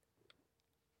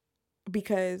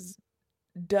 Because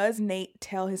does Nate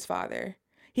tell his father?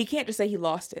 He can't just say he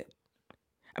lost it.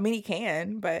 I mean, he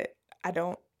can, but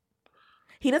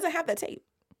he doesn't have that tape.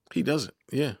 He doesn't,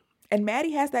 yeah. And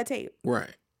Maddie has that tape.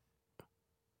 Right.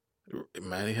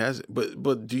 Maddie has it.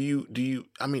 But do you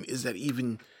I mean, is that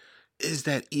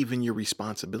even your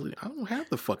responsibility? I don't have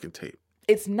the fucking tape.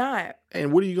 It's not.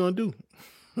 And what are you gonna do?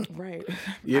 Right.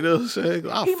 You know what I'm saying?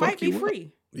 He might be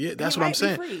free. Yeah, that's what I'm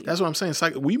saying. That's what I'm saying. It's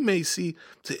like we may see.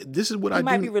 This is what he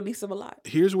might be released of a lot.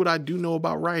 Here's what I do know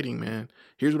about writing, man.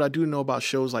 Here's what I do know about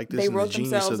shows like this. They wrote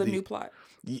themselves a new plot.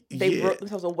 They wrote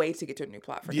themselves a way to get to a new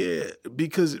plot for him. Yeah,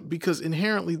 because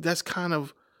inherently that's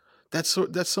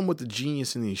somewhat the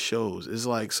genius in these shows. Is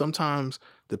like sometimes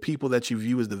the people that you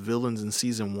view as the villains in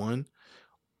season 1,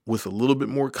 with a little bit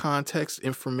more context,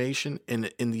 information,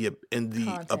 and in the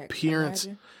appearance,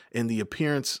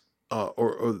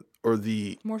 or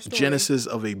the genesis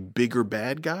of a bigger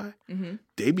bad guy,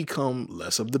 they become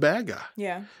less of the bad guy.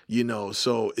 Yeah. You know,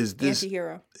 so is this...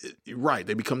 Anti-hero. Right,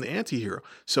 they become the anti-hero.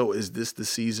 So is this the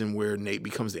season where Nate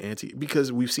becomes the anti...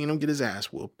 Because we've seen him get his ass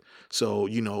whooped. So,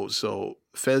 you know,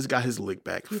 Fez got his lick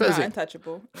back. He's not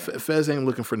untouchable. Yeah. Fez ain't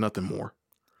looking for nothing more.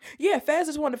 Yeah, Fez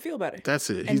just wanted to feel better. That's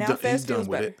it. And he's done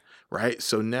with it. Right?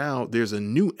 So now there's a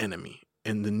new enemy.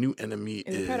 And the new enemy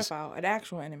is... a pedophile, an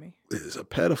actual enemy. Is a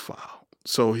pedophile.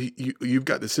 So you've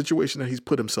got the situation that he's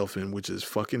put himself in, which is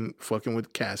fucking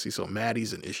with Cassie. So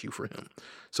Maddie's an issue for him.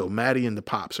 So Maddie and the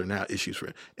Pops are now issues for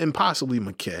him. And possibly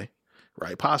McKay,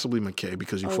 right? Possibly McKay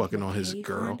because you're fucking on his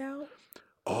girl.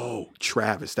 Oh,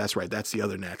 Travis. That's right. That's the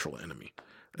other natural enemy.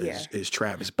 Is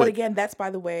Travis. But again, that's by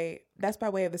way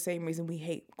of the same reason we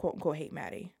hate, quote unquote, hate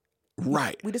Maddie.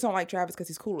 Right. We just don't like Travis because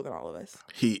he's cooler than all of us.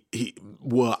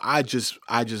 Well, I just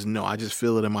know, I just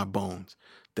feel it in my bones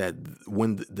that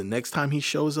when the next time he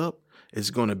shows up, it's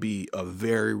going to be a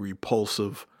very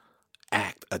repulsive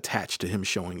act attached to him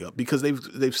showing up because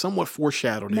they've somewhat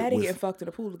foreshadowed Maddie it. Maddie getting fucked in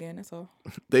the pool again. That's all.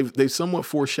 They've somewhat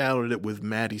foreshadowed it with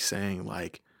Maddie saying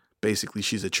like basically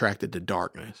she's attracted to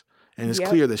darkness, And it's Yep.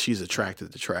 clear that she's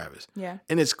attracted to Travis. Yeah.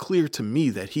 And it's clear to me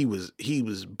that he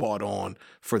was bought on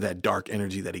for that dark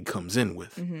energy that he comes in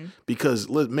with. Mm-hmm. Because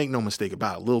make no mistake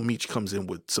about it, Lil Meech comes in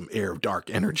with some air of dark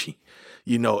energy,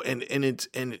 you know, and it's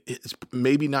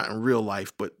maybe not in real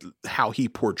life, but how he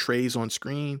portrays on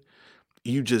screen,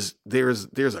 there's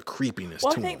a creepiness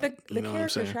Well, to I think him. the You know what I'm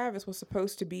character saying? Travis was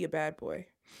supposed to be a bad boy.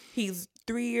 He's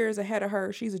 3 years ahead of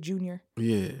her. She's a junior.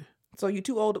 Yeah. So you're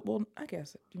too old. Well, I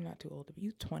guess you're not too old to be.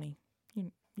 You're 20.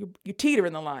 You're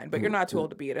teetering the line, but you're not too old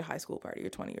to be at a high school party. You're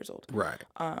 20 years old. Right.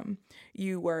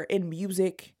 You were in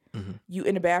music. Mm-hmm. You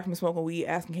in the bathroom smoking weed,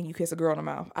 asking, "Can you kiss a girl in the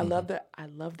mouth?" I love that. I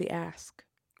love the ask.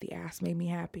 The ask made me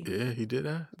happy. Yeah, he did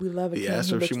that. We love it. He asked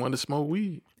her if she wanted to smoke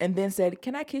weed. and then said,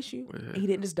 "Can I kiss you?" Yeah. He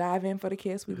didn't just dive in for the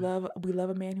kiss. We love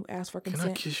a man who asks for Can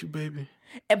consent. I kiss you, baby?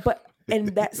 And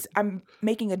that's I'm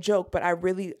making a joke, but I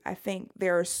think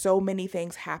there are so many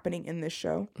things happening in this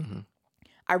show. Mm-hmm.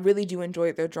 I really do enjoy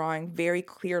it. They're drawing very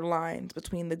clear lines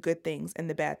between the good things and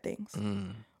the bad things,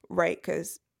 right?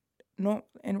 Because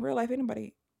in real life,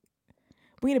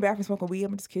 we in the bathroom smoking weed,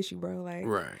 I'm gonna just kiss you, bro. Like,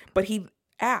 Right. But he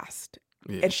asked,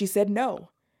 Yeah. and she said no,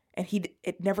 and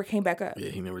it never came back up. Yeah,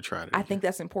 he never tried it. I think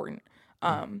that's important.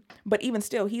 But even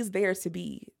still, he's there to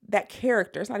be that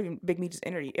character. It's not even Big Meech's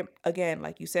energy. Again,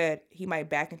 like you said, he might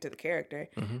back into the character.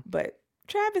 Mm-hmm. But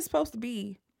Travis is supposed to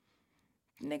be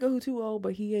nigga who too old,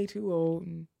 but he ain't too old.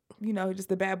 And, just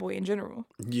the bad boy in general.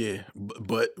 Yeah,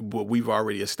 but we've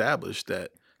already established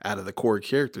that out of the core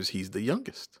characters, he's the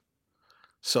youngest.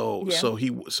 So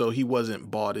he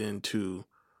wasn't bought into.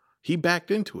 He backed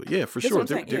into it, yeah, for That's sure.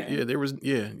 what I'm saying, There was,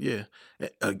 yeah.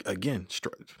 Again,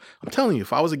 I'm telling you,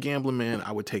 if I was a gambling man,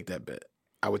 I would take that bet.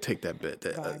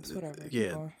 Vibes, whatever.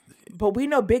 Yeah, But we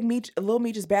know Lil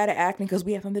Meech is bad at acting because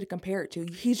we have something to compare it to.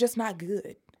 He's just not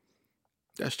good.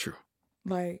 that's true.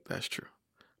 Like, That's true.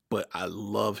 But I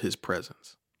love his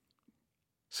presence.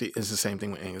 See, it's the same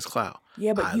thing with Angus Cloud.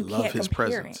 yeah, but I you love can't his compare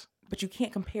presence. it. But you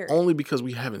can't compare it. Only because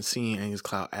we haven't seen Angus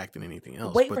Cloud act in anything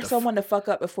else. Wait But for someone to fuck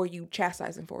up before you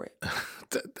chastise him for it.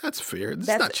 That's fair. It's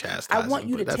not chastising. I want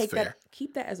you to but that's take fair.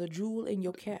 keep that as a jewel in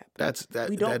your cap. We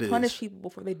We don't punish people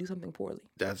before they do something poorly.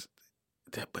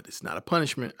 But it's not a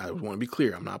punishment. I want to be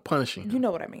clear. I'm not punishing him. You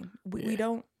know what I mean. We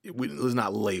don't. Let's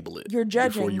not label it. You're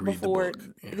judging before you read the book.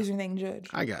 Yeah. there's anything to judge.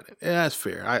 I got it. Yeah, that's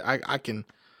fair.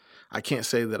 I can't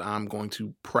say that I'm going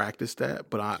to practice that,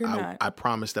 but I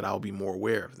promise that I'll be more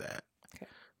aware of that. Okay.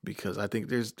 Because I think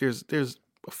there's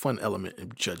a fun element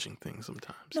in judging things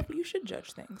sometimes. No, but you should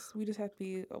judge things. We just have to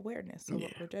be awareness of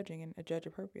what we're judging and judge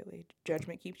appropriately.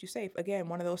 Judgment keeps you safe. Again,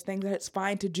 one of those things that it's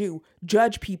fine to do.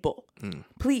 Judge people.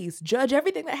 Please judge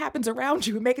everything that happens around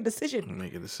you and make a decision.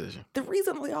 Make a decision. The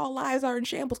reason we all lives are in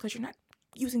shambles because you're not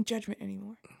using judgment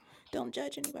anymore. Don't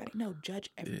judge anybody. No, judge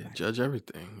everybody. Yeah, judge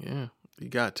everything. Yeah, you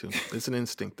got to. It's an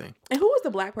instinct thing. And who was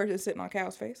the black person sitting on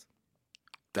Cal's face?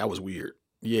 That was weird.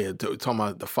 Yeah, talking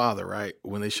about the father, right?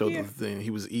 When they showed the thing, he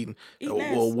was eating. Well,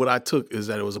 ass. what I took is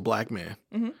that it was a black man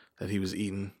that he was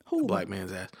eating a black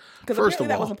man's ass. Because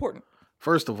that was important.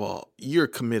 First of all, you're a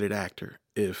committed actor.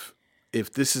 If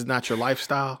this is not your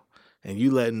lifestyle and you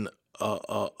letting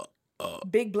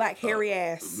Big black hairy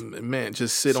ass. man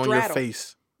just sit on your Straddle.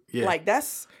 face, yeah, Like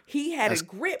he had it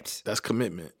gripped. that's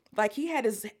commitment. Like he had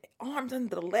his arms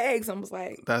under the legs and was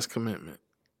like, That's commitment.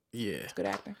 Yeah. good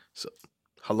acting. So,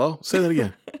 hello, say that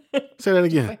again. Say that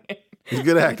again. He's a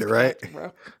good actor, right?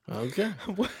 Bro. Okay.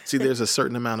 See, there's a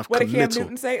certain amount of What did Cam committal.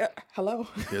 Newton say? Hello.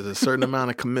 There's a certain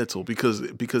amount of committal because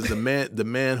the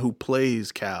man who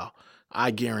plays Cal,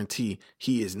 I guarantee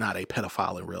he is not a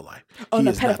pedophile in real life. He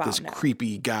is not this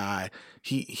creepy guy.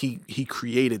 He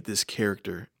created this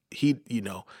character.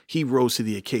 He rose to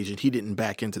the occasion. He didn't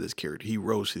back into this character. He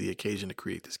rose to the occasion to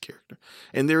create this character.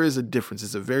 And there is a difference.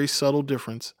 It's a very subtle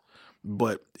difference,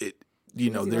 but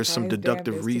there's some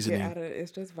deductive reasoning.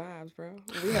 It's just vibes, bro.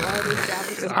 We have already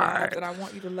established this vibes, and I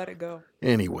want you to let it go.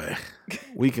 Anyway,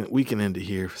 we can end it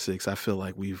here, 6. I feel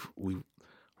like we've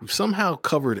somehow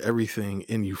covered everything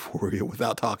in Euphoria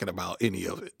without talking about any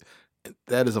of it.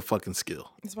 That is a fucking skill.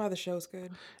 That's why the show's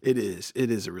good. It is. It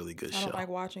is a really good show. I don't like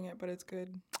watching it, but it's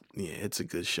good. Yeah, it's a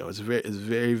good show. It's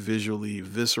very visually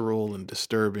visceral and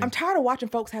disturbing. I'm tired of watching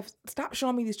folks stop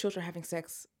showing me these children having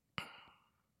sex.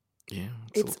 Yeah.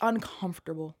 It's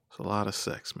uncomfortable. It's a lot of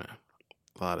sex, man.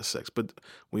 A lot of sex. But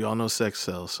we all know sex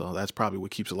sells, so that's probably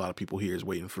what keeps a lot of people here is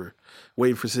waiting for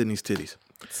Sydney's titties.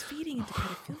 It's feeding into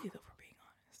pedophilia, though, for being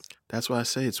honest. That's why I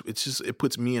say it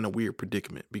puts me in a weird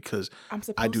predicament because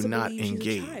I do not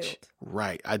engage.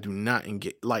 Right. I do not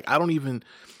engage. Like I don't even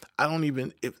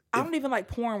like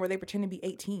porn where they pretend to be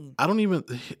 18. I'm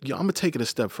gonna take it a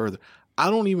step further. I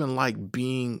don't even like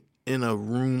being in a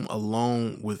room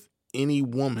alone with any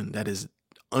woman that is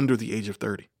under the age of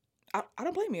 30. I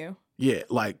don't blame you. Yeah,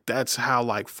 like that's how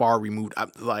like far removed.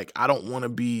 I don't want to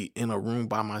be in a room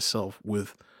by myself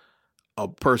with a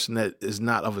person that is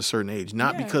not of a certain age.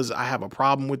 Not Yeah. because I have a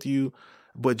problem with you,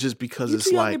 but just because You it's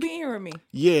too young to like, be here with me.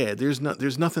 yeah, there's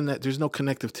nothing there's no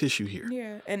connective tissue here.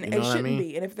 Yeah, and You it know what I shouldn't mean?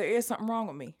 be. And if there is something wrong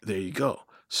with me, There you go.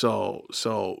 So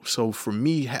for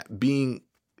me, being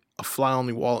a fly on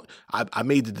the wall, I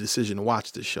made the decision to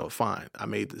watch this show. Fine, I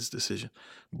made this decision,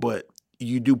 but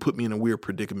you do put me in a weird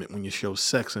predicament when you show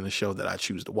sex in a show that I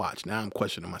choose to watch. Now I'm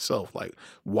questioning myself, like,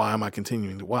 why am I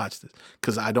continuing to watch this?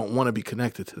 Because I don't want to be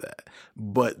connected to that.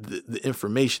 But the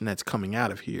information that's coming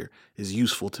out of here is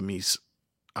useful to me.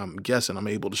 I'm guessing I'm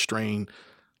able to strain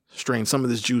some of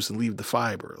this juice and leave the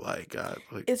fiber. Like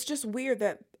it's just weird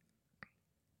that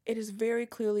it is very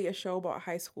clearly a show about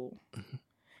high school. Mhm.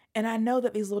 And I know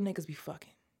that these little niggas be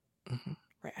fucking. Mhm.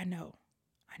 Right? I know.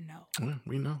 Yeah,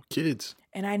 we know kids.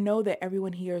 And I know that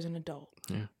everyone here is an adult.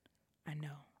 Yeah. I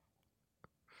know.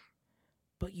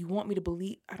 But you want me to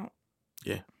believe? I don't.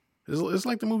 Yeah. It's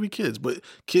like the movie Kids, but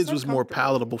Kids So was more comfortable.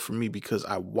 palatable for me because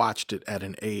I watched it at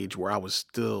an age where I was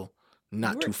still You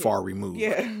not were too a kid. far removed,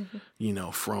 Yeah. you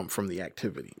know, from the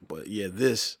activity. But yeah,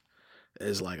 this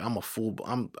is like I'm a fool.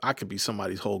 I could be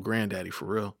somebody's whole granddaddy for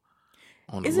real.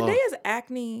 On the Is low. Zendaya's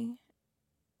acne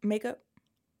makeup?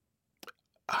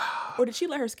 Or did she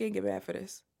let her skin get bad for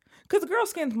this? Because the girl's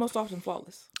skin's most often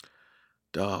flawless.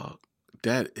 Dog,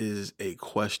 that is a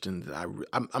question that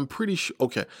I'm pretty sure.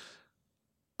 Okay,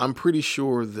 I'm pretty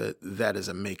sure that is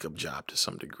a makeup job to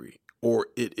some degree, or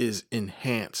it is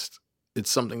enhanced. It's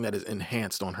something that is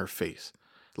enhanced on her face.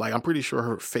 Like I'm pretty sure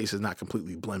her face is not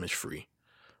completely blemish free,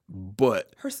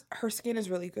 but Her skin is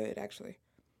really good, actually.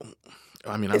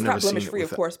 I mean, It's I've never not seen blemish it free, of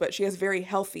without- course, but she has very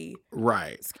healthy.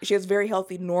 Right. She has very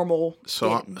healthy, normal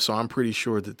skin. So I'm pretty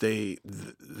sure that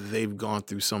they've gone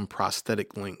through some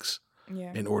prosthetic links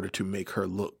Yeah. in order to make her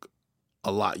look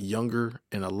a lot younger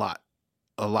and a lot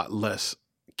less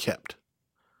kept.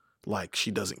 Like she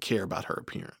doesn't care about her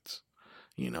appearance,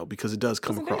 you know, because it does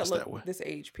come Zendaya across look that way. This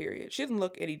age period, she doesn't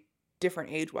look any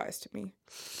different age wise to me.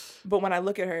 But when I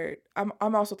look at her, I'm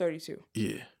also 32,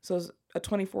 Yeah. so it's a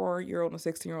 24-year-old and a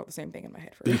 16-year-old, the same thing in my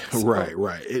head. For her. So,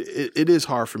 Right. It is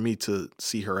hard for me to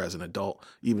see her as an adult,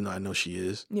 even though I know she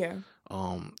is. Yeah.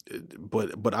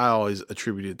 But I always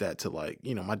attributed that to like,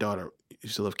 you know, my daughter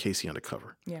used to love Casey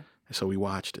Undercover. Yeah. And so we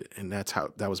watched it, and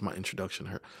that was my introduction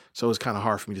to her. So it was kind of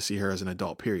hard for me to see her as an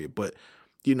adult, period. But,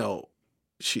 you know,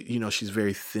 she's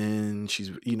very thin.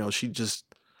 She's, you know,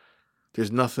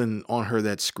 there's nothing on her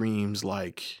that screams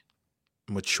like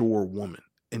mature woman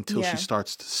until Yeah. she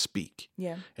starts to speak.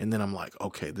 Yeah. And then I'm like,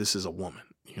 okay, this is a woman.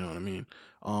 You know what I mean?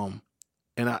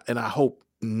 And I hope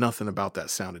nothing about that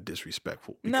sounded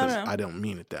disrespectful because No. I don't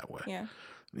mean it that way. Yeah.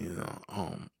 You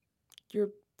know, You're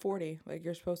 40. Like,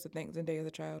 you're supposed to think Zendaya is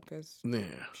a child because yeah,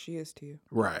 she is to you.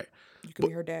 right. You could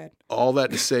be her dad. All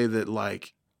that to say that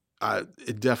like,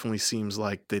 it definitely seems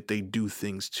like that they do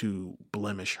things to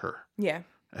blemish her Yeah.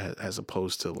 as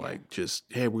opposed to like just,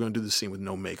 hey, we're going to do the scene with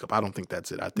no makeup. I don't think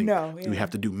that's it. I think No, we yeah.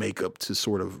 have to do makeup to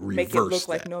sort of reverse Make it look that.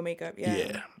 like no makeup.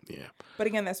 Yeah. Yeah. But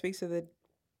again, that speaks to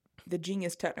the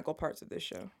genius technical parts of this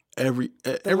show. Every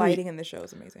The lighting in the show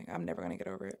is amazing. I'm never going to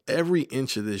get over it. every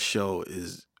inch of this show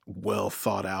is well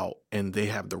thought out, and they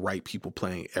have the right people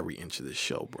playing every inch of this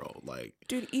show, bro. Like,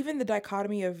 Dude, even the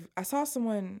dichotomy of, I saw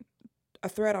a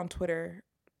thread on Twitter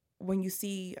when you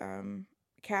see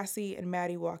Cassie and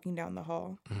Maddie walking down the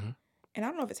hall. Mhm. And I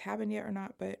don't know if it's happened yet or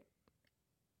not, but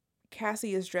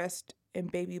Cassie is dressed in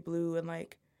baby blue and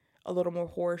like a little more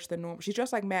whorish than normal. She's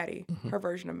dressed like Maddie, her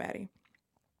version of Maddie.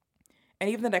 And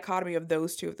even the dichotomy of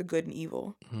those two, of the good and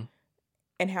evil, Mhm.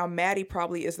 and how Maddie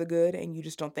probably is the good and you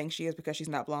just don't think she is because she's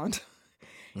not blonde.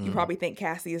 You probably think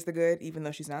Cassie is the good, even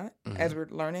though she's not, as we're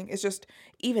learning. It's just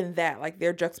even that, like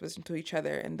they're juxtaposed to each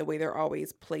other and the way they're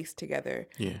always placed together.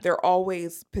 Yeah. They're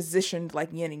always positioned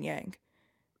like yin and yang.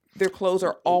 Their clothes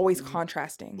are always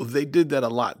contrasting. Well, they did that a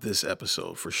lot this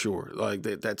episode for sure. Like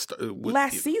that's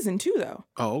Last season too, though.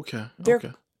 Oh, okay. They're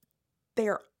Okay. they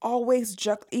are always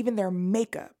even their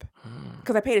makeup.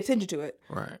 Because I paid attention to it.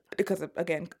 Right. Because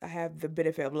again, I have the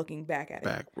benefit of looking back at it.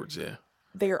 Backwards. Yeah.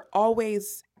 They are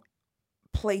always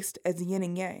placed as yin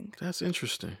and yang. That's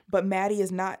interesting. But Maddie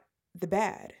is not the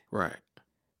bad. Right.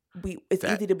 It's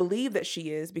That- easy to believe that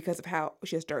she is because of how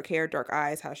she has dark hair, dark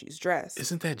eyes, how she's dressed.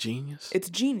 Isn't that genius? It's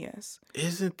genius.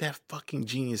 Isn't that fucking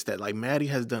genius that like Maddie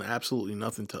has done absolutely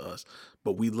nothing to us,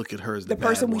 but we look at her as The bad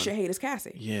person we one. should hate is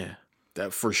Cassie. Yeah.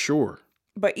 That for sure.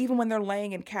 But even when they're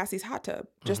laying in Cassie's hot tub,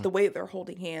 Mm-hmm. just the way they're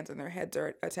holding hands and their heads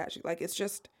are attached, like it's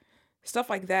just stuff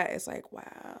like that. It's like,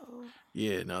 wow.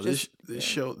 Yeah, no, Just- this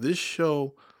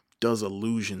show does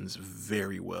illusions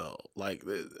very well. Like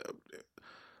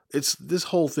it's this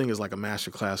whole thing is like a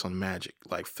masterclass on magic,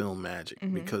 like film magic,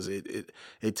 because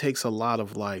it takes a lot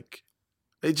of like,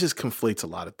 it just conflates a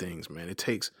lot of things, man. It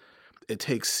takes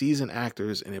seasoned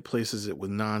actors and it places it with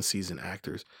non-seasoned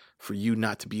actors for you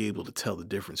not to be able to tell the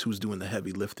difference who's doing the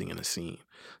heavy lifting in a scene.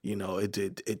 You know,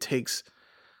 it takes,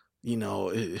 you know,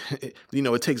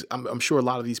 it takes, I'm sure a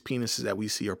lot of these penises that we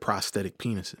see are prosthetic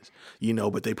penises, you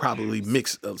know, but they probably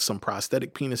mix some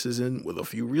prosthetic penises in with a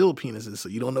few real penises. So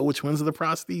you don't know which ones are the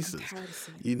prostheses,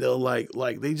 you know,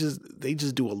 like they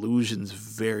just do illusions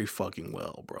very fucking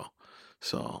well, bro.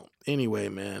 So anyway,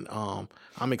 man,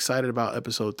 I'm excited about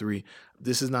episode 3.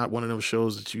 This is not one of those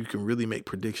shows that you can really make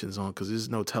predictions on because there's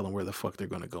no telling where the fuck they're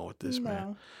going to go with this,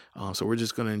 man. So we're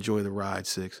just going to enjoy the ride,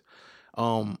 6.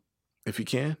 If you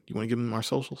can, you want to give them our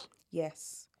socials?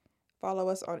 Yes. Follow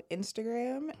us on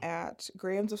Instagram at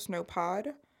Grams of Snow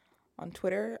Pod, on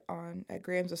Twitter at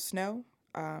Grams of Snow.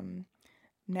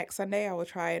 Next Sunday, I will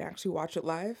try and actually watch it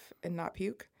live and not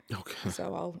puke. Okay.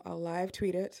 So I'll live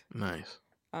tweet it. Nice.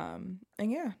 And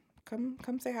yeah, come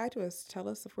say hi to us. Tell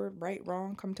us if we're right,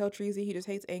 wrong. Come tell Treasy he just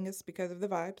hates Angus because of the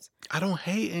vibes. I don't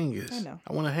hate Angus. I know.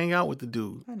 I want to hang out with the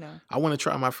dude. I know. I want to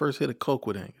try my first hit of coke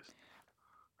with Angus.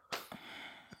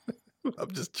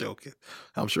 I'm just joking.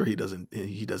 I'm sure he doesn't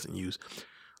use.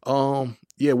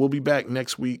 Yeah, we'll be back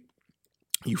next week.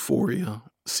 Euphoria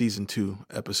season 2,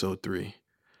 episode 3.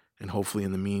 And hopefully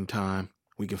in the meantime,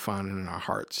 we can find it in our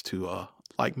hearts to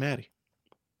like Maddie.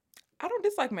 I don't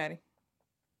dislike Maddie.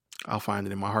 I'll find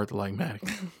it in my heart to like Maddie.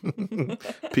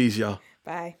 Peace, y'all.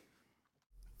 Bye.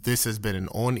 This has been an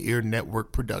On Ear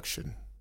Network production.